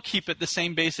still keep it the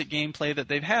same basic gameplay that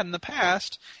they've had in the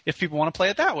past if people want to play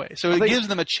it that way. So it gives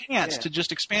them a chance to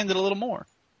just expand it a little more.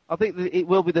 I think it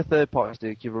will be the third party,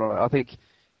 Duke. You're right. I think,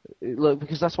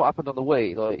 because that's what happened on the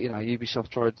Wii. Like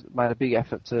Ubisoft made a big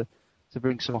effort to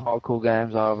bring some hardcore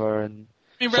games over, and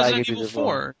Resident Evil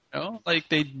 4, like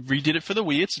they redid it for the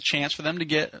Wii. It's a chance for them to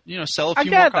get, sell a few more copies. I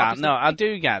get that. No, I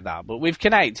do get that. But with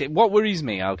Kinect, what worries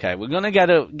me, okay, we're going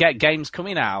to get games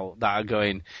coming out that are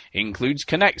going, includes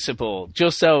Kinect support,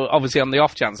 just so, obviously, on the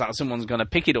off chance that someone's going to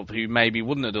pick it up who maybe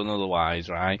wouldn't have done otherwise,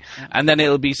 right? Yeah. And then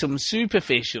it'll be some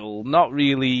superficial, not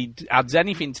really adds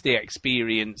anything to the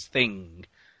experience thing.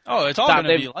 Oh, it's all going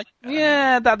to be like that.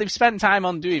 Yeah, that they've spent time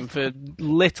on doing for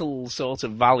little sort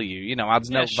of value, adds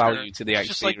no value to the experience.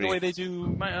 Just like the way they do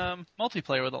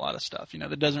multiplayer with a lot of stuff,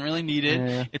 that doesn't really need it.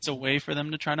 Yeah. It's a way for them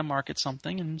to try to market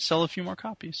something and sell a few more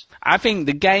copies. I think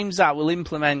the games that will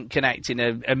implement Kinect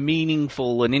in a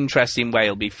meaningful and interesting way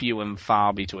will be few and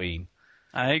far between.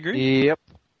 I agree. Yep.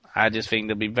 I just think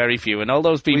there'll be very few, and all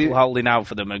those people holding out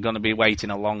for them are going to be waiting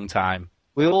a long time.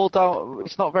 We all don't.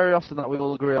 It's not very often that we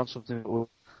all agree on something.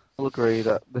 We'll agree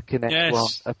that the Kinect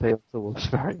won't appeal to us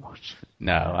very much.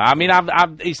 No, I mean, I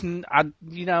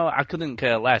couldn't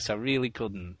care less. I really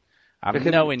couldn't. I've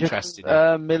no interest in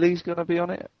it. Millie's going to be on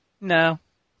it? No.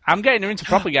 I'm getting her into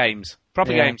proper games.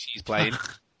 Proper games she's playing.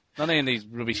 None of these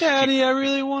rubbish. Daddy, I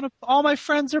really want to... All my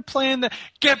friends are playing the...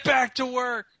 Get back to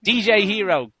work! DJ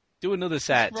Hero. Do another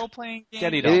set. Role-playing game.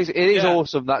 Get it on. It is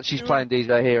awesome that she's playing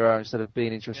DJ Hero instead of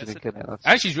being interested in Kinect.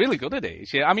 And she's really good at it.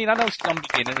 I know she's on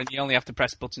beginner and you only have to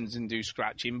press buttons and do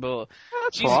scratching, but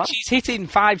she's hitting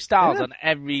 5 stars on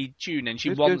every tune and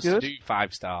she wants to do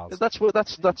 5 stars. That's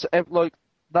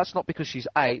not because she's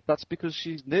 8. That's because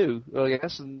she's new, I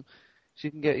guess, and she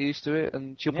can get used to it,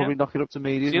 and she'll probably knock it up to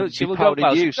medium. She'll go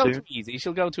to easy.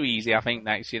 She'll go to easy, I think,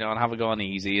 next, and have a go on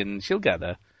easy, and she'll get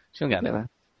there.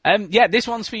 This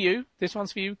one's for you.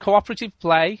 Cooperative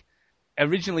play,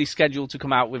 originally scheduled to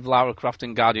come out with Lara Croft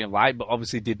and Guardian of Light, but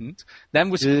obviously didn't. Then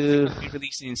was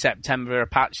releasing in September a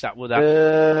patch that would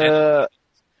have...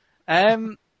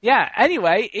 Yeah,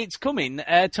 anyway, it's coming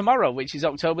tomorrow, which is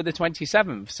October the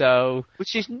 27th, so...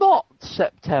 Which is not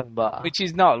September. Which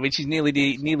is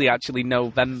nearly actually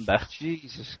November.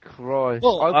 Jesus Christ.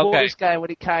 Well, I bought okay. this game when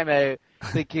it came out,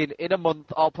 thinking, in a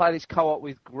month, I'll play this co-op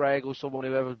with Greg or someone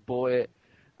who ever bought it,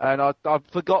 and I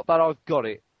forgot that I've got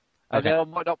it. And then I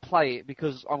might not play it,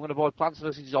 because I'm going to buy Plants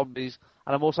vs. Zombies,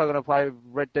 and I'm also going to play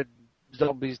Red Dead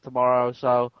Zombies tomorrow,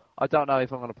 so... I don't know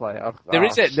if I'm going to play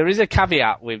it. There is a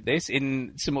caveat with this,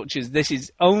 in so much as this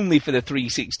is only for the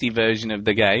 360 version of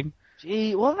the game.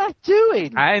 Gee, what are they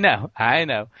doing? I know.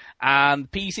 And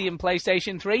PC and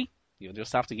PlayStation 3, you'll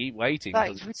just have to keep waiting.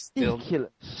 That's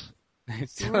ridiculous.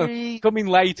 It's still coming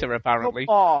later, apparently.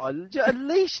 Come on, at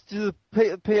least the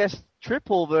PS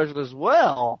Triple version as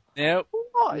well. Nope.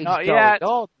 What is not going yet.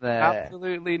 on there?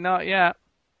 Absolutely not yet.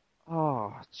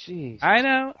 Oh, jeez. I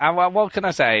know. What can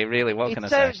I say, really? What can I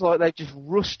say? It sounds like they just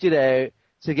rushed it out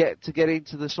to get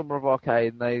into the Summer of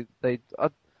Arcade, and I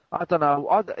don't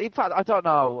know. In fact, I don't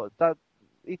know. That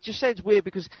it just sounds weird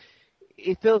because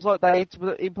it feels like they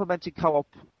implemented co-op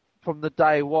from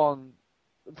day one,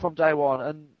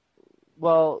 and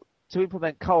well, to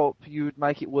implement co-op, you would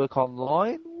make it work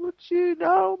online, would you?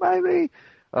 No, maybe.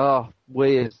 Oh,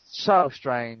 weird. So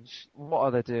strange. What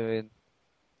are they doing?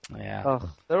 Yeah. Oh,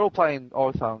 they're all playing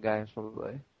iPhone games,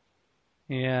 probably.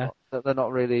 Yeah. They're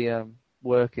not really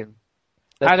working.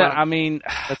 They're playing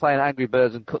Angry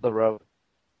Birds and Cut the Road.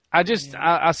 I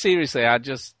seriously, I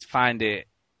just find it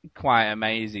quite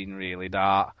amazing, really,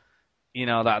 that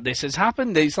this has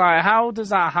happened. It's like, how does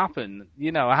that happen?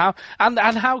 How and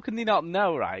how can they not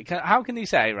know, right? How can they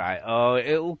say, right? Oh,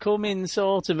 it'll come in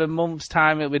sort of a month's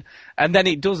time, and then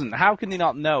it doesn't. How can they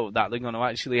not know that they're going to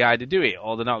actually either do it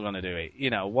or they're not going to do it?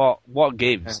 What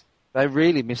gives? Yeah. They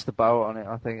really missed the boat on it,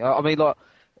 I think. I mean, like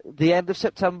the end of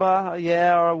September,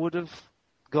 yeah, I would have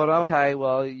gone, okay,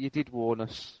 well, you did warn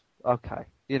us, okay,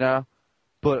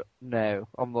 but no,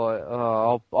 I'm like,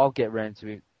 oh, I'll get round to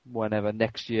it. Whenever,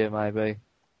 next year maybe.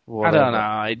 Whatever. I don't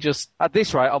know. At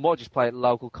this rate, I might just play it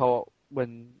local co-op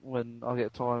when I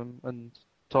get time and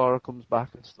Tara comes back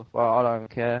and stuff. I don't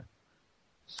care.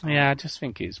 So. Yeah, I just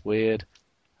think it's weird.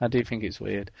 I do think it's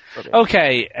weird.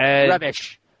 Okay.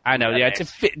 Rubbish. I know,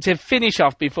 Rubbish. yeah. To finish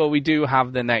off before we do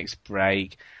have the next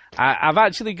break, I've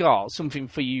actually got something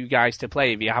for you guys to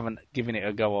play if you haven't given it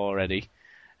a go already.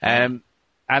 And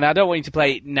I don't want you to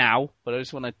play it now, but I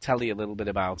just want to tell you a little bit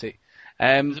about it.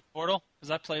 Is it Portal?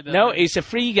 Because I played that. No, it's a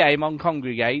free game on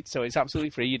Congregate, so it's absolutely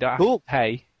free. You don't have to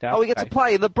pay. We get to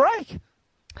play in the break.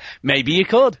 Maybe you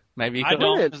could. I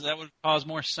don't, because that would cause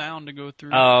more sound to go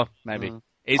through. Oh, maybe.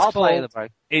 I'll play in the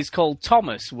break. It's called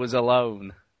Thomas Was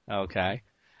Alone. Okay.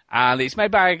 And it's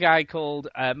made by a guy called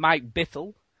Mike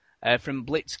Bithell from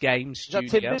Blitz Games Studio.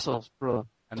 Is that Tim Bissell's brother?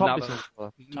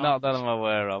 Not that I'm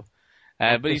aware of.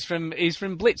 But he's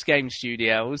from Blitz Game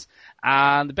Studios,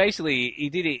 and basically he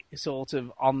did it sort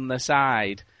of on the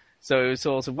side. So it was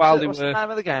sort of while What's the name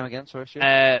of the game again? Sorry,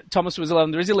 Thomas Was Alone.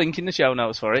 There is a link in the show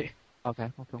notes for it.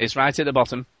 Okay. It's right at the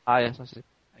bottom. Yes, I see.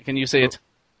 Can you see it?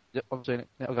 Yep, I'm seeing it.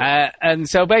 Yeah, okay. And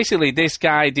so basically this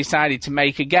guy decided to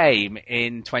make a game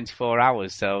in 24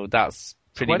 hours, so that's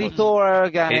pretty much...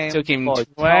 24-hour game. It took him by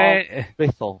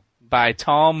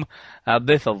Tom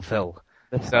Bithell.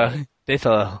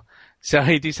 Bithell. So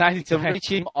he decided to reach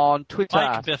him on Twitter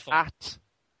at...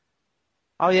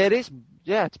 Oh, yeah, it is.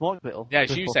 Yeah, it's Mike Bithell. Yeah,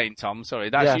 it's you saying Tom. Sorry,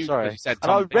 that's you. Sorry. You said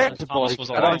Tom. And I read the Mike,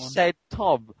 and I said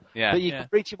Tom. Yeah. But you can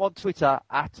reach him on Twitter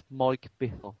at Mike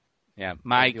Bithell. Yeah,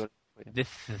 Mike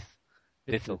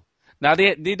Bithell. Now,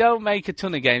 they don't make a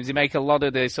ton of games. They make a lot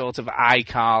of the sort of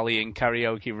iCarly and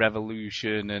Karaoke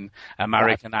Revolution and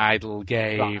American Idol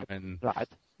game.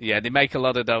 Yeah, they make a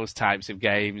lot of those types of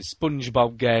games.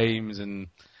 SpongeBob games and...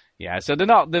 Yeah, so they're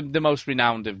not the most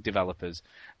renowned of developers.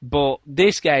 But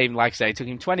this game, like I say, took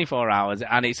him 24 hours,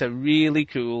 and it's a really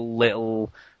cool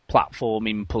little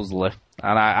platforming puzzler.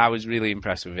 And I was really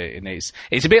impressed with it. And it's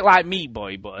a bit like Meat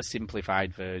Boy, but a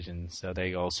simplified version. So there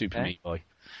you go, Super Meat Boy.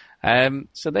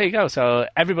 So there you go. So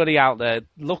everybody out there,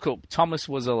 look up Thomas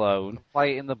Was Alone.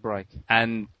 Play it in the break.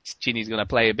 And Ginny's going to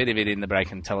play a bit of it in the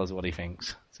break and tell us what he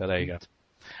thinks. So there you go.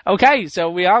 Okay, so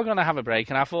we are going to have a break,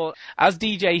 and I thought, as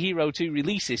DJ Hero 2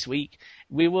 released this week,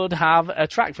 we would have a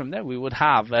track from there. We would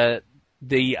have the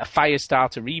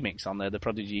Firestarter remix on there, the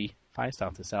Prodigy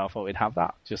Firestarter, so I thought we'd have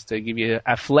that, just to give you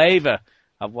a flavour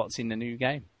of what's in the new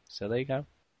game. So there you go.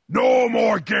 No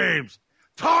more games!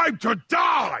 Time to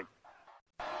die!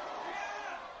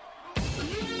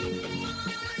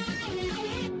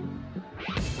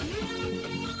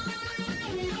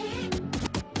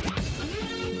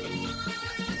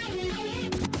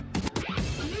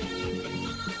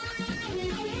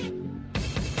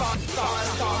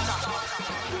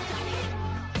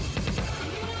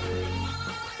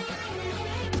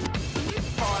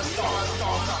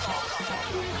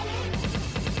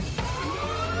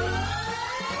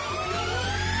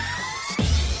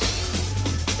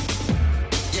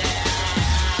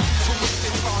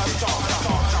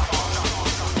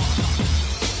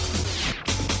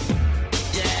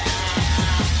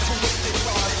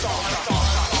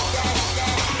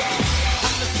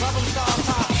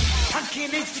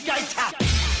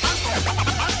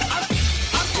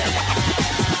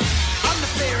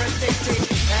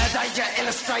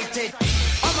 Illustrated.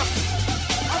 I'm a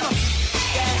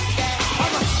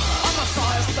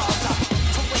fire starter,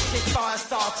 twisted fire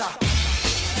starter.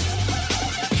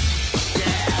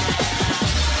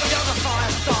 You're the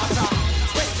fire starter,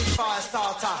 twisted fire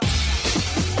starter.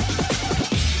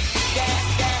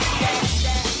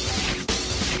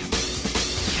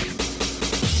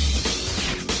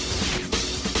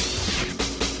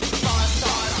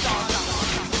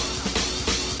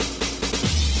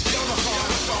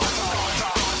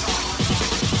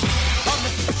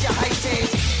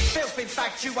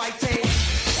 Infatuated.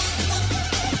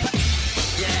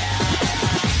 Yeah,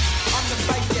 I'm the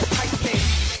bass you're tasting,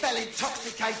 spell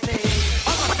intoxicated.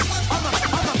 I'm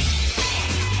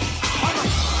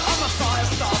a fire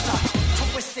starter,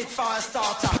 twisted fire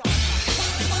starter.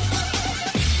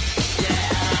 Yeah,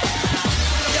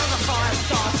 you're a fire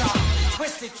starter,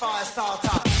 twisted fire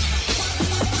starter.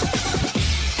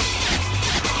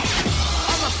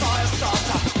 I'm a fire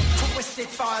starter, twisted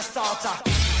fire starter.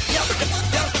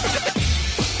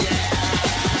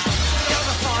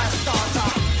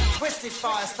 Twisted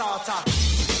fire starter.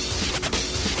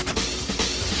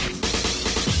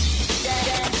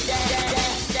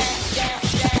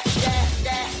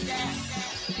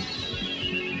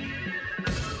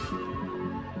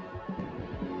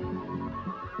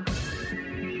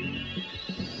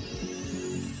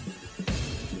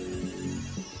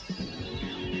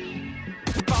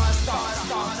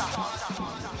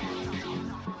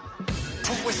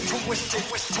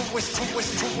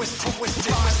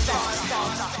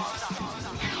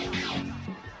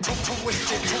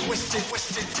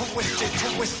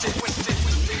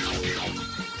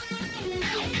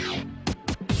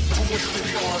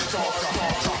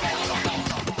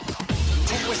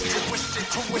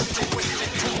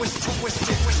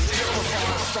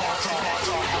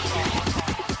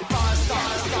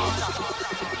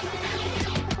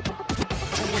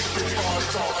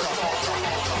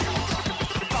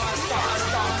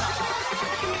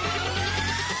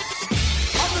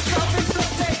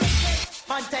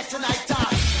 Detonator. I'm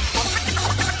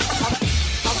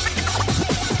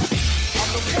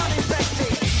the one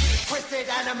infected, twisted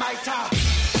animator.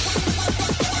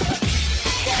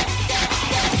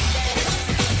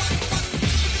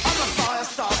 I'm a fire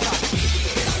starter,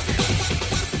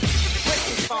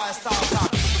 twisted fire starter.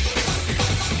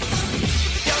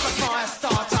 You're a fire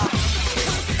starter,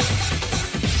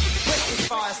 twisted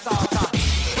fire starter.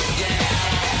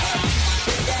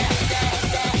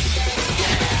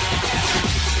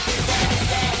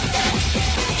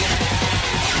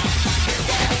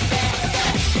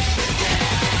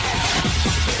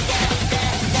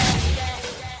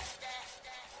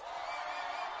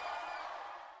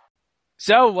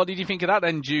 So, what did you think of that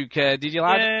then, Duke? Did you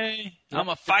like it? Yay! I'm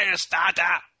a fire starter!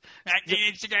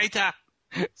 Instigator!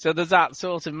 So does that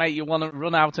sort of make you want to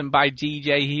run out and buy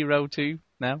DJ Hero 2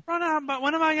 now? Run out, but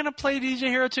when am I going to play DJ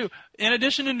Hero 2? In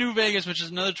addition to New Vegas, which is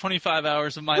another 25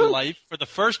 hours of my life for the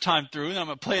first time through, and I'm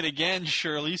going to play it again,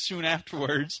 surely, soon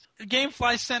afterwards.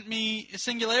 Gamefly sent me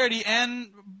Singularity and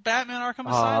Batman Arkham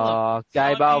Asylum. Oh,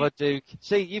 game over, Duke.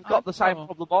 See, you've got the same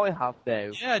problem I have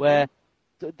now, where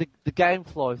the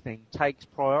Gamefly thing takes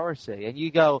priority, and you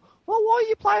go, well, why are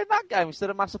you playing that game instead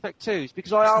of Mass Effect 2? It's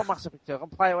because I own Mass Effect 2. I can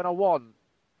play it when I want.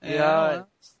 You know,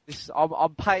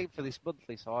 I'm paying for this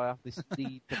monthly, so I have this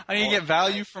need. I need to get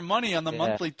value for money on the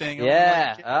monthly thing.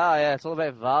 Yeah, it's all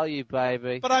about value,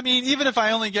 baby. But I mean, even if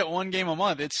I only get one game a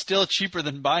month, it's still cheaper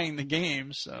than buying the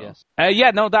game. So yes.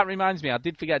 That reminds me. I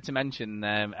did forget to mention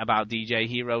about DJ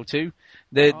Hero 2.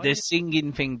 The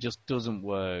singing thing just doesn't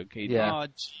work. Oh,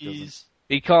 jeez.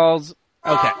 Because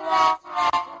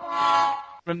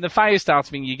from the Firestarter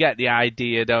thing, you get the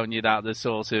idea, don't you, that the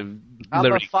sort of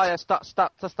lyrics. Fire start.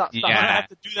 Yeah. I have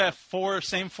to do that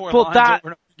same four but lines that,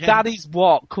 over and over again. that is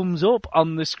what comes up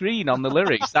on the screen, on the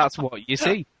lyrics. That's what you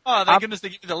see. Oh, thank goodness they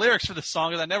gave me the lyrics for the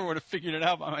song, because I never would have figured it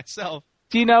out by myself.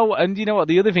 Do you know what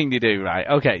the other thing they do, right?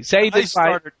 Okay, say this.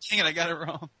 Dang it, I got it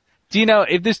wrong. Do you know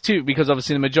if there's two, because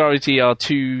obviously the majority are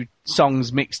two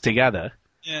songs mixed together.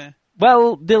 Yeah.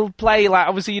 Well, they'll play, like,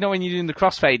 obviously, when you're doing the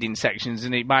crossfading sections,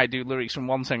 and it might do lyrics from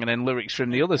one song and then lyrics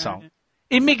from the other song.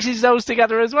 It mixes those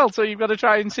together as well, so you've got to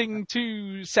try and sing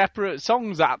two separate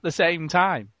songs at the same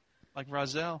time. Like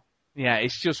Rozelle. Yeah,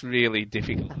 it's just really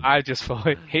difficult. I just thought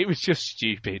it was just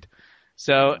stupid.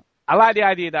 So I like the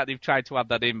idea that they've tried to add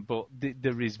that in, but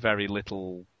there is very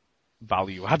little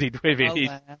value added with it.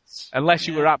 Unless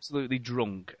you were absolutely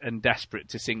drunk and desperate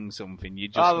to sing something, you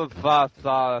just...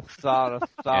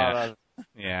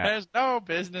 Yeah. There's no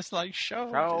business like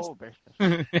show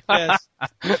business. Yes.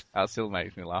 That still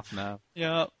makes me laugh now.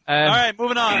 Yeah. All right,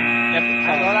 moving on.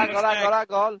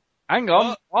 Hang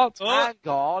on. What? Hang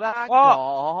on.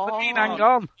 What do you mean, hang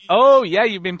on? Oh, yeah,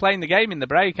 you've been playing the game in the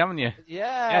break, haven't you?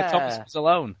 Yeah. Yeah, Thomas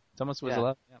was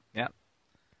alone. Yeah.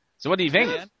 So what do you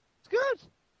think? It's good.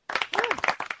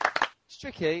 It's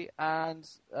tricky, and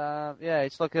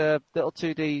it's like a little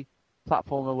 2D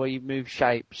platformer where you move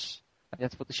shapes, and you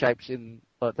have to put the shapes in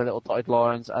the little dotted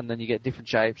lines, and then you get different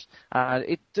shapes.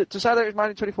 And to say that it was made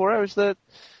in 24 hours, the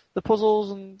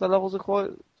puzzles and the levels are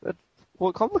quite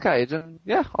complicated, and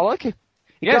yeah, I like it.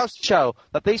 It goes to show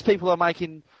that these people are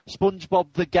making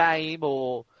SpongeBob the game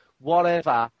or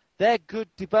whatever. They're good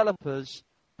developers,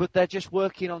 but they're just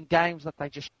working on games that they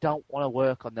just don't want to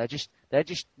work on. They're just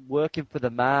working for the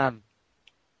man.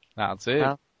 That's it.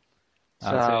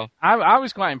 That's it. I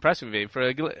was quite impressed with it,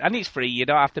 and it's free. You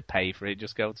don't have to pay for it.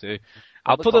 Just go to.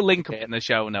 I'll put a link up in the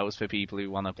show notes for people who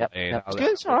want to play it. It's good.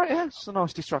 It's all right. Yeah, it's a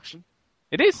nice distraction.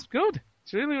 It is good.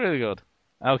 It's really, really good.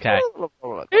 Okay.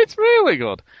 It's really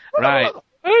good. Right.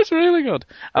 It's really good.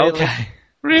 Okay.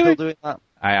 Really? Still doing that?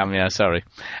 I am, yeah, sorry.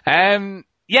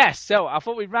 Yes, so I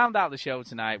thought we'd round out the show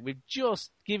tonight with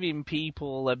just giving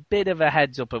people a bit of a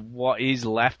heads up of what is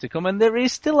left to come, and there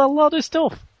is still a lot of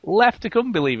stuff left to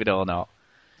come, believe it or not.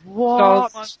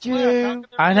 What, Stu?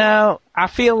 I know. I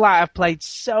feel like I've played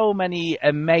so many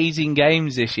amazing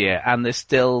games this year, and there's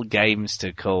still games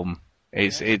to come.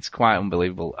 It's quite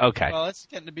unbelievable. Okay. Well, it's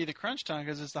getting to be the crunch time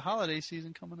because it's the holiday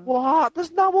season coming up. What?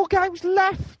 There's no more games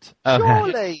left.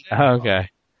 Surely.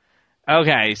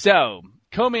 Okay, so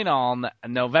coming on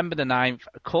November the 9th,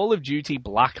 Call of Duty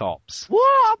Black Ops.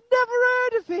 What? I've never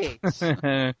heard of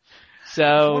it.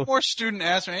 So one more student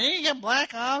asked me, "Hey, you get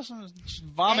Black Ops?" And just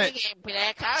vomit.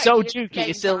 So, Duke,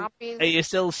 are you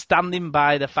still standing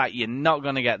by the fact you're not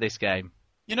going to get this game?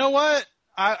 You know what?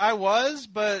 I was,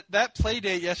 but that play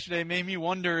date yesterday made me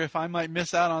wonder if I might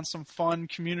miss out on some fun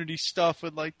community stuff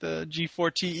with like the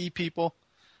G4TE people.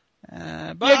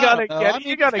 But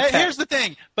here's the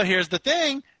thing. Here's the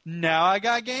thing. Now I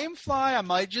got GameFly. I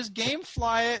might just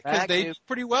GameFly it because they do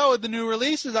pretty well with the new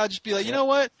releases. I'll just be like, you know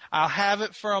what? I'll have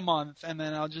it for a month, and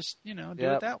then I'll just, do it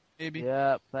that way, maybe.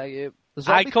 Yeah, thank you.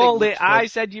 I called it. I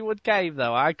said you would cave,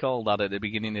 though. I called that at the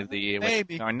beginning of the year.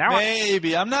 Maybe.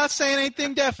 Maybe. I'm not saying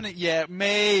anything definite yet.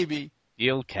 Maybe.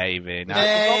 You'll cave in.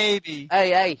 Maybe.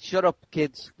 Hey, shut up,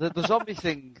 kids. The zombie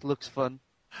thing looks fun.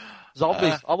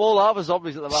 Zombies. I'm all over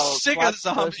zombies at the moment. Sick of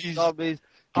zombies.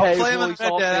 I'll play them in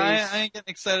Red Dead. I ain't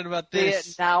getting excited about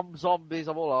this. Vietnam zombies.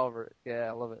 I'm all over it. Yeah,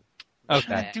 I love it.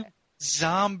 Okay.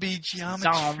 Zombie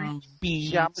geometry.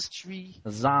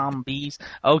 Zombies.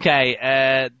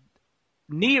 Okay.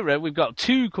 Nearer, we've got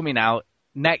 2 coming out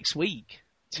next week.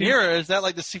 Nearer, is that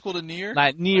like the sequel to Nier?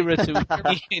 Like nearer to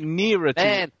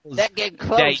Man, that game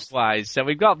close. Date-wise. So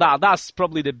we've got that. That's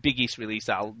probably the biggest release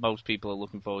that most people are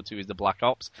looking forward to is the Black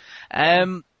Ops.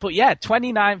 But yeah,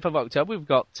 29th of October, we've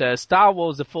got Star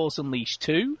Wars The Force Unleashed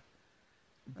 2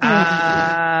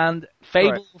 and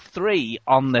Fable 3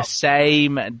 on the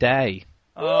same day.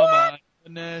 Oh my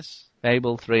goodness.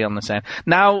 Fable 3 on the same.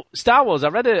 Now, Star Wars, I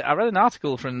read an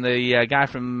article from the guy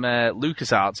from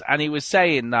LucasArts, and he was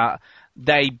saying that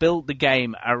they built the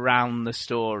game around the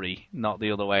story, not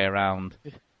the other way around.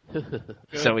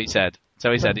 So he said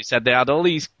they had all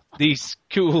these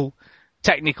cool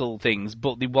technical things,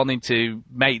 but they wanted to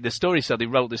make the story, so they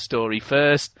wrote the story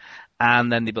first,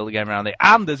 and then they built the game around it.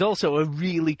 And there's also a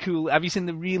really cool... Have you seen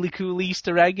the really cool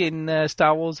Easter egg in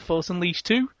Star Wars Force Unleashed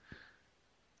 2?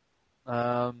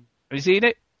 Have you seen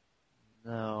it?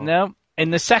 No. No?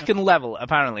 In the second level,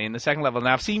 apparently, and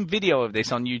I've seen video of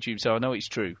this on YouTube, so I know it's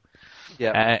true.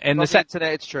 Yeah.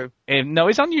 Today it's true. No,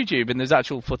 it's on YouTube, and there's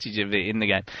actual footage of it in the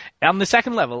game. On the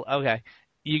second level, okay,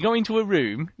 you go into a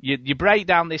room, you break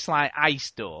down this like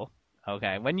ice door.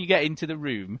 Okay, when you get into the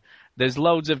room, there's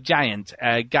loads of giant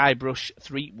Guybrush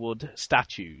Threepwood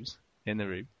statues in the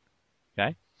room.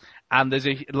 Okay, and there's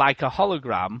a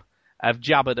hologram of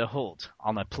Jabba the Hutt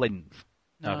on a plinth.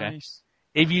 Okay. Nice.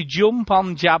 If you jump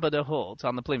on Jabba the Hutt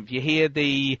on the plinth, you hear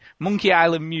the Monkey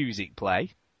Island music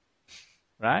play.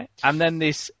 right? And then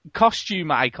this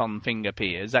costume icon thing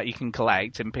appears that you can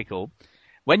collect and pick up.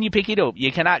 When you pick it up,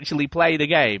 you can actually play the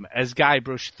game as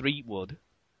Guybrush Threepwood.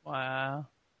 Wow.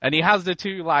 And he has the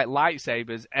two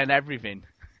lightsabers and everything.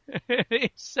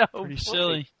 It's so Pretty funny.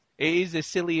 silly. It is the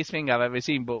silliest thing I've ever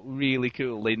seen, but really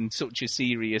cool in such a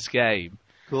serious game.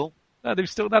 Cool. No, they've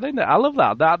stuck that in there. I love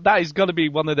that. That is going to be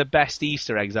one of the best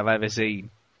Easter eggs I've ever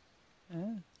seen.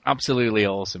 Yeah. Absolutely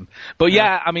awesome. But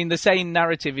yeah, I mean, the same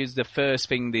narrative is the first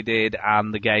thing they did,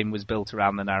 and the game was built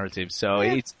around the narrative, so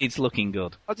it's looking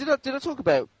good. Oh, did I talk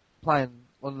about playing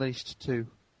Unleashed 2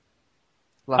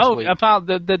 last week? About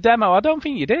the demo, I don't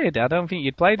think you did. I don't think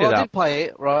you'd played it. I did play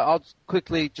it, right? I'll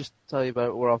quickly just tell you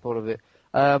about what I thought of it.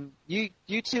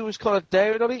 You two was kind of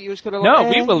down on it. You was kind of No,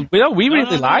 like, we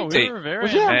really liked we it. were very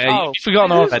Was you? You've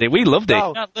forgotten already. We loved it.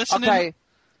 No. Not listening. Okay.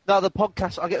 No, the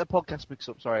podcast. I get the podcast mixed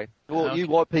up. Sorry. Well, Okay. You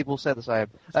white people say the same.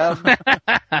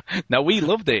 No, we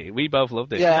loved it. We both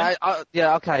loved it. Yeah.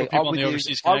 Yeah. Okay. people I'm on with the you.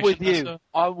 overseas I'm with connection you.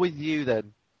 also? I'm with you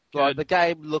then. Right. Good. The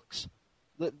game looks.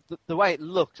 The way it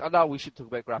looks. I know we should talk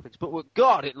about graphics, but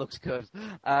God, it looks good.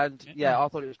 And yeah, I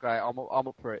thought it was great. I'm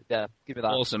up for it. Yeah, give me that.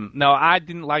 Awesome. No, I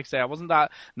didn't like to say I wasn't that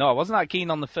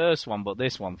keen on the first one, but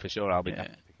this one for sure I'll be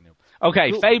definitely picking up.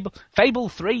 Okay, Cool. Fable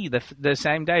 3 the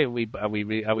same day. Are we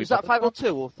Was that Fable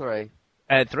 2 or 3?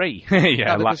 3.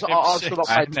 Yeah, No, because I still not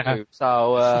played I know. 2.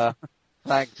 So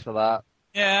thanks for that.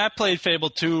 Yeah, I played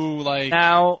Fable 2 like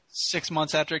Now 6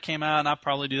 months after it came out, and I'll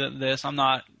probably do this. I'm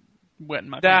not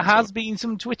wetting my there pants. has been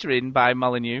some twittering by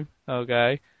Molyneux,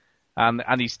 okay,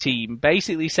 and his team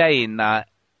basically saying that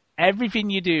everything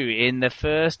you do in the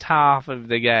first half of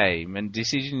the game and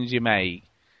decisions you make,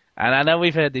 and I know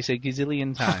we've heard this a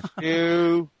gazillion times,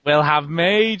 You. will have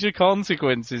major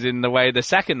consequences in the way the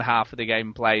second half of the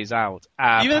game plays out.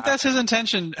 Even if that's his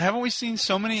intention, haven't we seen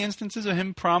so many instances of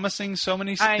him promising so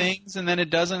many things and then it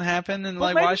doesn't happen? And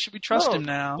Well, why maybe- should we trust him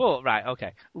now? Well, right,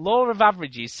 okay. Law of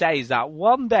averages says that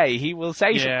one day he will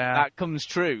say something Yeah. that comes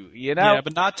true, you know? Yeah,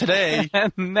 but not today.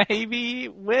 And maybe he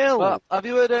will. Well, have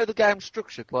you heard how the game's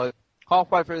structured? Like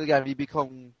halfway through the game, you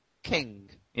become king.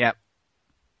 Yep.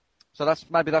 So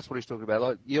maybe that's what he's talking about.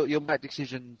 Like you'll make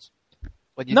decisions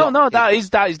when you. No, that is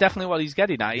definitely what he's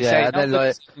getting at. He's saying, and then, "Oh, the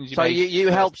like, decisions so make you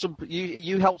help some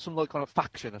you help some like kind of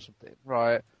faction or something,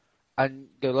 right? And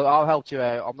go, look, I'll help you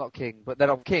out. I'm not king, but then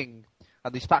I'm king,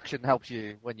 and this faction helps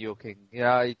you when you're king.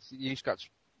 Yeah, you scratch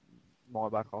my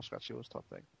back, I'll scratch yours, type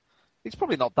thing. It's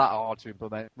probably not that hard to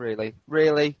implement, really. I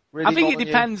think it bother you?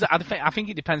 depends. I think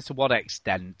it depends to what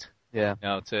extent. Yeah. You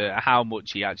know, to how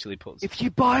much he actually puts. If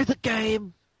you buy the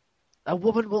game, a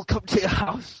woman will come to your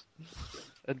house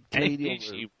and clean your Maybe room.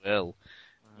 she will.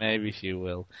 Maybe she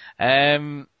will.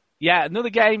 Yeah, another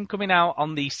game coming out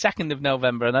on the 2nd of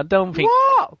November, and I don't think.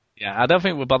 What? Yeah, I don't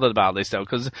think we're bothered about this though,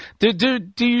 because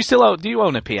do you still own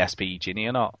a PSP, Ginny,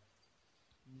 or not?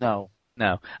 No.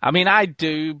 No. I mean, I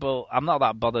do, but I'm not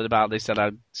that bothered about this that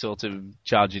I'd sort of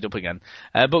charge it up again.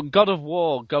 But God of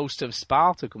War Ghost of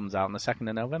Sparta comes out on the 2nd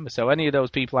of November, so any of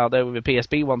those people out there with a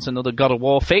PSP wants another God of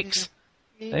War fix,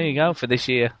 there you go, for this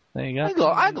year. There you go.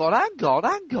 Hang on.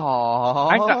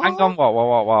 Hang on,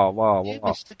 what? You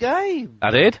missed the game.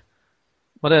 I did?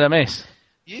 What did I miss?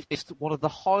 You missed one of the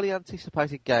highly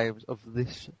anticipated games of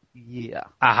this year.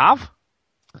 I have?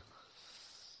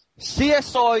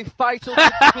 CSI Fatal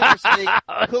Conspiracy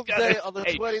comes gonna out on the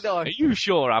say, 29th. Are you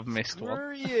sure I've missed one?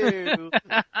 Were you?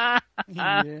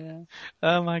 Yeah.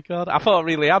 Oh my god. I thought I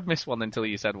really had missed one until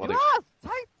you said what it was.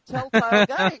 Telltale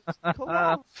Games.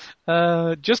 Come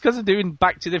on. Just because I'm doing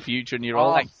Back to the Future and you're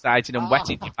all Oh. excited and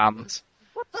wetting your pants.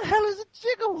 What the hell is a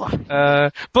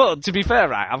gigawatt? But to be fair,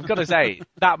 right, I've got to say,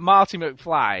 that Marty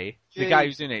McFly, the guy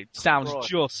who's in it, sounds Right.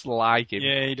 just like him.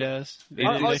 Yeah, he does. They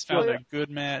is found good. a good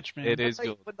match, man. It is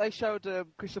When good. they showed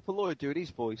Christopher Lloyd doing his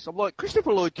voice, I'm like,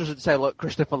 Christopher Lloyd doesn't sound like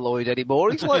Christopher Lloyd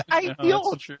anymore. He's like 80 No,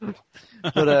 odd. that's true.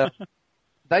 But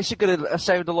they should get a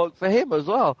sound alike for him as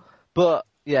well. But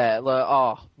yeah, like,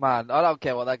 oh man, I don't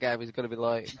care what that game is going to be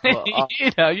like. But,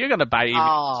 You know, you're going to buy him.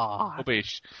 ah,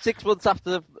 Rubbish. 6 months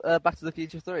after Back to the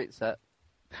Future 3 it's set.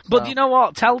 But So- you know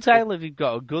what? Telltale have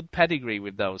got a good pedigree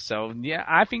with those, so yeah,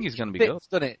 I think it's going to be good. Fits,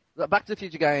 doesn't it? The Back to the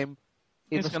Future game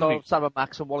in It's the gonna style be- of Sam and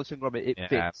Max and Wallace and Gromit, it Yeah,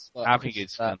 fits. Like, I think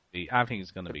it's going to be. I think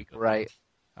it's going to be good. great.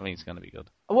 I think it's going to be good.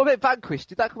 And what about Vanquish?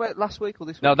 Did that come out last week or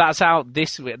this week? No, that's out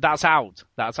this week. That's out.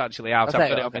 That's actually out. Okay, I've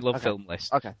got it on okay, my Love okay. Film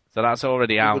list. Okay. So that's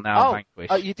already out now.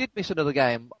 Vanquish. You did miss another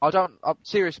game. I'm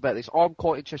serious about this. I'm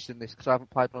quite interested in this because I haven't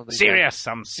played one of these. Serious.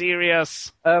 I'm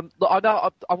serious. Look, I know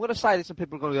I'm going to say this and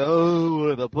people are going to go, oh,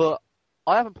 whatever, but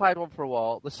I haven't played one for a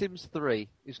while. The Sims 3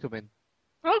 is coming.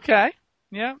 Okay.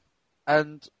 Yeah.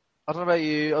 And I don't know about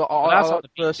you. Well, that's on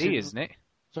the PC, isn't it?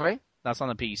 Sorry? That's on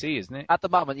the PC, isn't it? At the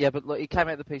moment, yeah, but look, it came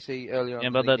out the PC earlier on.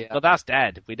 Yeah, but that's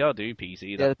dead. We don't do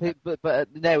PC. Yeah,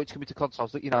 but now it's coming to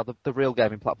consoles. You know, the real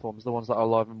gaming platforms, the ones that are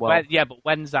alive and well. But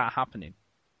when's that happening?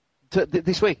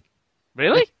 This week.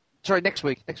 Really? Sorry, next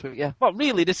week. Next week, yeah. What,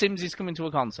 really? The Sims is coming to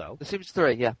a console? The Sims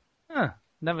 3, yeah. Huh,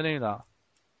 never knew that.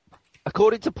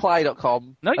 According to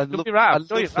Play.com. No, you could be right. I'm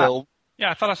sure you're right.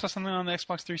 Yeah, I thought I saw something on the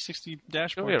Xbox 360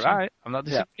 dashboard. You're right. I'm not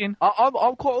disagreeing.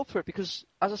 I'm quite up for it because,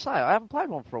 as I say, I haven't played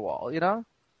one for a while, you know?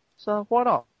 So, why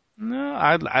not? No,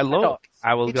 I love it.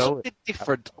 I will go. It's a bit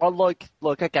different. I like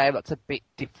a game that's a bit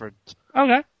different.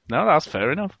 Okay. No, that's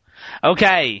fair enough.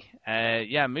 Okay.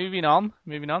 Moving on.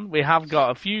 We have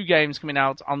got a few games coming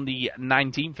out on the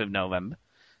 19th of November,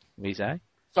 we say.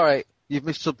 Sorry, you've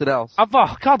missed something else.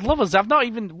 Oh, God, lovers, I've not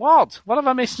even... What? What have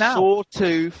I missed now? Saw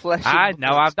 2 Flesh and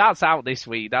Blood. That's out this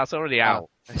week. That's already out.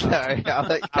 Sorry,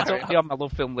 that's already on my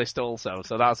love film list also,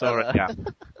 so that's already out.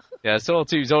 Yeah, Saw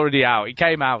 2's already out. It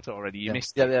came out already. You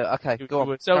missed it. Yeah, okay, go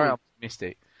on. So carry on. Missed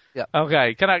it. Yeah.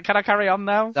 Okay, can I carry on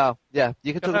now? No, yeah,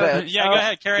 you can talk about it. Yeah, go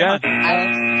ahead, carry on.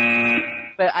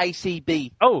 About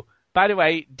ACB. Oh, by the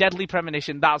way, Deadly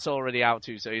Premonition, that's already out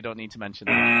too, so you don't need to mention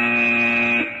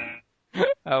that.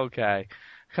 Okay.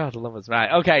 God love us.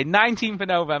 Right, okay, 19th of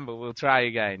November, we'll try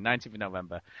again. 19th of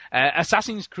November.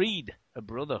 Assassin's Creed, A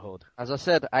Brotherhood. As I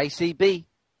said, ACB.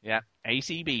 Yeah,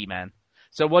 ACB, man.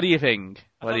 So what do you think?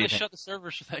 I thought they shut the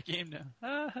servers for that game now.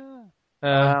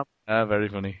 Very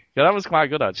funny. Yeah, that was quite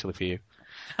good, actually, for you.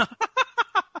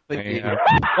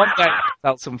 One day,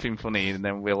 that's something funny, and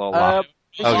then we'll all laugh.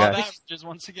 Okay. Just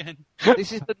once again.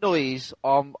 This is the noise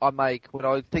I make when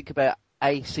I think about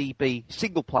ACB.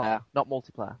 Single player, not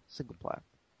multiplayer. Single player.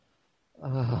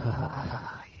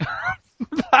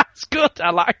 That's good.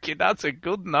 I like it. That's a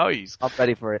good noise. I'm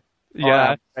ready for it.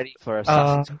 Yeah. I'm ready for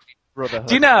Assassin's Creed Brotherhood.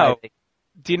 Do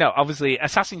you know, obviously,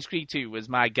 Assassin's Creed 2 was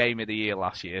my game of the year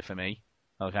last year for me.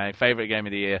 Okay, favourite game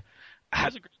of the year. It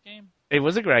was a great game. It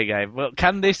was a great game. Well,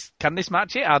 can this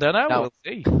match it? I don't know. No. We'll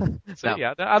see.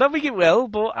 No. I don't think it will,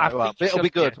 but I think it'll be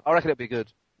good. I reckon it'll be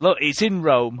good. Look, it's in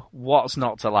Rome. What's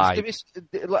not to like?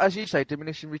 As you say,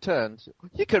 diminishing returns.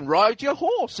 You can ride your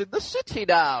horse in the city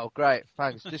now. Great,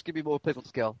 thanks. Just give me more people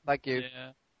skill. Thank you.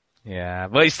 Yeah,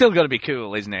 but it's still going to be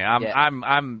cool, isn't it?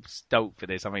 I'm stoked for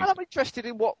this. I mean, I'm interested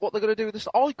in what they're going to do with this.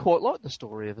 I quite like the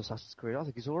story of Assassin's Creed. I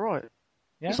think it's all right.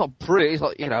 Yeah. It's not pretty. It's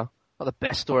not not the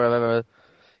best story I've ever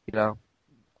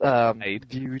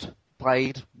viewed,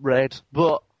 played, read,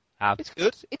 but it's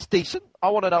good. It's decent. I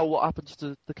want to know what happens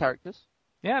to the characters.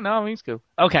 Yeah, no, I mean, it's cool.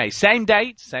 Okay, same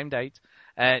date.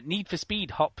 Need for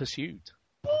Speed Hot Pursuit.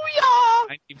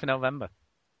 Booyah! 19th of November.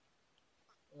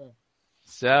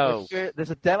 So there's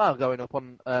a demo going up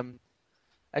on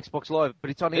Xbox Live,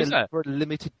 but it's only for a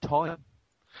limited time.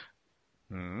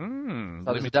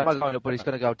 So there's a demo going up, but it's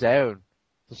going to go down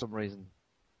for some reason.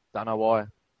 Don't know why.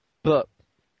 But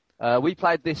we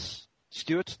played this,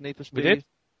 Stuart, Need for Speed. We did.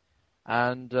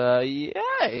 And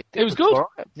it was good.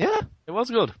 Right. Yeah, it was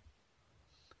good.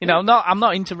 I'm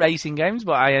not into racing games,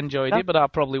 but I enjoyed it. But I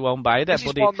probably won't buy it. This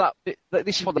is one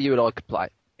that you and I could play.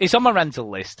 It's on my rental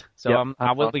list, so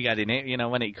I will be getting it.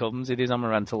 When it comes, it is on my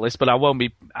rental list. But I won't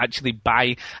be actually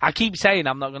buying. I keep saying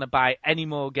I'm not going to buy any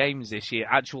more games this year.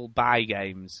 Actual buy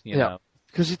games, you know,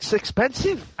 because it's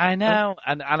expensive. I know,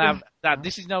 and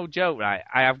this is no joke, right?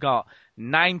 I have got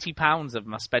 £90 of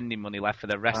my spending money left for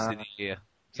the rest of the year.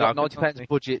 So I've got £90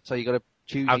 budget, so you got to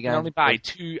choose. I can only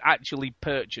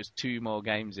purchase 2 more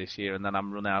games this year, and then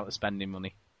I'm run out of spending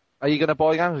money. Are you going to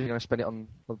buy games, or are you going to spend it on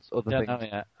other things?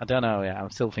 I don't know yet.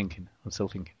 I'm still thinking.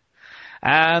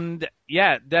 And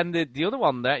then the other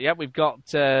one there, we've got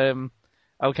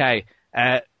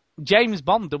James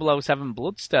Bond 007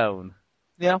 Bloodstone.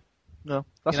 Yeah, no,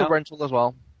 that's a rental as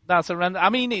well. That's a rental. I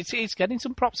mean, it's getting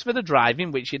some props for the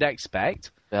driving, which you'd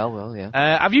expect. Well,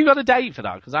 yeah. Have you got a date for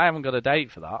that? Because I haven't got a date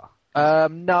for that.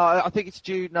 No, I think it's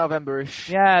due November-ish.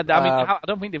 Yeah, I mean, I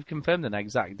don't think they've confirmed an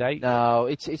exact date. No,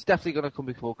 it's definitely going to come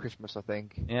before Christmas, I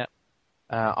think. Yeah.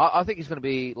 I think it's going to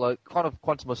be like kind of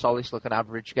Quantum of Solace, like an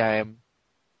average game.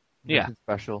 Nothing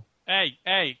special. Hey,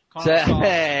 Quantum of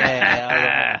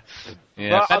Solace.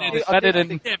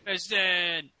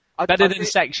 Better than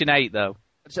Section 8, though.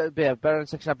 So, yeah, better than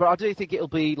Section 8. But I do think it'll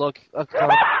be like a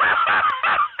kind of...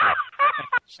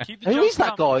 Who is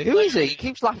that guy? Who is he? He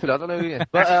keeps laughing. I don't know who he is.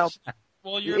 But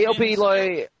it'll be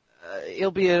like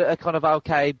it'll be a kind of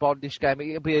okay Bondish game.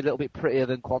 It'll be a little bit prettier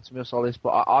than Quantum of Solace,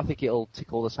 but I think it'll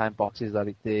tick all the same boxes that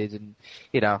it did, and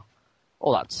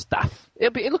all that stuff.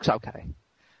 It looks okay.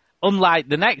 unlike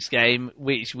the next game,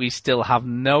 which we still have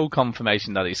no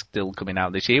confirmation that it's still coming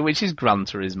out this year, which is Gran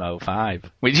Turismo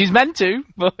 5. Which is meant to,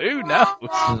 but who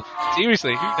knows?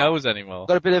 Seriously, who knows anymore?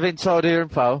 Got a bit of insider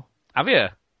info. Have you?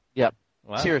 Yep.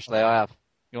 Wow. Seriously, I have.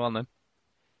 Go on then.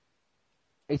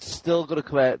 It's still going to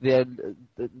come out at the end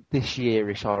this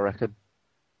year-ish, I reckon.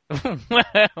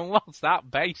 What's that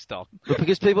based on? But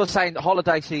because people are saying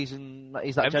holiday season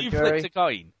is that Have you January? flipped a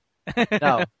coin?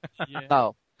 No, Yeah.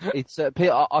 no. It's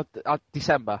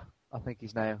December, I think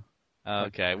is now.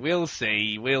 Okay, we'll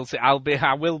see. We'll see. I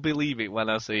will believe it when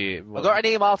I see it. I got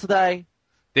an email today.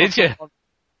 Did you?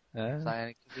 Saying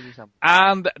it could be December.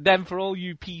 And then for all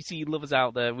you PC lovers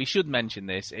out there, we should mention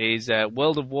this, is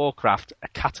World of Warcraft A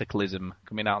Cataclysm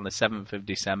coming out on the 7th of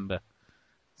December.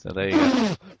 So there you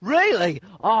go. Really?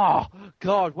 Oh,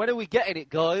 God, when are we getting it,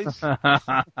 guys?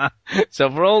 So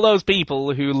for all those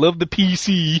people who love the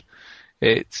PC,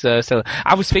 it's so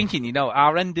I was thinking, you know,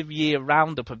 our end of year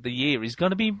roundup of the year is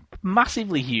going to be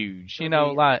massively huge. You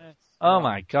know, like, oh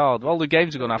my God, all the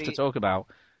games we're going to have to talk about.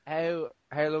 How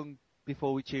long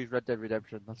before we choose Red Dead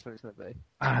Redemption? That's what it's going to be.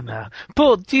 I know.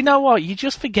 But do you know what? You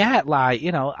just forget, like,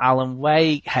 you know, Alan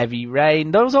Wake, Heavy Rain,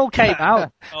 those all came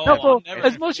out. I'll never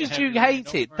As much as forget you Heavy Rain, hate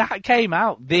don't it, worry. that came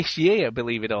out this year,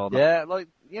 believe it or not. Yeah,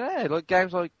 like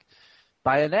games like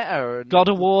Bayonetta and God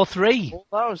of War 3. all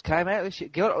those came out this year.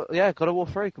 God of War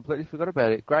 3, completely forgot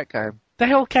about it. Great game.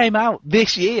 They all came out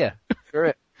this year. Screw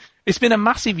it. It's been a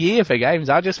massive year for games.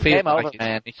 I just feel Game like over, it's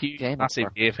man. a huge, Game massive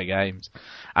over. year for games.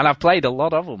 And I've played a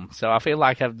lot of them, so I feel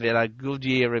like I've been a good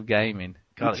year of gaming.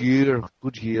 God,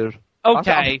 Good year. I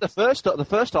okay, think the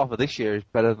first half of this year is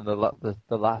better than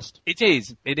the last. it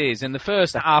is. And the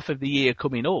first half of the year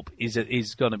coming up is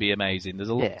going to be amazing. There's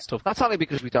a lot of stuff. That's only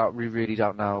because we really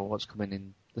don't know what's coming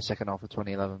in the second half of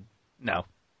 2011. No.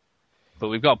 But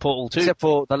we've got Portal 2. Except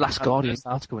for The Last Guardian.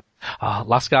 That's coming. Oh,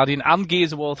 Last Guardian and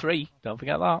Gears of War 3. Don't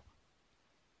forget that.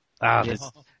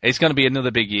 Yes. It's going to be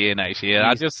another big year next year.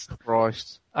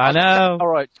 Christ. I know. All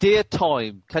right, dear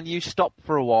time, can you stop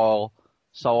for a while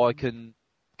so I can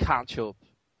catch up?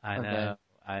 I and know.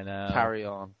 then Carry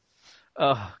on.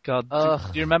 Oh God!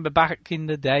 Do you remember back in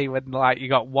the day when like you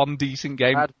got one decent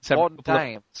game? I had one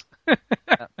game.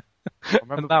 I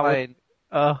remember playing.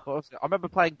 What was it? I remember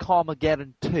playing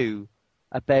Carmageddon 2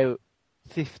 about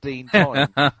 15 times.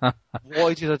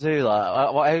 Why did I do that?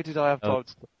 How did I have time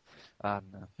to... I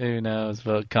don't know. Who knows?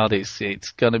 But God, it's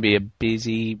going to be a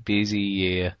busy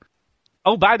year.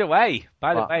 Oh, by the way,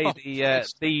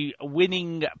 the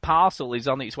winning parcel is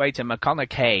on its way to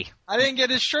McConaughey. I didn't get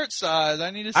his shirt size.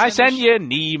 I need to. I sent you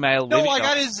an email. No, with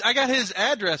I got his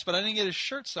address, but I didn't get his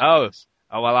shirt size.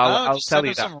 Oh well, I'll just tell send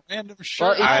you him that. some random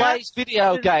shirt. Well, he plays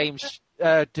video games,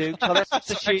 Duke, so let's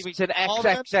just assume it's an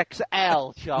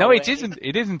XXXL, shall No, we? it isn't.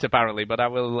 It isn't apparently, but I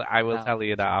will tell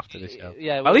you that after the show.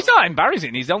 Yeah, well, he's not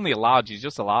embarrassing. He's only a large. He's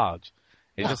just a large.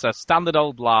 He's just a standard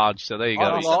old large. So there you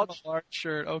go. Large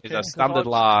shirt. Okay. He's a standard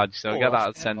large. So get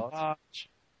that sent.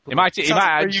 He might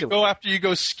actually. You go after you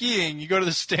go skiing. You go to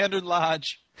the standard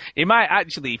lodge. It might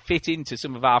actually fit into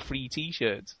some of our free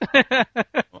T-shirts.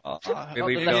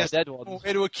 Maybe Yes, dead ones.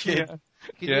 way to a kid.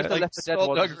 You can use the Left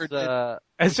 4 Dead ones.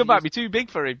 And some might be too big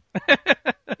for him. You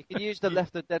can use the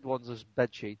Left 4 Dead ones as bed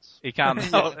sheets. He can.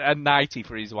 A 90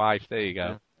 for his wife. There you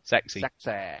go. Sexy.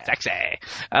 Sexy.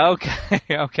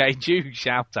 Okay. Duke,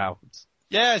 shout outs.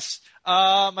 Yes.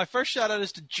 My first shout out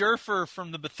is to Jerfer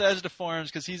from the Bethesda forums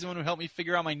because he's the one who helped me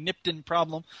figure out my Nipton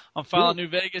problem on Fallout New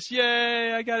Vegas.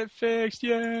 Yay! I got it fixed.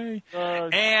 Yay!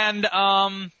 And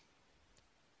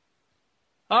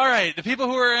all right, the people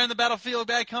who were in the Battlefield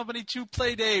Bad Company 2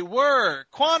 Playdate were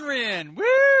Quanrin,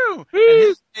 woo! And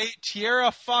his mate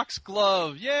Tierra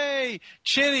Foxglove, yay!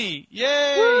 Chinny,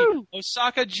 yay! Woo!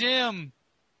 Osaka Jim,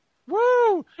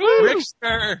 woo!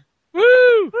 Rickster,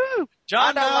 woo!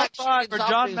 John I Mouse, don't like or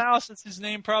John Mouse, as his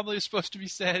name probably is supposed to be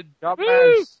said. John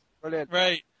Mouse. Brilliant.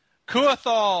 Right.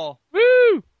 Kuathal,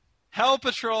 Woo! Hell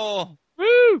Patrol,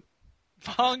 Woo!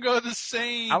 Pongo the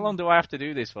Sane. How long do I have to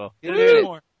do this for? Two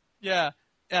more. Yeah.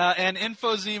 And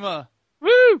Infozema.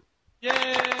 Woo! Yay!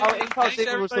 Infozema Thanks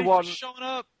to was the everybody one- for showing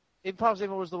up.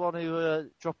 Infozema was the one who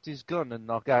dropped his gun and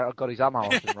got his ammo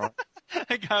off him, right?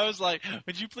 The guy was like,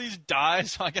 would you please die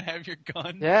so I can have your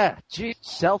gun? Yeah, gee,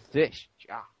 selfish.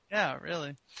 Yeah,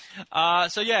 really.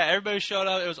 So yeah, everybody showed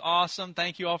up. It was awesome.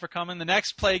 Thank you all for coming. The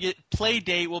next play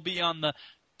date will be on the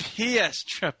PS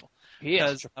Triple.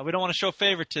 Because we don't want to show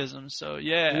favoritism, so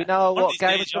yeah. You know one what of these game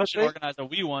days it's y'all gonna should be? organize a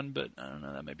Wii one, but I don't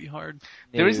know, that may be hard.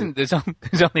 There isn't. There's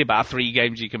only about 3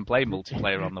 games you can play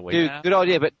multiplayer on the Wii. Dude, good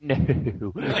idea, but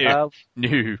no.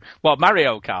 No. What,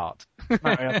 Mario Kart?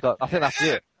 Mario Kart. I think that's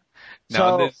it. No,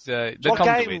 So, there's the what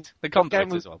conduit. game- The conduit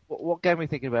we- as well. What game are we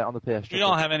thinking about on the PS? We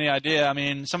don't have any idea. I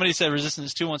mean, somebody said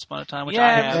Resistance 2 once upon a time, which I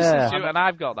Yeah, have. Resistance Yeah. 2, and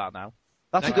I've got that now.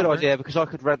 That's a good idea because I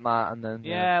could rent that and then.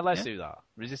 Yeah, let's Yeah. do that.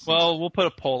 Resistance. Well, we'll put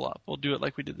a poll up. We'll do it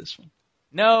like we did this one.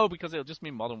 no, because it'll just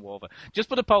mean Modern Warfare. Just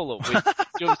put a poll up with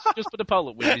just put a poll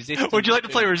up with Resistance. Would you like to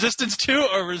 2. play Resistance 2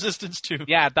 or Resistance 2?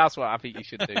 Yeah, that's what I think you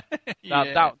should do.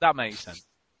 Yeah. That makes sense.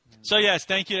 So yes,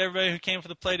 thank you to everybody who came for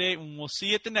the play date, and we'll see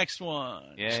you at the next one.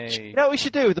 Yay. You know what we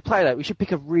should do with the Playdate? We should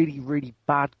pick a really, really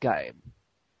bad game.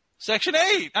 Section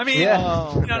 8. I mean, Yeah.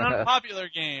 not a popular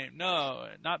game. No,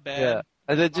 not bad. Yeah.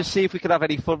 And then just see if we can have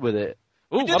any fun with it.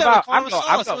 Ooh, We did what that about? with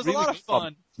I've got it was really a lot of good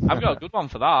one. fun. I've got a good one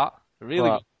for that. Really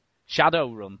What? good.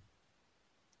 Shadowrun.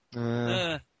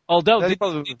 Uh, Although, They did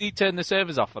probably- he turn the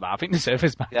servers off for that? I think the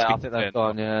servers might Yeah, I have think been they've turned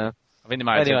gone, yeah. off. I think they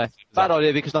might have Anyway, turned the servers bad off.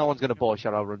 idea because no one's going to buy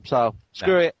Shadowrun. So,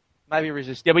 screw it. Maybe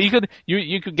Resistance. Yeah, but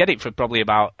you could get it for probably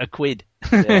about £1.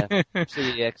 Yeah.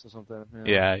 CEX or something.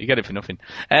 Yeah, you get it for nothing.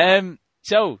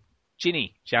 So,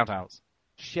 Ginny, shout outs.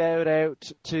 Shout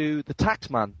out to the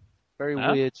Taxman. Very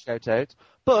Huh? weird shout out.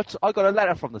 But I got a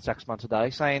letter from the Taxman today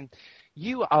saying,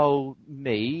 you owe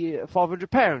me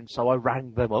 £500. So I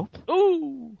rang them up.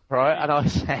 Ooh. Right, and I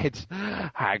said,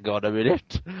 hang on a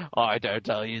minute. I don't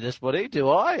owe you this money, do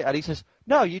I? And he says,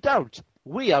 no, you don't.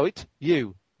 We owe it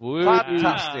you. Woo.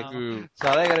 Fantastic. Ooh.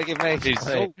 So they're going to give me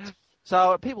Result. money.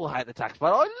 So people hate the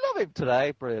Taxman. I love him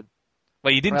today. Brilliant.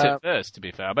 Well, you didn't at first, to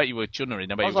be fair. I bet you were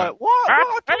chunnering. I bet I you was were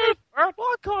like,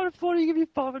 what kind of funny give you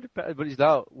 £500? But he's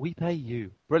no, we pay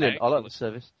you. Brilliant. I like the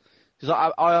service.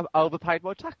 Because I overpaid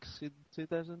my tax in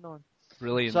 2009.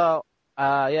 Brilliant. So,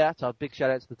 so a big shout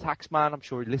out to the Taxman. I'm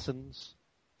sure he listens.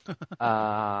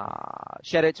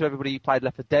 Shout out to everybody who played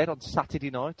Left 4 Dead on Saturday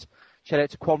night. Shout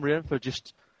out to Quamrian for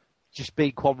just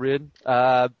being Quamrian.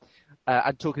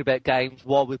 And talking about games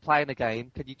while we're playing a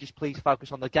game. Can you just please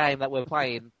focus on the game that we're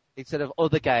playing instead of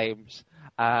other games?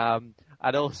 And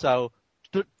also,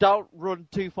 don't run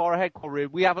too far ahead,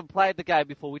 Quamrian. We haven't played the game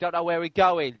before. We don't know where we're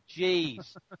going.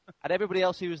 Jeez. And everybody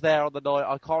else who was there on the night,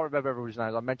 I can't remember everybody's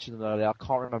names. I mentioned them earlier. I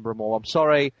can't remember them all. I'm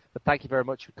sorry, but thank you very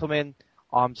much for coming.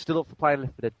 I'm still up for playing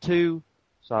Left 4 Dead 2.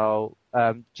 So,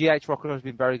 GH Rocker has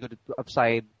been very good at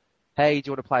saying, hey, do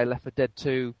you want to play Left 4 Dead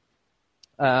 2?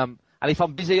 And if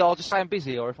I'm busy, I'll just say I'm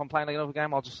busy. Or if I'm playing another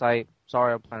game, I'll just say,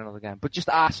 sorry, I'm playing another game. But just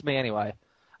ask me anyway.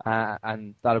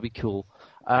 And that'll be cool.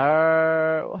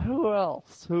 Who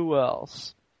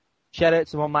else? Shout out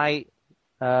to my mate,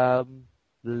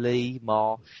 Lee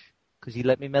Marsh, because he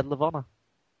let me Medal of Honor.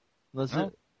 That's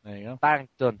it. There you go. Bang,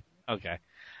 done. Okay.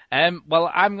 Well,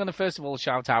 I'm going to first of all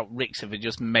shout out Rixer for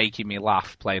just making me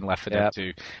laugh playing Left 4 Dead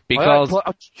 2. Because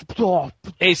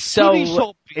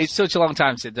it's such a long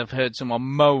time since I've heard someone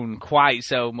moan quite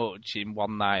so much in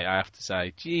one night, I have to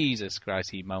say. Jesus Christ,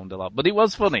 he moaned a lot. But it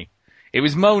was funny. It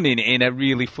was moaning in a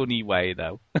really funny way,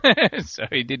 though. So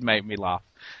he did make me laugh.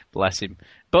 Bless him.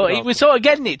 But he was sort of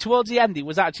getting it towards the end. He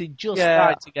was actually just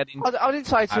starting to get into I did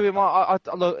say to him,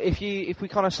 look, if we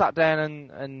kind of sat down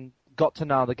and got to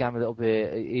know the game a little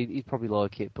bit, he'd probably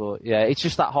like it. But yeah, it's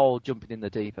just that whole jumping in the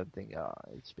deep end thing.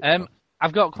 It's a bit tough.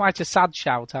 I've got quite a sad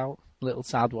shout out, little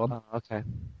sad one. Oh, okay.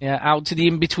 Yeah, out to the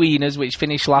In-Betweeners, which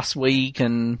finished last week,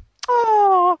 and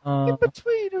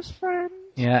In-Betweeners, friend.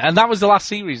 Yeah, and that was the last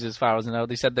series, as far as I know.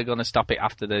 They said they're going to stop it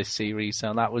after this series,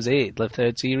 so that was it. The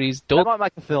third series done. They might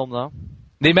make a film though.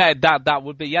 They made that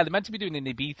would be they're meant to be doing an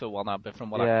Ibiza one, but from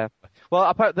what I well,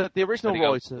 apparently the original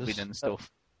writers and stuff.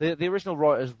 The original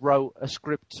writers wrote a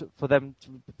script for them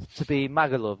to be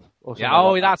Magaluf or something. Yeah,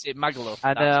 like that's it, Magaluf.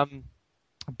 And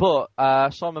but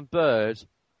Simon Bird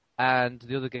and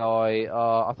the other guy,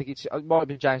 I think it might have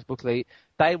been James Buckley.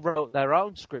 They wrote their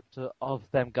own script of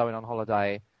them going on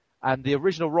holiday, and the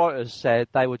original writers said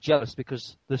they were jealous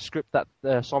because the script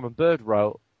that Simon Bird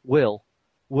wrote, Will,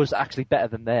 was actually better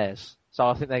than theirs. So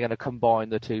I think they're going to combine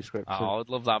the two scripts. Oh, I'd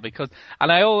love that because,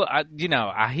 and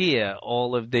I hear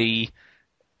all of the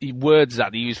words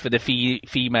that they use for the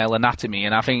female anatomy,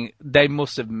 and I think they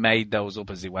must have made those up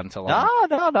as they went along.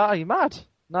 No, you're mad.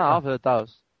 No, I've heard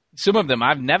those. Some of them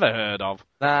I've never heard of.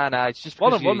 No, it's just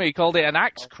one of them he called it an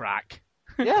axe crack.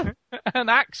 Yeah, an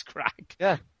axe crack.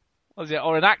 Yeah. Was it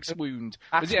or an axe wound?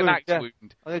 Was it an axe wound?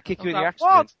 I'm gonna kick you in the axe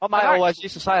wound. I might always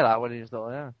used to say that when he was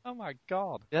little. Yeah. Oh my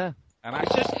god. Yeah.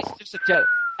 It's just a joke.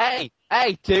 Hey,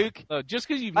 Duke. Look, just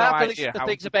because you've no idea how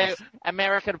things about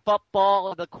American football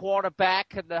and the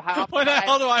quarterback and the half. When the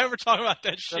hell do I ever talk about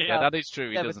that shit? Yeah, that is true.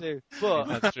 He Never doesn't. do. But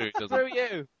that's true. He doesn't. Through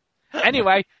you.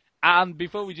 Anyway, and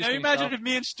before we just can you imagine if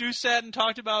me and Stu sat and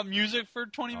talked about music for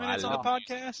 20 minutes on the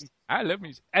podcast? I love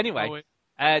music. Anyway,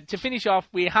 To finish off,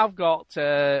 we have got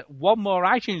one more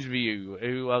iTunes review,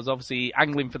 who was obviously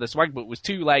angling for the swag, but was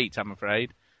too late, I'm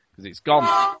afraid, because it's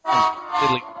gone.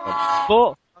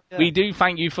 But we do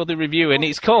thank you for the review, and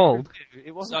it's called...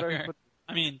 It wasn't very good.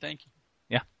 I mean, thank you.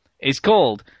 Yeah. It's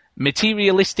called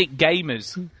Materialistic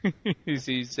Gamers. Is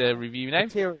his review name.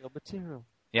 Material.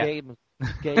 Yeah.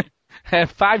 Game.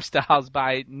 5 stars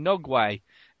by Nogway.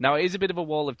 Now, it is a bit of a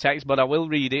wall of text, but I will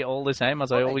read it all the same,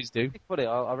 as I always do.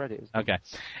 I read it. Okay.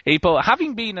 He put,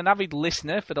 having been an avid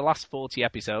listener for the last 40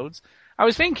 episodes, I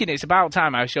was thinking it's about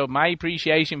time I showed my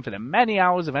appreciation for the many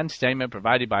hours of entertainment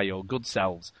provided by your good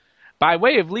selves, by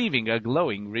way of leaving a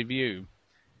glowing review.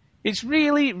 It's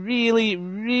really, really,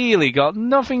 really got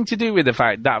nothing to do with the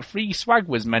fact that free swag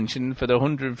was mentioned for the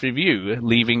 100th review,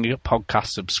 leaving a podcast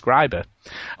subscriber.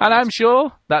 And I'm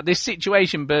sure that this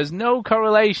situation bears no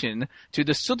correlation to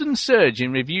the sudden surge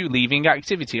in review leaving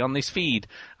activity on this feed,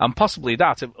 and possibly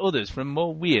that of others from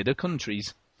more weirder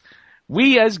countries.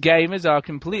 We as gamers are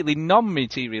completely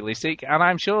non-materialistic, and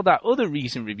I'm sure that other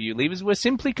recent review leavers were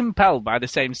simply compelled by the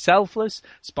same selfless,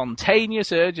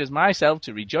 spontaneous urge as myself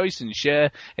to rejoice and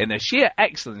share in the sheer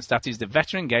excellence that is the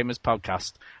Veteran Gamers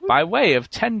podcast, by way of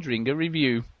tendering a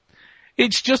review.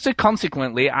 It's just that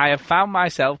consequently I have found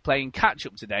myself playing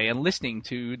catch-up today and listening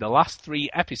to the last 3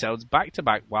 episodes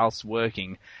back-to-back whilst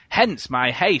working, hence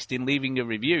my haste in leaving a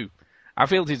review. I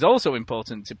feel it is also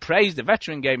important to praise the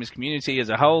Veteran Gamers community as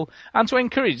a whole and to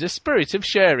encourage the spirit of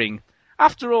sharing.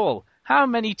 After all, how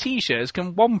many t-shirts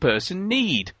can one person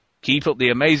need? Keep up the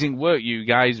amazing work, you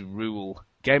guys rule.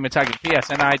 Gamertag and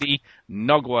PSN ID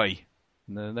Nogway.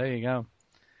 There you go.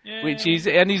 Yay.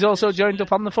 And he's also joined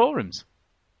up on the forums.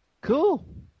 Cool.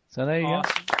 So there you go.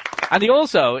 And he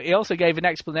also gave an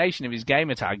explanation of his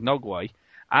gamertag Nogway.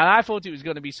 And I thought it was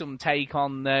going to be some take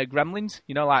on Gremlins,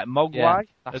 like Mogwai. Yeah,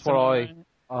 that's what I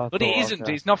but it isn't.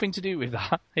 It's nothing to do with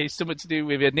that. It's something to do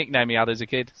with a nickname he had as a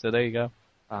kid. So there you go.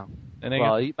 Oh.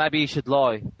 Well, maybe you should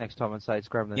lie next time and say it's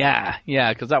Gremlins.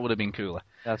 Yeah, because that would have been cooler.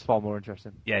 That's far more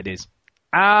interesting. Yeah, it is.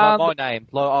 My name,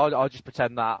 I'll just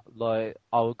pretend that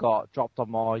I got dropped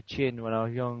on my chin when I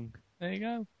was young. There you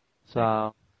go.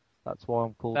 So that's why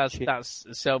I'm called Chin. That's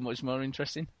so much more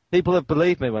interesting. People have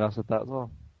believed me when I said that as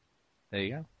well. There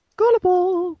you go.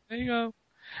 Gullible. There you go.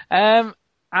 And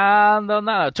on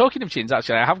that, talking of chins,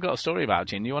 actually, I have got a story about a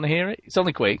chin. You want to hear it? It's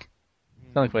only quick.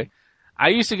 I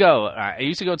used to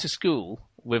go to school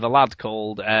with a lad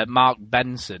called Mark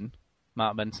Benson.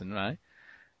 Mark Benson, right?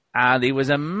 And he was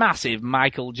a massive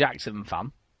Michael Jackson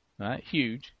fan, right?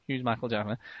 Huge Michael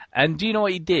Jackson. And do you know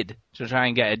what he did to try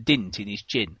and get a dint in his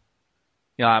chin?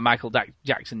 Like Michael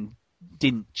Jackson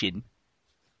dint chin.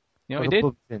 You know what he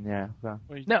did? Yeah.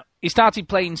 No, he started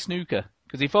playing snooker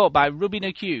because he thought by rubbing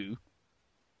a cue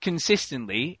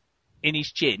consistently in his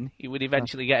chin, he would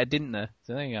eventually get a dint there.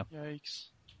 So there you go. Yikes!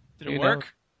 Did it work?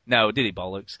 No, did he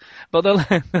bollocks? But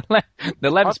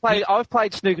the I've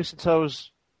played snooker since I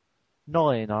was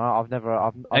 9. I've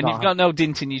never. And you've got no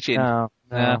dint in your chin. No.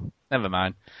 Never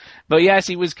mind. But yes,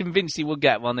 he was convinced he would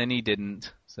get one, and he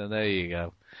didn't. So there you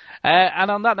go. And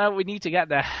on that note, we need to get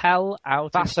the hell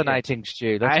out. Fascinating,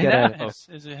 Stu. Let's get out.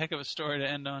 It's a heck of a story to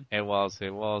end on. It was.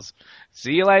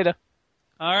 See you later.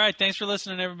 All right, thanks for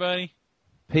listening, everybody.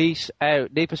 Peace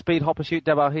out. Need for Speed Hopper Shoot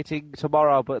demo hitting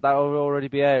tomorrow, but that will already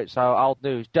be out. So old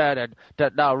news.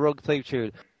 Now rug theme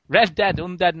tune. Red Dead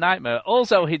Undead Nightmare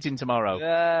also hitting tomorrow.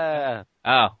 Yeah.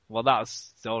 Oh, well,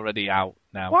 that's already out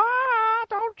now. Why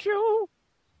don't you?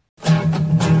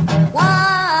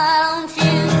 Why don't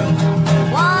you?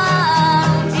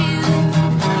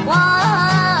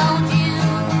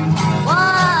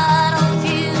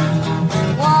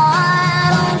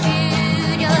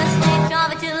 Just switch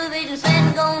off a television set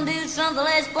and go and do something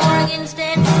less boring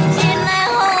instead?